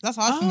along. That's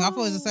what I was thinking. I thought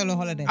it was a solo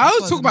holiday. I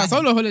was talking about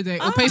solo holiday.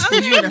 Or pay for you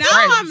and your now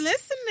friends. I'm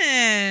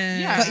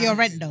listening. Yeah. But your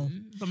rent though.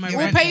 But my Or Or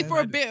rent- pay for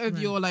a bit of rent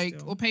your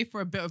still. or pay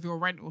for a bit of your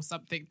rent or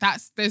something.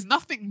 There's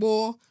nothing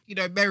more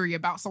merry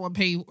about someone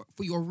paying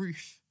for your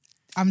roof.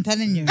 I'm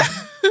telling you.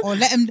 Or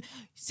let him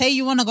say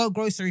you want to go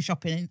grocery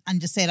shopping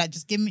and just say like,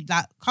 just give me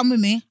like, come with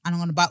me and I'm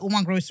gonna buy all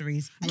my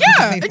groceries. And you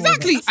Yeah, can pay for all of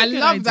exactly. it. That's a I good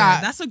love idea.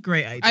 that. That's a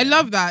great idea. I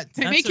love that.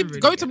 To That's make a him really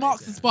go to good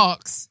Marks idea. and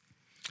Sparks.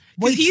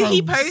 Because he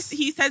Waitrose.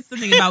 he said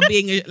something about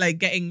being like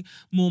getting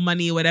more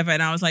money or whatever,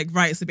 and I was like,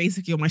 right, so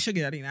basically you're my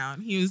sugar daddy now.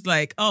 And he was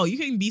like, oh, you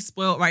can be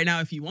spoiled right now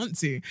if you want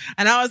to.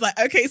 And I was like,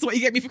 okay, so what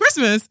you get me for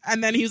Christmas?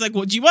 And then he was like,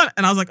 what do you want?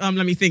 And I was like, let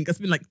me think. It's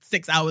been like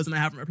 6 hours and I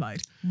haven't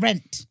replied.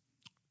 Rent.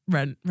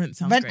 Rent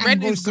sounds Rent great.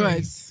 and Rent is good.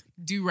 groceries.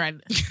 Do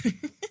rent.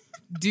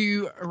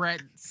 Do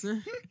rent.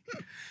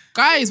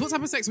 Guys, what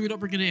type of sex are we not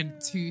bringing in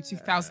to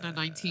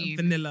 2019?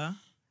 Vanilla.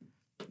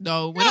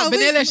 No, we're No, not we-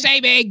 vanilla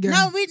shaming.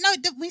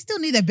 we still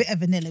need a bit of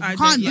vanilla. We I can't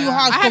don't- do yeah.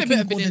 hard I had a bit cooking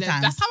of all the vanilla.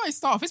 time. That's how I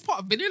start off. It's part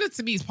of vanilla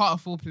to me is part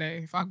of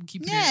foreplay. If I'm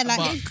keeping Yeah, it, like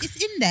but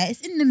it's in there.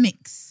 It's in the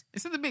mix.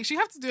 it's in the mix. You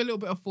have to do a little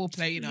bit of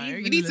foreplay. You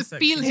need need to vanilla sex.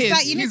 feel It's his, It's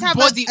like you need his to have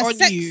body a on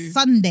sex you.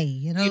 Sunday.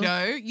 You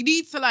know. You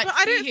need to like. But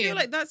I see don't feel him.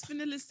 like that's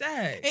vanilla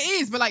sex.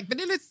 It is, but like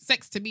vanilla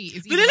sex to me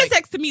is either, Vanilla like,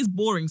 sex to me is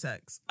boring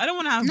sex. I don't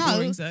want to have No.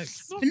 boring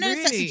sex. Not Vanilla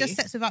sex really. is just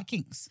sex without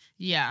kinks.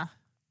 Yeah,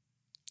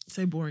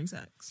 So boring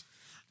sex.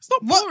 it's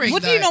not What boring. do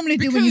you though, normally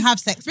do when you because- have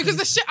sex? Because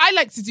the please? shit I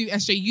like to do,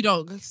 SJ, you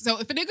don't. So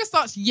if a nigga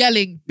starts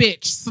yelling,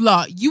 bitch,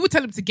 slut, you would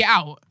tell him to get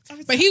out.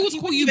 But he would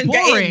call you wouldn't even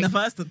get in boring. the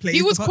first place.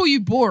 He would call you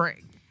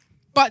boring.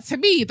 But to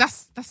me,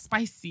 that's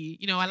spicy.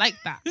 I like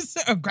that. It's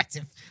so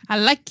aggressive. I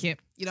like it.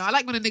 I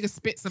like when a nigga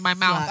spits in my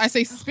mouth. Slut. I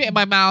say spit in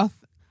my mouth,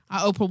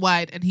 I open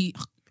wide, and he,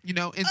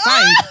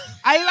 inside.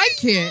 I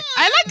like it.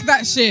 I like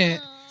that shit.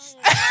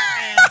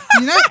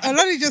 You know,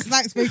 Oloni just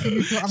likes making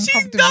me feel She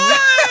uncomfortable. does.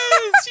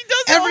 She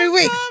does it Every on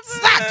week. purpose.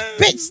 Stop,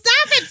 bitch,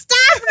 stop it,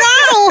 stop,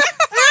 no.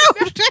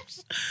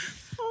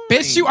 Oh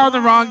Bitch, my you are on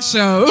the wrong God.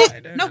 show. I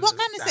don't No, what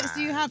kind of sex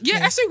do you have? Yeah,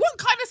 Chris? actually, what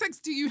kind of sex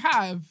do you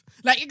have?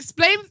 Like,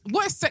 explain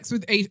what is sex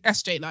with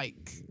SJ like?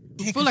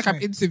 I Take feel us like I'm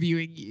through it.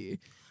 interviewing you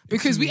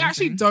because we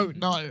actually don't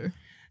know.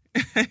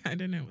 I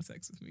don't know what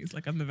sex with me is.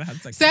 Like I've never had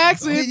sex.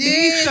 Sex with with Yeah.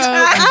 me so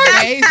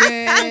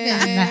amazing.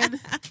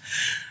 myself.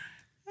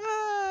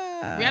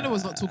 Rihanna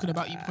was not talking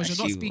about you because you're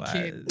not She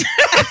speaking. was.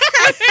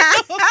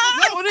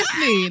 No,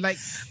 honestly, like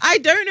I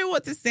don't know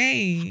what to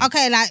say.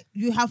 Okay, like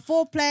you have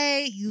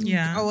foreplay, you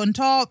Yeah. go on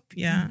top,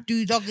 Yeah. you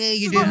do doggy,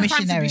 you it's do not the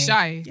time to missionary. be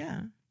shy.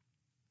 Yeah.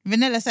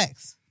 Vanilla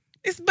sex.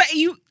 It's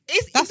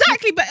That's-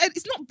 exactly, but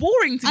it's not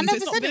boring to I me. So never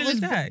it's not said it vanilla was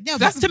sex. no,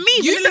 That's but, To me,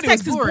 You vanilla said it was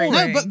sex is boring.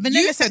 boring. no, but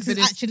vanilla You said sex is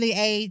vanilla- actually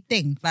a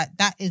thing. Like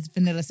that is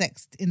vanilla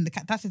sex in the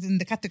that is in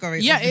the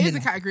category. Yeah, of it is vanilla.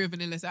 a category of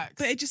vanilla sex.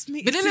 But it just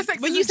makes Vanilla sex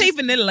when isn't you say just-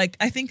 vanilla, like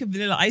I think of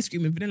vanilla ice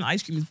cream, and vanilla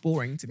ice cream is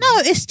boring to me. No,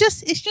 it's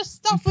just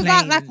stuff Plain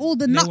without like all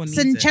the and no one nuts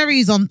needs and it.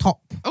 cherries on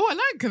top. Oh, I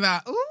like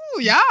that. Oh,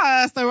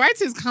 yes, the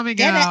writer's coming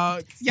Get it?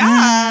 out.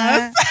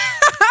 Yes.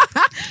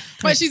 Uh,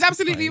 But she's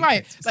absolutely fine,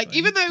 right. it's Like, fine.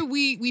 even though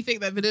we think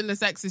that vanilla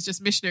sex is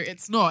just missionary,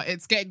 it's not.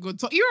 It's getting good.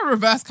 Even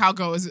reverse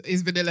cowgirl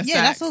is vanilla Yeah,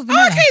 sex. that's all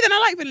vanilla. Oh, okay, then I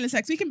like vanilla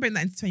sex. We can bring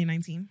that into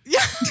 2019.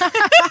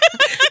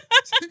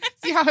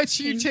 See how her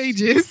tune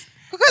changes.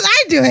 Because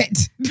I do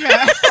it.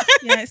 Yeah.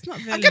 Yeah, it's not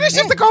vanilla. I'm gonna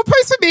shift the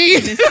goalpost for me.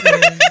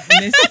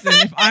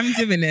 Listen, if I'm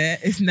doing it,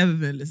 it's never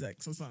vanilla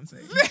sex. That's what I'm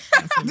saying.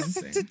 That's what I'm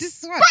saying.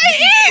 This is what.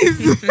 It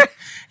is.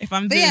 If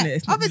I'm But doing yeah, it,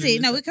 it's not obviously,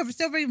 vanilla no, we sex. can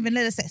still bring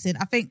vanilla sex in.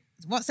 I think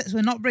what sex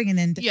we're not bringing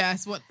in.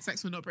 Yes, what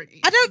sex we're not bringing.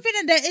 I don't think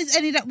that there is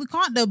any that we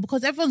can't though,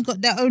 because everyone's got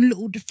their own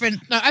little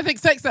different. No, I think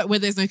sex that where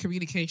there's no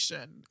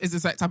communication is the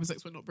type of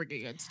sex we're not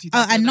bringing into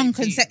 2019. And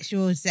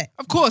non-consensual sex.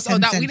 Of course, that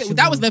was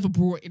Consensual. never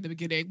brought in the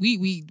beginning.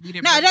 We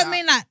didn't. No, I bring don't that.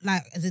 mean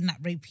like as in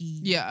that rapey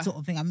Yeah. sort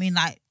of thing. I mean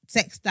like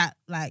sex that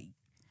like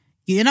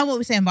you know what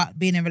we're saying about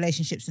being in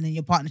relationships and then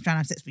your partner's trying to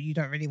have sex but you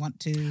don't really want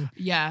to,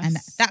 Yes, and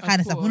that kind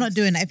of stuff. We're not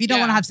doing that. If you don't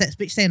Yeah. want to have sex,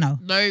 bitch, say no.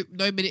 No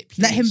manipulation.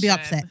 Let him be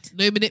upset.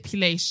 No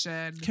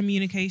manipulation.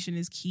 Communication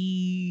is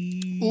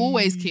key.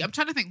 Always key. I'm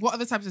trying to think what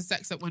other types of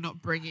sex that we're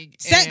not bringing.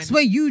 Sex in.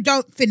 where you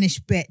don't finish,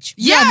 bitch.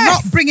 Yes! We're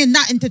not bringing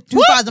that into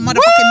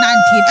 2019.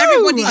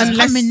 Everybody is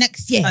Unless- coming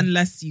next year.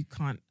 Unless you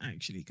can't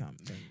actually come.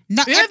 Then.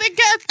 No, Yeah, then get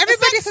a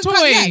everybody sex can toy.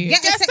 come- yeah, get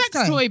a sex sex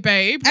toy. toy,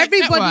 babe. Like,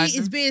 get everybody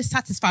one. is being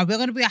satisfied. We're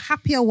going to be a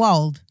happier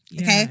world.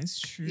 Yeah, Okay. it's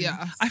true.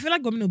 Yeah. I feel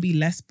like women will be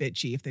less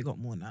bitchy if they got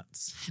more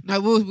nuts. No,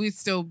 we'd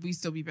still be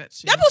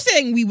bitchy. I'm not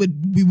saying we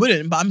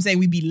wouldn't, but I'm saying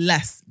we'd be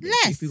less bitchy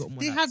Less. if we got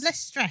more They nuts. have less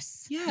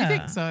stress. Yeah. I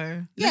think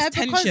so. Yeah, Less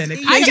because tension.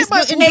 you I just get my-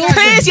 put in it order.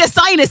 clears your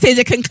sinuses.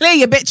 It can clear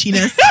your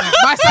bitchiness.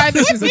 My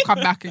sinuses have come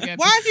back again.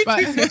 Why are you But-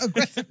 being so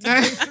aggressive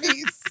today,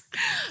 please?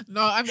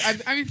 No, I'm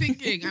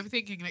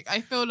thinking. Like, I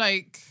feel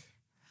like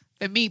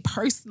for me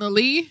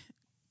personally,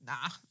 nah,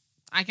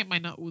 I get my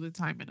nut all the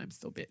time and I'm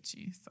still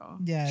bitchy. So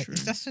Yeah, True.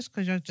 that's just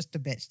because you're just a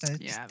bitch. So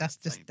yeah, that's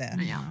just like, there.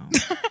 yeah.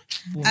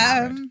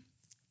 Boring.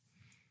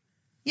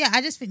 Yeah,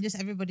 I just think just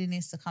everybody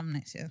needs to come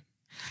next year.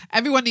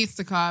 Everyone needs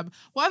to come.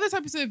 What other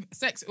types of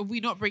sex are we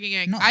not bringing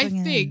in? Not I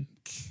bringing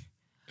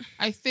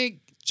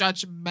think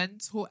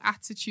judgmental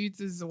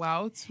attitudes as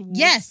well. Towards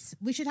Yes,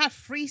 we should have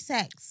free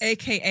sex.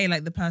 AKA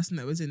like the person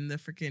that was in the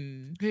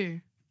freaking Who?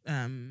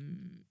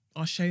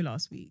 our show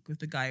last week with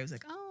the guy who was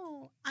like,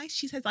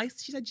 she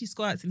said she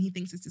squirts and he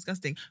thinks it's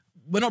disgusting.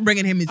 We're not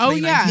bringing him in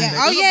 2019. yeah.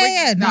 Oh,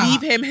 yeah. Nah.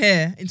 Leave him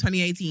here in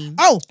 2018.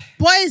 Oh,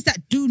 boys that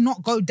do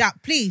not go down,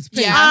 please.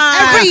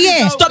 Yeah. Every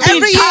year. Stop being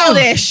every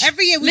childish. Year,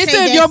 every year we say Listen,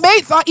 this. your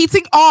mates are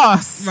eating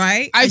ass.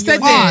 Right? I've And said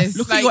your- this.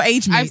 Look at your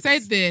age mates. I've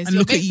said this. And Your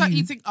look at mates are you.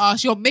 eating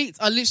ass. Your mates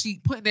are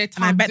literally putting their And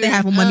tongue. I bet they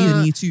have more doing, money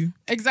than you too.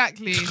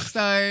 Exactly. So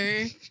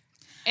if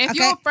Okay.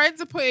 your friends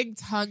are putting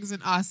tongues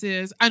and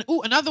asses, and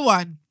another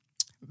one,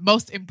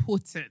 most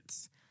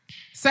important,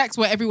 sex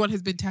where everyone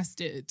has been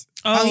tested.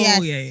 Oh,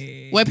 yes.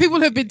 yeah. Where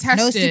people have been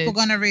tested. No super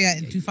gonorrhea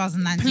in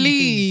 2019.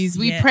 Please,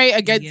 we Yeah. pray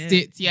against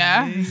it,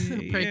 yeah?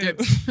 Yeah. Pray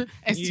against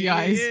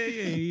STIs.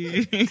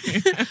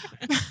 Yeah.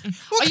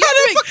 What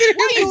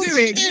are you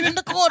doing? In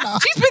the corner.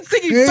 She's been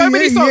singing Yeah, so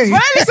many yeah, songs. yeah.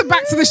 When I listen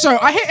back to the show,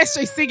 I hear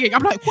SJ singing.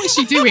 I'm like, what is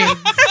she doing?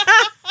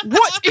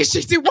 What is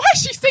she doing? Why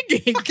is she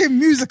singing? Fucking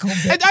musical.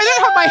 And I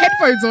don't have my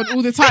headphones on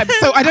all the time,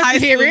 so I don't High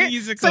hear School it.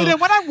 Musical. So then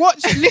when I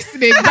watch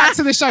listening back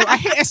to the show, I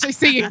hear SJ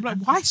singing. I'm like,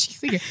 why is she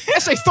singing?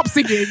 SJ, stop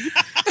singing.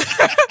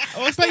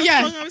 But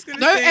yeah,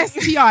 no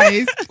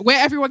STIs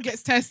where everyone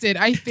gets tested.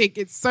 I think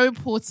it's so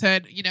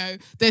important. You know,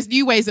 there's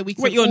new ways that we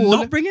can Wait, you're all...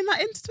 not bringing that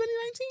into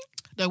 2019?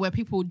 No, where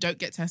people don't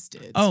get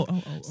tested. Oh.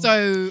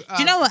 So... Do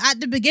you know what? At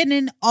the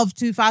beginning of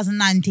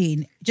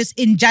 2019, just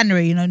in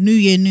January, New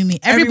Year, new me,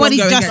 everybody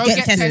Everyone go just and get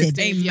get tested.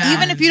 tested, yeah.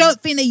 Even if you don't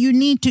think that you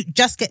need to,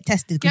 just get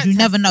tested because Get you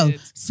never know.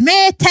 tested.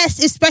 Smear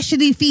tests,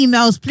 especially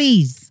females,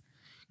 please.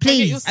 Go get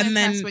your Please. smear And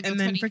then test when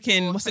you're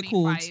freaking 24, what's it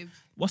called? 25.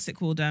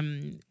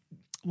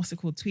 What's it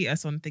called? Tweet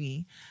us on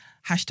thingy.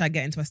 Hashtag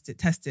getting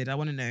tested. I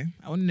want to know.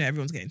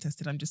 Everyone's getting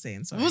tested. I'm just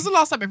saying. Sorry. When was the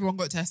last time everyone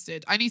got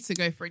tested? I need to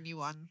go for a new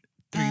one.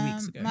 3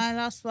 weeks ago. My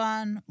last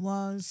one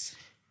was,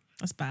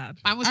 That's bad.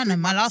 Mine was I don't 3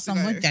 know, my months last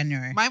one ago. was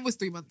January. Mine was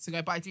 3 months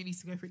ago, but I do need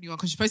to go for a new one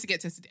because you're supposed to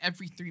get tested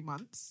every 3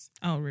 months.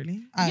 Oh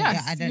really? Oh, Yes,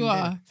 yeah, I didn't you do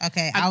are. it.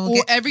 Okay, And I will or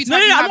get. every time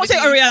No. you I'm have not a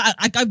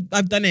saying. new-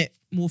 I've done it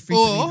more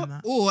frequently than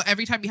that. or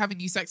every time you have a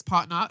new sex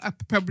partner,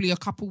 probably a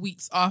couple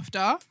weeks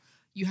after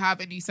you have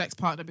a new sex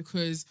partner,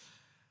 because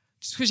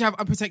just because you have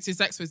unprotected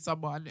sex with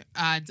someone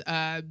and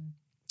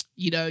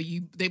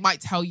they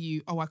might tell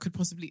you, oh, I could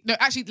possibly... No,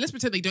 actually, let's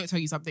pretend they don't tell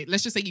you something.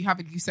 Let's just say you have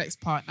a new sex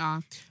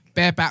partner,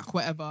 bareback,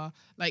 whatever.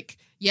 Like,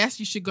 yes,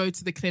 you should go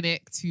to the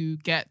clinic to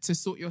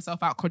sort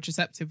yourself out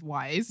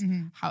contraceptive-wise.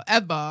 Mm-hmm.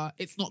 However,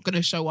 it's not going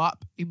to show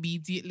up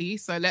immediately.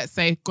 So let's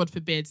say, God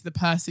forbid, the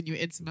person you're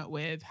intimate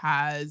with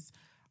has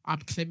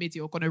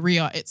chlamydia or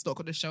gonorrhea, it's not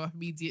going to show up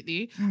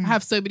immediately. Mm-hmm. I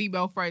have so many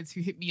male friends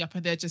who hit me up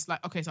and they're just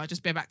like, okay, so I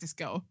just bareback this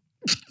girl.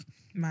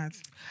 Mad.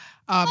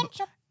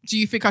 Do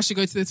you think I should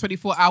go to the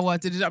 24-hour? I'm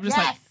just like,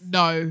 Yes.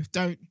 no,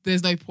 don't.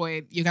 There's no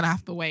point. You're going to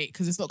have to wait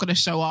because it's not going to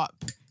show up.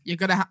 You're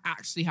going to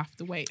actually have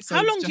to wait. So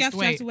How long do you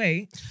just have to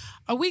wait?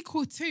 A week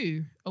or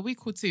two.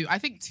 I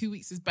think 2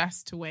 weeks is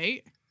best to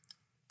wait.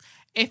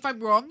 If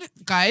I'm wrong,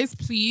 guys,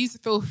 please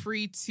feel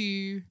free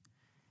to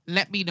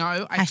let me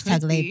know. I Hashtag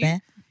could laid be.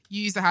 bare.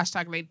 Use the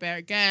hashtag laid bare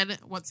again.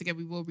 Once again,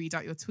 we will read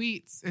out your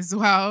tweets as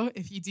well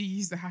if you do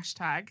use the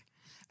hashtag.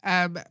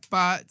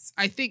 But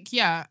I think,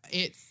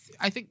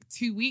 I think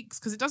 2 weeks,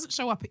 because it doesn't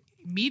show up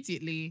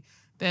immediately.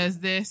 There's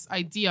this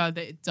idea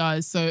that it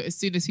does. So as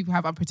soon as people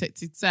have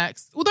unprotected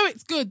sex, although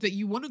it's good that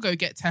you want to go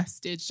get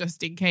tested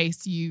just in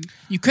case you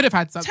could have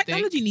had something.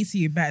 Technology needs to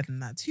be better than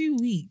that. 2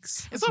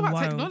 weeks. It's not about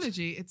Wild.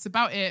 technology. It's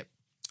about it.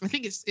 I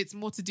think it's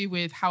more to do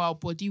with how our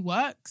body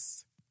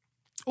works.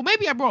 Or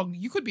maybe I'm wrong.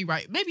 You could be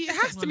right. Maybe It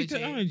has to be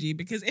technology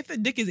because if the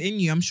dick is in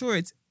you, I'm sure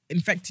it's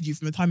infected you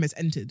from the time it's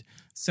entered.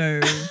 So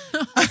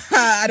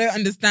I don't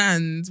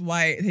understand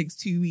why it takes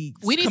 2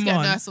 weeks. We need Come to get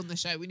on. a nurse on the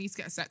show. We need to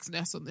get a sex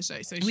nurse on the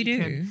show. So We she do.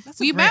 Can... That's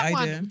a we great met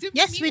idea. one. Didn't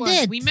Yes, meet we one?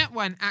 did. We met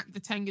one at the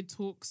Tenga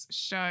Talks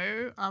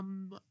show.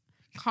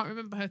 Can't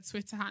remember her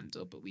Twitter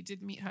handle, but we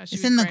did meet her. She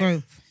It's was in the great.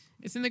 group.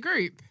 It's in the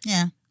group.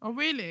 Yeah. Oh,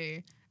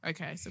 really?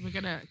 Okay, so we're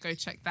gonna go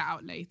check that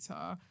out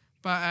later.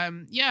 But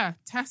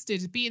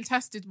being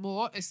tested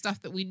more is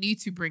stuff that we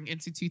need to bring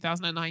into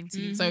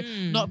 2019. So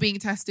not being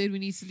tested, we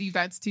need to leave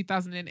that into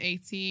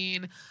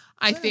 2018.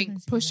 I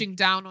think pushing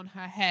down on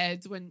her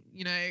head when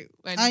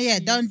when Oh yeah,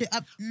 she's- don't do.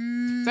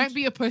 don't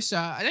be a pusher.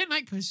 I don't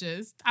like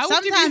pushers. I will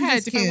give you Sometimes head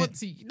it's if I cute. want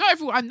to. Not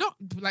everyone. I'm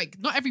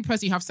not every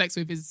person you have sex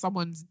with is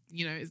someone's.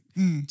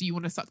 Do you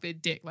want to suck their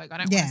dick? Like I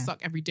don't want Yeah. to suck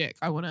every dick.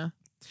 I want to.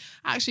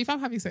 Actually, if I'm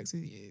having sex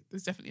with you,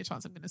 there's definitely a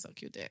chance I'm going to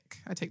suck your dick.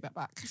 I take that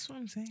back. That's what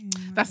I'm saying.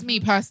 That's me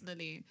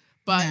personally,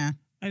 but Yeah.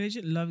 I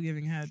legit love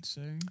giving head,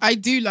 so I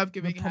do love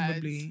giving head.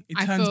 probably it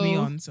I turns me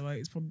feel- on. So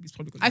it's probably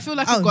gonna I feel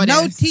like Oh, a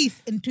goddess. no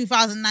teeth in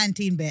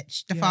 2019,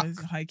 bitch. The fuck.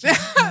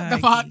 The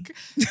fuck.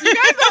 You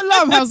guys don't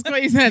love how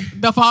Scotty said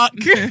the fuck.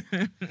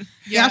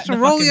 You have to the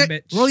roll fucking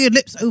bitch. your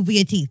lips over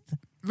your teeth.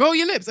 Roll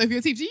your lips over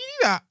your teeth. Do you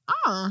do that?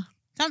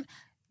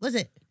 Was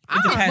it?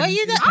 It depends. Were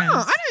you there? I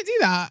don't do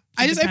that.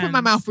 I just open my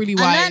depends. mouth really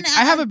I wide. learned it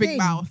I at have a that big thing.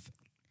 mouth.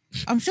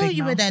 I'm sure Big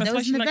you were mouth. there. That's There why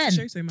was she an likes the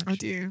show event. so much. I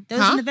do. There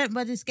was an event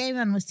where this gay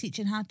man was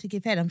teaching how to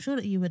give head. I'm sure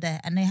that you were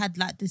there, and they had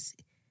like this.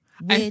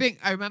 Weird,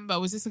 I remember.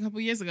 Was this a couple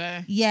of years ago?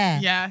 yeah.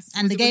 Yes.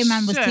 And Was the it gay with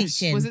man was Shush?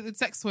 teaching. Was it the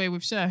sex toy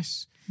with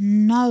Shush?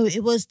 No,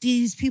 it was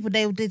these people.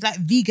 They did like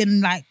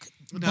vegan, like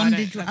No,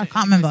 bondage. don't I think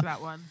can't it was remember.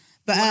 that one.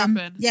 But What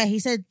happened? yeah, he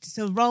said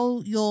so.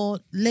 Roll your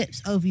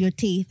lips over your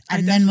teeth, I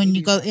and then when definitely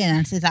you do go that. in,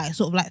 and says like it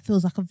sort of like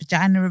feels like a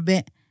vagina a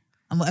bit,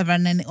 and whatever,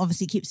 and then it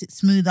obviously keeps it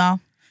smoother.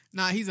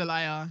 Nah, he's a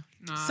liar.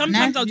 Nah.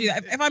 Sometimes No. I'll do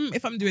that.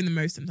 If I'm doing the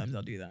most, sometimes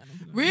I'll do that.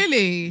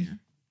 Really?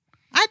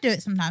 I do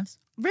it sometimes,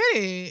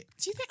 Really?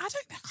 Do you think I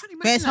can't imagine.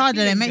 but it's that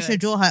harder. It feeling makes your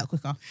good. jaw hurt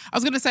quicker. I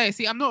was gonna say,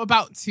 see, I'm not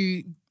about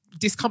to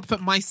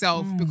discomfort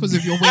myself because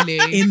of your willy.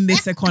 In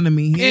this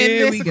economy.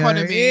 Here this we go.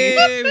 economy.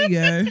 Here we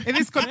go. In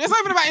this economy, it's not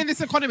even about in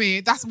this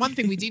economy. That's one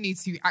thing we do need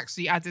to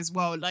actually add as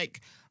well.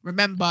 Like,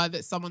 remember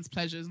that someone's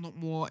pleasure is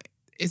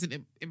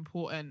isn't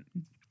important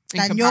in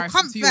And your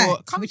comparison to comfort, your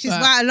comfort. which is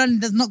why Alon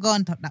does not go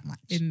on top that much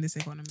In this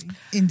economy.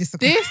 in this.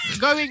 economy. this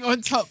going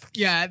on top,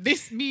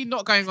 this me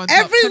not going on top.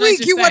 Every Can I week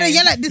just you want to say-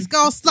 yell at this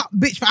girl slut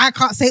bitch, but I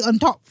can't say it on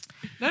top.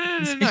 No.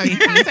 You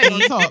can't say it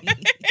on top.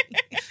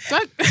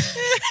 Don't.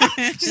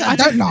 She's like,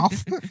 don't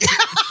laugh.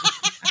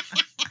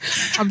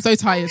 I'm so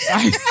tired,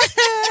 guys.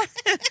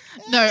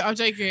 No, I'm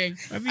joking.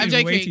 I've I'm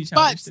been way joking. too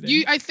But childish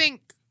today. I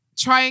think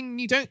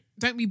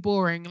don't be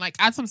boring. Like,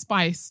 add some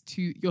spice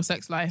to your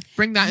sex life.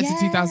 Bring that into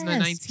Yes,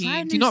 2019.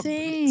 try Do new not.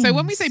 things. So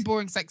when we say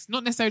boring sex,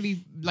 not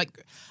necessarily like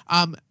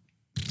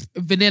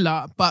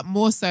vanilla, but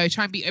more so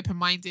try and be open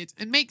minded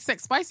and make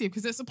sex spicy,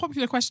 because it's a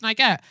popular question I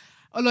get.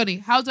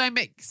 Oloni, how do I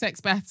make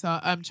sex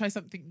better? Try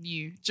something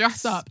new.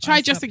 Dress up. Try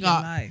Spice dressing your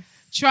up. life.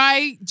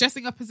 Try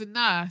dressing up as a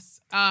nurse.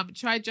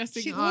 Try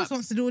dressing She up. always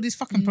wants to do all these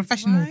fucking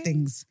professional right.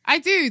 things. I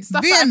do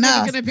stuff Be that a I'm never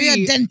nurse, gonna be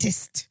a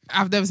dentist.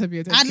 I've never said be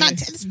a dentist. I'd like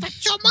to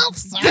inspect your mouth,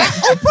 sir.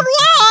 Open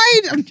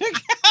wide. I'm joking.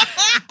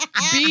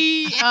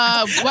 Be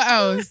what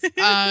else?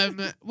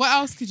 What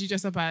else could you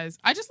dress up as?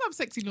 I just love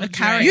sexy lingerie.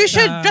 character. You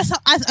should dress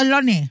up as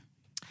Aloni.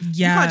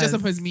 You can't dress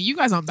up as me. You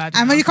guys aren't bad.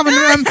 And when you enough. come in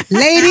the room,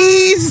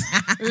 ladies.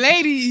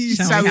 Ladies,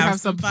 Shall shall we we have have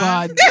some some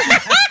fun?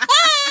 fun?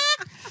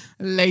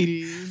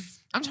 Ladies.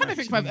 I'm trying to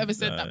think if I've ever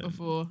said that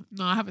before.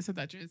 No, I haven't said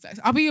that during sex.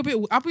 I'll be a bit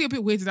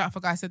weirded out if a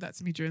guy said that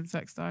to me during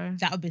sex though.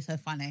 That would be so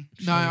funny.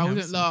 No, I have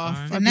wouldn't some laugh.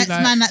 fun. I'd The be next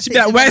like- man that She'd be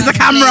like, "Where's the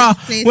camera?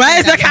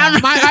 Where's the camera?"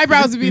 My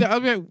eyebrows would be like,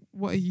 I'd be like,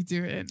 what are you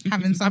doing?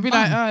 Having some I'd be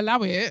fun. like,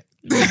 allow it.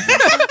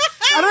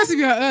 I'd also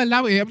be like,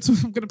 allow it.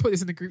 I'm going to put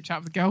this in the group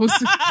chat with the girls.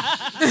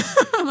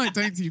 I'm like,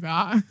 don't do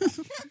that.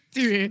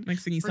 Do it.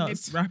 Next thing he Bring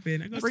starts it.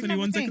 rapping. I got Bring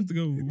 21 everything.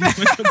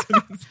 seconds to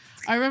go.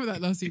 I remember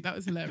that last week. That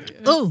was hilarious.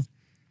 Oh,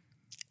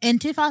 in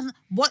 2000,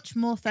 watch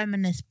more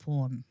feminist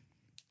porn.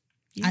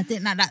 I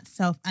think that's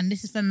self, and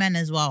this is for men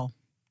as well.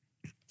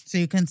 So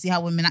you can see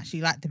how women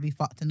actually like to be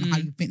fucked and how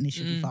you think they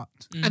should be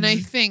fucked. And I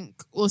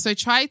think also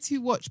try to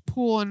watch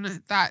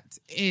porn that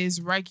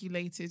is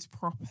regulated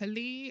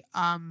properly. So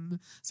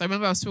I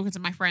remember I was talking to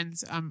my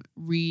friends,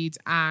 Reed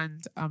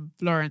and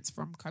Florence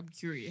from Come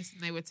Curious,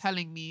 and they were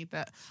telling me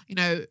that, you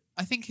know,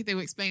 I think they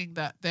were explaining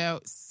that there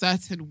are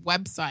certain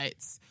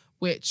websites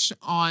which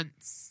aren't,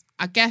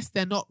 I guess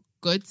they're not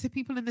good to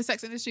people in the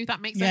sex industry, if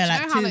that makes Yeah, sense.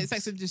 like You know how like tubes.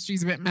 sex industry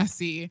is a bit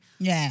messy.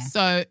 Yeah.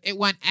 So it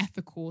weren't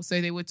ethical.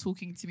 So they were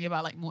talking to me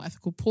about like more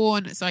ethical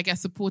porn. So I guess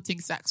supporting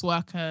sex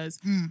workers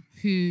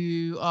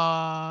who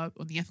are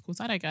on the ethical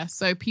side, I guess.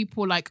 So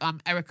people like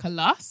Erica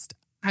Lust.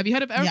 Have you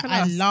heard of Erica I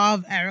Lust?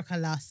 love Erica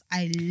Lust.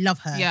 I love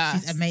her.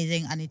 Yes. She's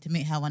amazing. I need to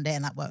meet her one day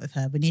and like work with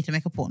her. We need to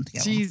make a porn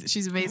together.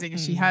 She's amazing, and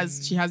she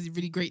has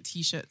really great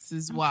t-shirts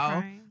as well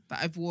Okay. that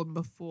I've worn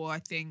before. I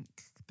think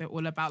they're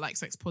all about like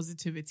sex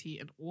positivity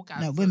and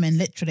orgasm. No, women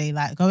literally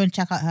like go and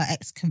check out her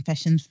ex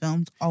confessions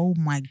films. Oh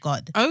my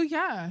god, Oh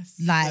yes,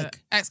 Like-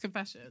 Ex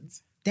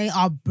Confessions. they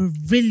are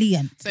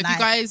brilliant. So if Like, you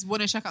guys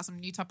want to check out some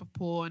new type of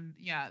porn,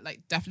 yeah, like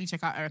definitely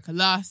check out Erica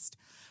Lust.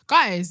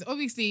 Guys,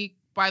 obviously,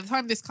 by the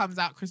time this comes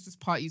out, Christmas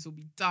parties will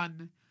be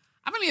done.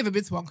 I've only ever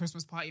been to one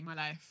Christmas party in my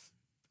life.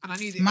 And I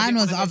knew that Mine I didn't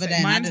was the wanna other go day. say-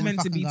 I Mine's didn't meant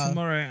to be fucking go.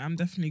 tomorrow. I'm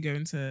definitely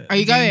going to. Are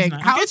you the games going?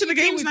 night. How Go do to the you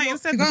deal games with night your-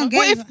 instead. You're going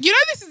What if games- you know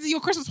this is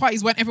your Christmas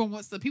parties when everyone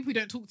wants the people who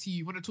don't talk to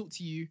you want to talk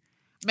to you.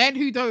 Men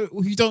who don't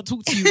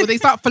talk to you, or they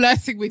start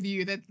flirting with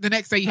you. Then the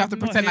next day you have to I'm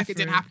not pretend here like it for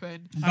didn't it.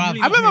 happen. I'm Bruv. really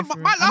I not remember here for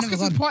my it. last never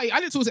Christmas gone. party. I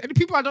didn't talk to any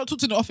people I don't talk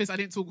to in the office. I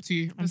didn't talk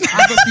to. I'm not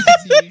speaking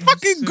to you.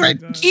 Fucking So great.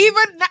 good.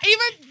 Even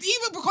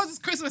because it's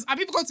Christmas, I'm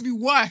even going to be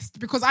worst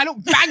because I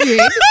look banging,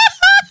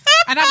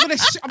 and I'm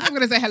not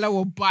gonna say hello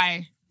or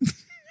bye.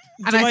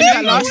 And I I did that know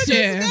you? last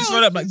year. Just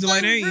run up like, do I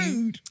know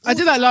you? I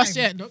did that last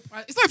year. Look,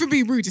 it's not even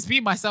being rude, it's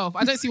being myself.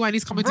 I don't see why I need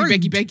to come and do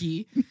beggy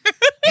beggy.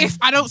 if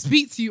I don't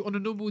speak to you on a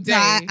normal day.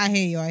 No, I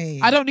hear you. I hear you.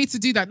 I don't need to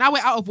do that. Now we're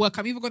out of work.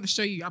 I'm even going to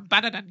show you I'm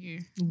better than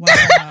you. Wow.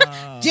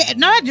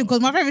 No, I do, because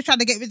my friend was trying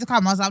to get me to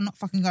come. I was like, I'm not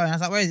fucking going. I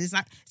was like, where is it? It's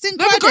like, it's in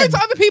No, but Croydon. going to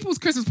other people's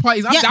Christmas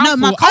parties, I'm Yeah, down no,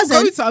 my for. cousin-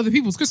 I'll go to other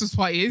people's Christmas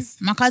parties.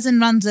 My cousin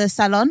runs a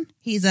salon.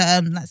 He's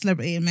a like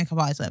celebrity and makeup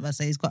artist, whatever.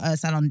 So he's got a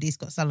salon. He's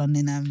got a salon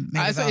in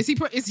So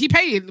is he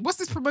paying? What's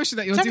this promotion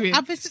that you're doing?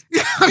 Excuse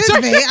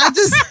me, I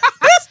just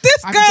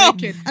this I'm girl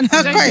joking. and her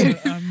I'm coin.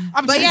 joking.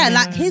 I'm But yeah, joking.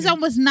 like his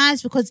one was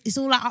nice because it's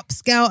all like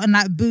upscale and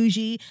like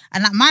bougie.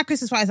 And like my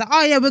Christmas party is like,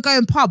 oh yeah, we're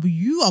going pub.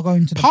 You are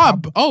going to the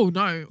pub. Oh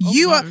no. Oh,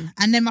 You no. are,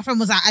 and then my friend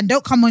was like, and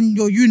don't come on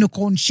your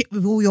unicorn shit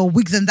with all your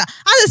wigs and that.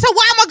 I said, so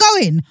why am I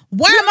going?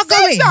 Why am I Who said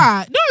going?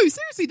 that? No,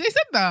 seriously, they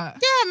said that.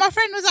 Yeah, my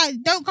friend was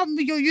like, don't come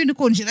with your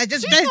unicorn shit. Like,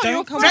 just She's dress. not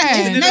your dress-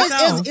 friend.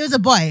 No, it was a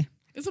boy.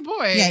 It's a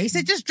boy. Yeah, he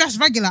said just dress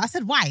regular. I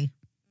said, why?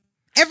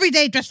 Every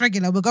day dress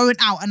regular. We're going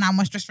out and I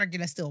must dress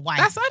regular still. Why? I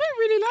don't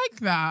really like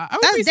that. I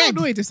would That's be so dead.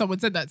 annoyed if someone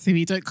said that to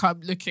me. Don't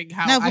come looking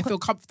how No, I because- feel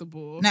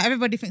comfortable. No,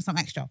 everybody thinks I'm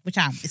extra, which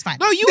I am. It's fine.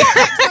 No, you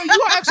are extra.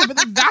 You are extra, but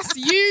then that's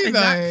you though.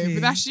 Exactly.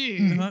 But that's you.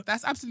 Mm-hmm.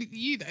 That's absolutely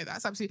you though.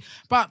 That's absolutely.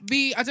 But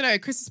me, I don't know.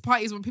 Christmas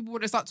parties when people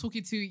want to start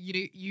talking to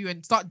you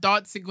and start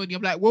dancing on you,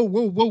 I'm like,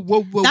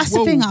 whoa. That's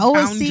the thing. I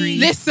always see. Boundaries.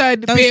 Listen,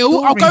 Those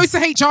Bill, I'll go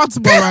stories. to HR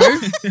tomorrow.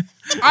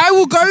 I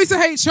will go to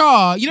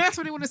HR. You know, that's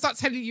when they want to start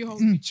telling you, oh,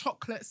 you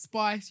chocolate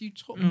spice, you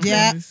chocolate.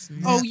 Yeah.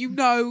 Oh, you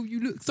know,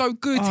 you look so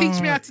good. Teach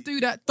me how to do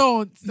that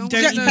dance. Don't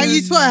Can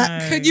you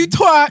twerk? Can you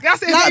twerk?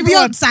 That's it. Like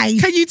everyone. Beyonce.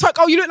 Can you twerk?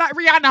 Oh, you look like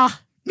Rihanna.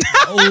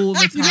 all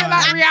the You look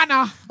like time?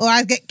 Rihanna. Or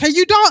I get, can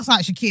you dance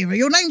like Shakira?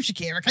 Your name's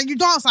Shakira. Can you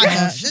dance like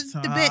her? shut Just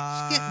the bit.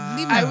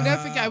 Leave I her. will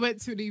never forget. I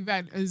went to an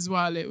event as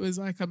well. It was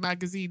like a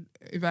magazine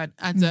event,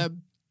 and Hmm.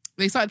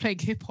 they started playing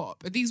hip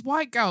hop. And these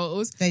white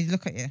girls, They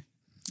look at you.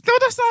 they were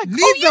just like, Lead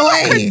 "Oh, the you lot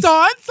way. can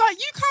dance! Like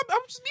you come."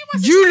 I'm just me and my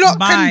sister. You lot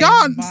Bye. can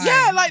dance. Bye.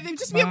 Yeah, like they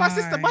just me and my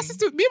sister. Bye.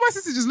 Me and my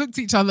sister just looked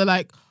at each other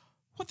like,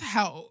 "What the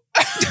hell?"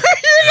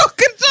 You lot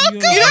can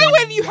dance. You know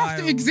when you have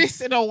to Wild.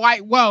 exist in a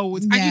white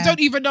world and you Yeah. don't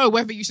even know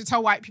whether you should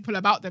tell white people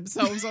about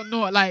themselves or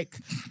not. Like,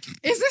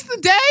 is this the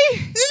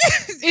day?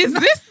 Is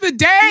this the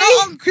day?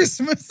 Not on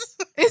Christmas.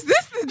 Is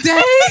this the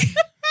day?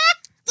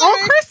 On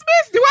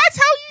Christmas? Do I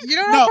tell you? You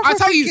know what No, I'm I'll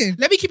tell you. thinking?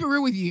 Let me keep it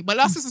real with you. My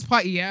last Christmas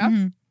party,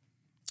 yeah.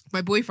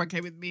 My boyfriend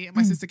came with me and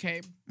my sister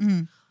came.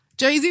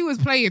 Jay-Z was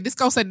playing. This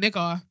girl said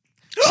nigger.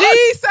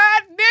 She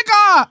said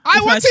nigger. I With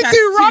her wanted chest to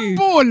too.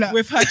 rumble.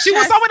 With her She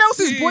was chest someone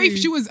else's too.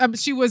 boyfriend.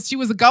 She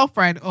was a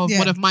girlfriend of Yeah.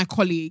 one of my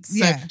colleagues.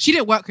 So Yeah. she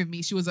didn't work with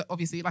me. She was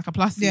obviously like a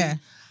plus. Yeah.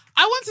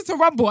 I wanted to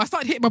rumble. I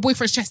started hitting my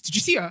boyfriend's chest. Did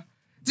you see her?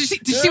 Did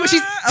you see what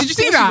she's? Did you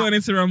see You that?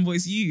 wanted to rumble,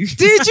 it's you.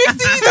 Did you see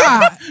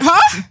that?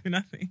 Huh?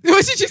 Nothing.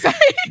 What did you say?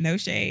 No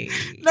shade.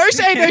 No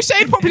shade, no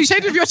shade properly.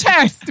 Shade with your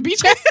chest. Be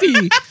chesty.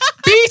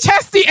 Be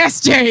chesty,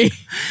 SJ.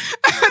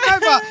 No,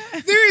 but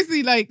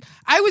seriously, like,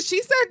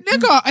 she said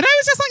nigger. And I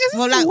was just like, is this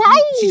Well, like,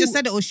 wow? she just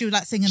said it, or she was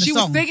like singing the She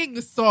song. was singing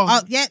the song.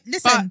 Oh yeah,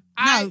 listen.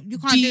 But No, you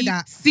can't do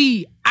that.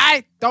 IDC,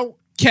 I don't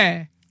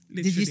care.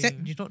 Did you say?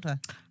 Did you talk to her?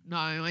 No,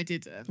 I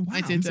didn't. Wow, I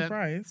I'm didn't.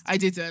 surprised. I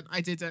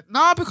didn't.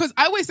 No, because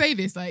I always say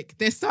this, like,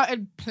 there's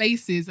certain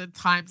places and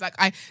times, like,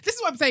 this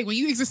is what I'm saying, when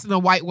you exist in a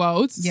white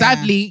world, Yeah.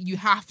 sadly, you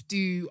have to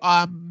Know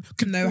how to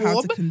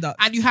conform,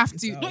 conduct and you have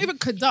to, yourself. not even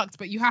conduct,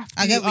 but you have to,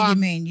 I get what you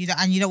mean. You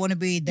don't want to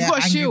be the you got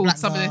to angry shield black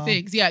some of the girl,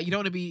 things. Yeah, you don't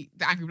want to be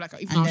the angry black girl,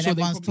 even and though I'm then sure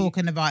they everyone's probably,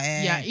 talking about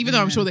it. yeah, even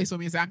though I'm sure they saw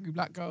me as an angry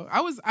black girl. I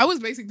was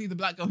basically the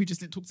black girl who just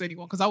didn't talk to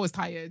anyone because I was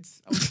tired.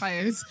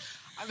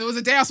 And there was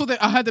a day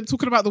I heard them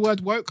talking about the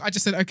word woke. I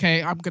just said,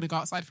 okay, I'm gonna go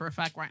outside for a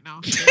fag right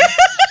now.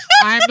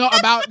 I'm not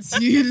about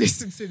to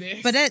listen to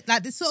this. But then,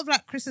 like this sort of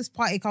like Christmas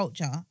party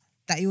culture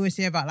that you always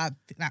hear about, like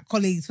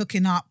colleagues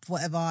hooking up,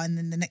 whatever, and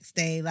then the next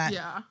day, like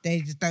Yeah.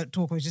 they just don't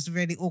talk. Or it's just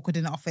really awkward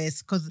in the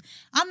office. Because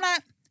I'm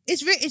like,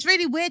 it's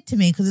really weird to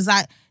me because it's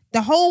like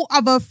the whole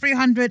other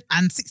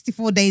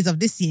 364 days of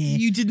this year,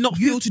 You did not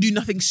feel to do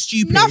nothing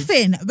stupid.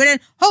 nothing. But then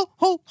ho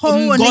ho ho,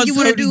 On and then God's you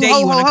want to holy do day, ho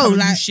you ho wanna ho, come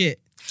and do like shit.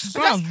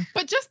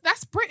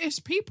 That's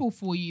British people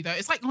for you though.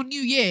 It's like on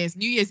New Year's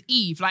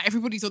Eve, like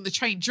everybody's on the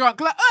train drunk,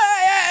 like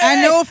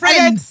And they're all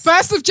then friends.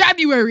 1st of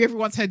January,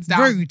 everyone's heads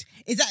down. rude.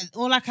 Is that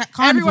or like at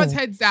carnival? Everyone's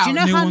heads down. Do you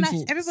know No how one nice?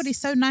 talks. Everybody's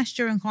so nice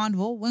during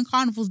carnival. When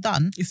carnival's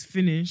done, It's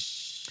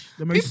finished.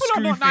 The most People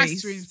are not nice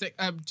screw-faced.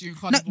 during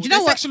carnival. do you know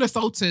They're what? sexual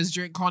assaulters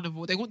during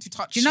carnival. They want to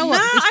touch do you know you. what?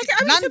 Nah, I mean,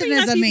 some Londoners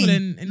nice are people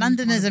mean. in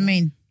Londoners are carnival.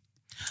 mean.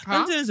 Huh?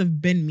 Londoners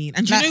have been mean.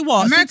 And do Like, you know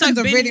what? Americans Since are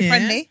I've been really here,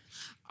 friendly.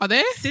 Are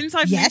they? Since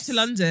I've Yes. moved to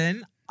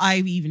London,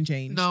 I've even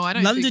changed. No, I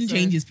don't London think so.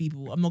 changes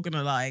people. I'm not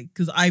gonna lie,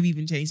 because I've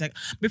even changed. Like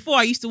before,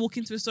 I used to walk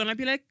into a store and I'd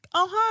be like,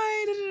 "Oh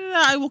hi," da, da,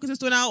 da, da. I walk into a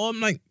store now, I'm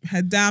like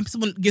head down.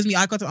 Someone gives me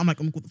eye contact. I'm like,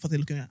 "What the fuck are they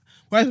looking at?"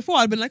 Whereas before,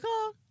 I'd been like,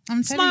 "Oh,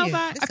 I'm Smile telling you.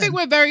 back. I think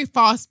we're very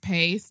fast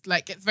paced.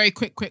 Like it's very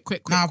quick.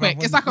 Nah, bro,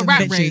 It's like a we're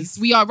rat bitches. race.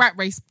 We are rat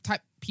race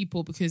type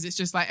people because it's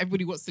just like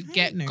everybody wants to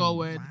get no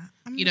going. rat.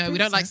 I'm You a know, we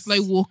don't like princess.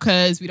 slow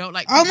walkers. We don't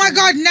like. Oh my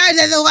God, no,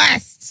 they're the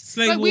worst.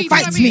 slow Like, we- walk you know what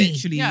I fights mean? me.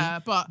 literally." Yeah,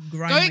 but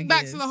grind going my back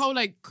to gears. the whole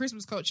like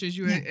Christmas culture, as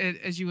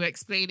you were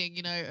explaining,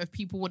 you know, of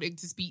people wanting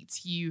to speak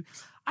to you,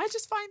 I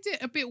just find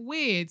it a bit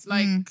weird.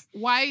 Like,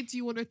 why do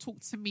you want to talk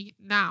to me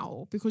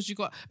now? Because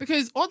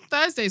on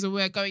Thursdays when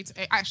we're going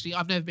to, actually,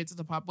 I've never been to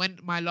the pub. When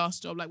my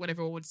last job, like when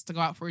everyone wanted to go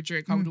out for a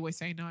drink, I would always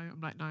say no. I'm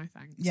like, no,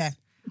 thanks. Yeah.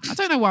 I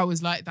don't know why I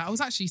was like that. I was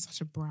actually such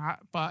a brat,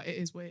 but it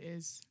is what it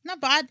is. No,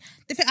 but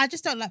I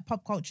just don't like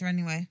pub culture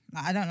anyway.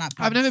 Like, I don't like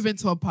pubs. I've never been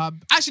to a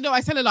pub. Actually, no,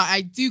 I tell a lie.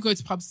 I do go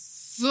to pubs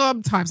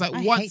sometimes, like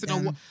I once hate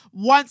in them.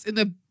 once in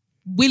the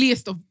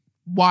williest of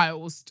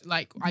whiles.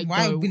 Like I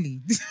Wild go.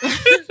 Willy.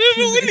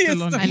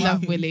 I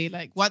love Willy.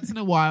 Like once in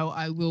a while,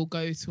 I will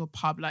go to a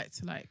pub.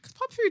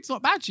 Pub food's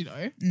not bad, you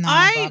know. No,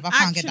 I bruv, I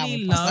can't get that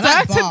actually with pubs. love- I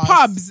like Certain bars.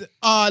 pubs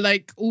are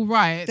like all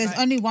right. There's like,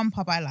 only one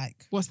pub I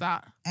like. what's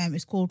that?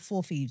 It's called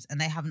Four Thieves, and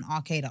they have an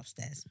arcade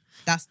upstairs.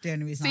 That's the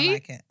only reason See, I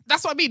like it.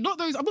 that's what I mean. Not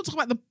those. I'm not talking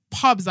about the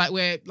pubs like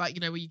where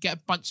where you get a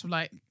bunch of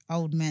like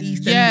Old men.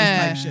 East and-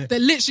 Enders type shit. they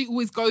literally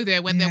always go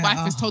there when their Yeah, wife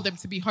has told them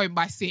to be home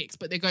by 6,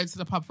 but they're going to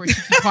the pub for a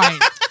cheeky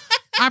pint.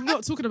 I'm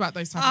not talking about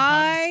those type of pubs.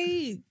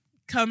 I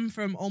come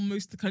from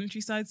almost the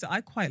countryside, so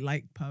I quite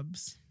like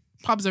pubs.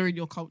 Pubs are in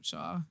your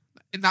culture,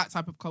 in that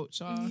type of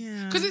culture.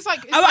 Yeah. Because it's like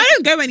I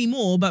don't go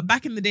anymore, but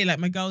back in the day, like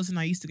my girls and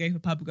I used to go for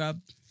pub grub.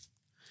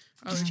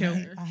 Oh, Just okay.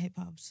 chill. I hate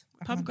pubs.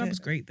 I Pub can't grub do was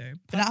it. great though.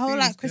 But that Pub whole food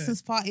like is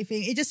Christmas party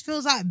thing, it just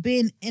feels like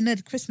being in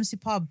a Christmassy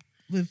pub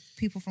with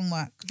people from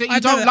work. that you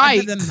I've don't never- like.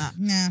 I've never done that.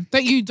 Yeah.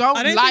 That you don't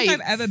I don't like.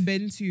 think I've ever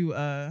been to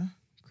a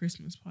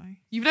Christmas party.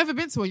 You've never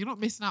been to one. You're not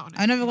missing out on it.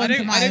 I never I went to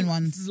don't. my I own don't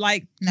ones.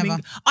 like. Never.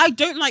 I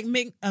don't like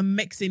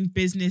mixing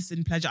business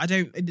and pleasure. I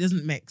don't. It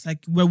doesn't mix. Like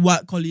we're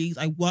work colleagues.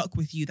 I work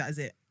with you. That is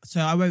it.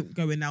 So I won't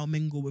go in now and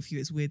mingle with you.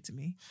 It's weird to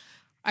me.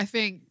 I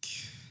think.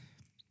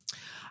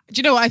 Do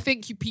you know what I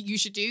think you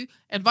should do?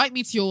 Invite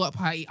me to your work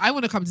party. I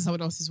want to come to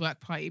someone else's work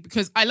party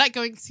because I like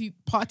going to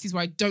parties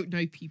where I don't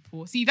know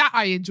people. See, that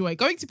I enjoy.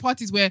 Going to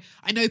parties where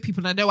I know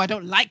people and I know I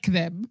don't like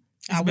them.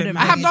 I wouldn't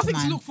I have bring you nothing to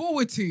to mine. look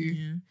forward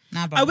to.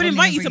 Nah, but I would wouldn't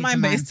invite even you to bring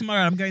mine, but it's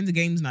tomorrow. I'm going to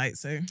games night,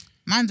 so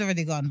Mine's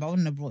already gone, but I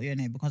wouldn't have brought you in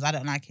it because I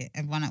don't like it.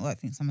 Everyone at work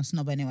thinks I'm a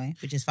snob anyway,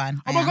 which is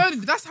fine. Oh my god,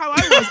 that's how I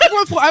was.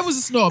 Everyone thought I was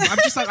a snob. I'm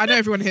just like, I know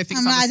everyone here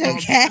thinks I'm a I snob.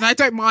 don't care. And I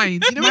don't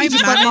mind. You know when my you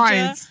just don't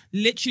manager mind?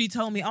 literally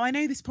told me, "Oh, I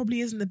know this probably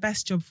isn't the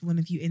best job for one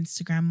of you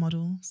Instagram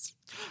models."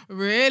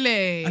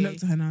 Really? I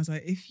looked at her and I was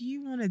like, "If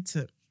you wanted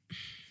to,"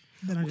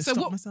 then I just So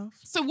stopped what- myself.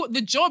 So what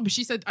the job?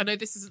 She said, I know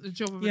this isn't the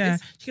job of Yeah,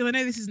 this. she goes, "I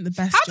know this isn't the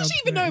best." How job does she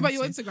even for know about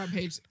your Insta." Instagram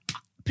page?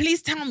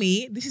 Please tell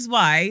me. This is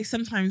why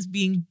sometimes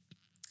being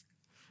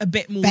a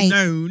bit more Bait.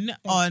 known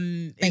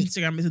on Bait.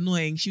 Instagram is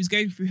annoying. She was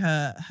going through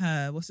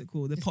her what's it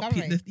called?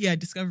 Discovery.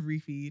 Discovery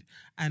feed,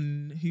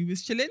 and who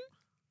was chilling?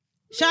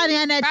 Shiny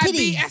and her Bad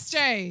titties.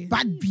 BSJ.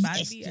 Bad Bad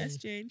BSJ.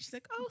 BSJ. And she's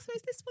like, "Oh, so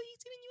is this what you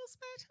do in your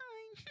spare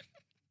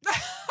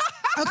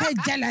time?" Okay,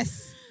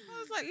 jealous. I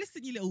was like,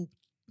 "Listen, you little."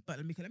 But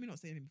let me not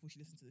say anything before she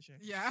listens to the show.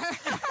 Yeah.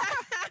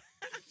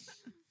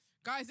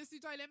 Guys, let's do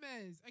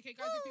dilemmas. Okay,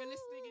 guys, if you're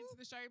listening into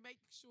the show, make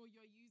sure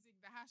you're using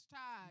the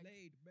hashtag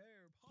Laid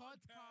Bare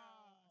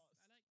podcast.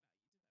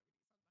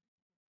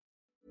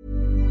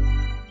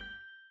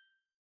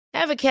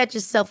 Ever catch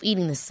yourself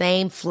eating the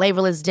same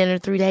flavorless dinner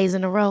 3 days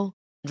in a row?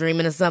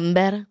 Dreaming of something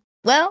better?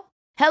 Well,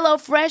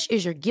 HelloFresh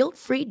is your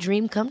guilt-free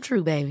dream come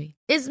true, baby.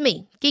 It's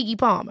me, Keke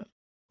Palmer.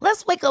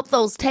 Let's wake up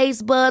those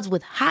taste buds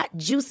with hot,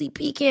 juicy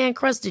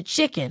pecan-crusted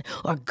chicken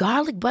or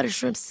garlic butter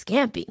shrimp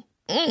scampi.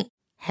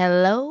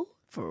 Hello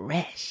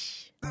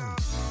Fresh.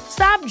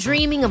 Stop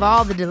dreaming of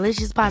all the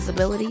delicious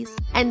possibilities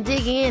and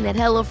dig in at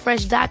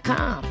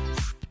HelloFresh.com.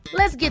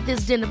 Let's get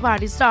this dinner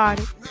party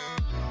started.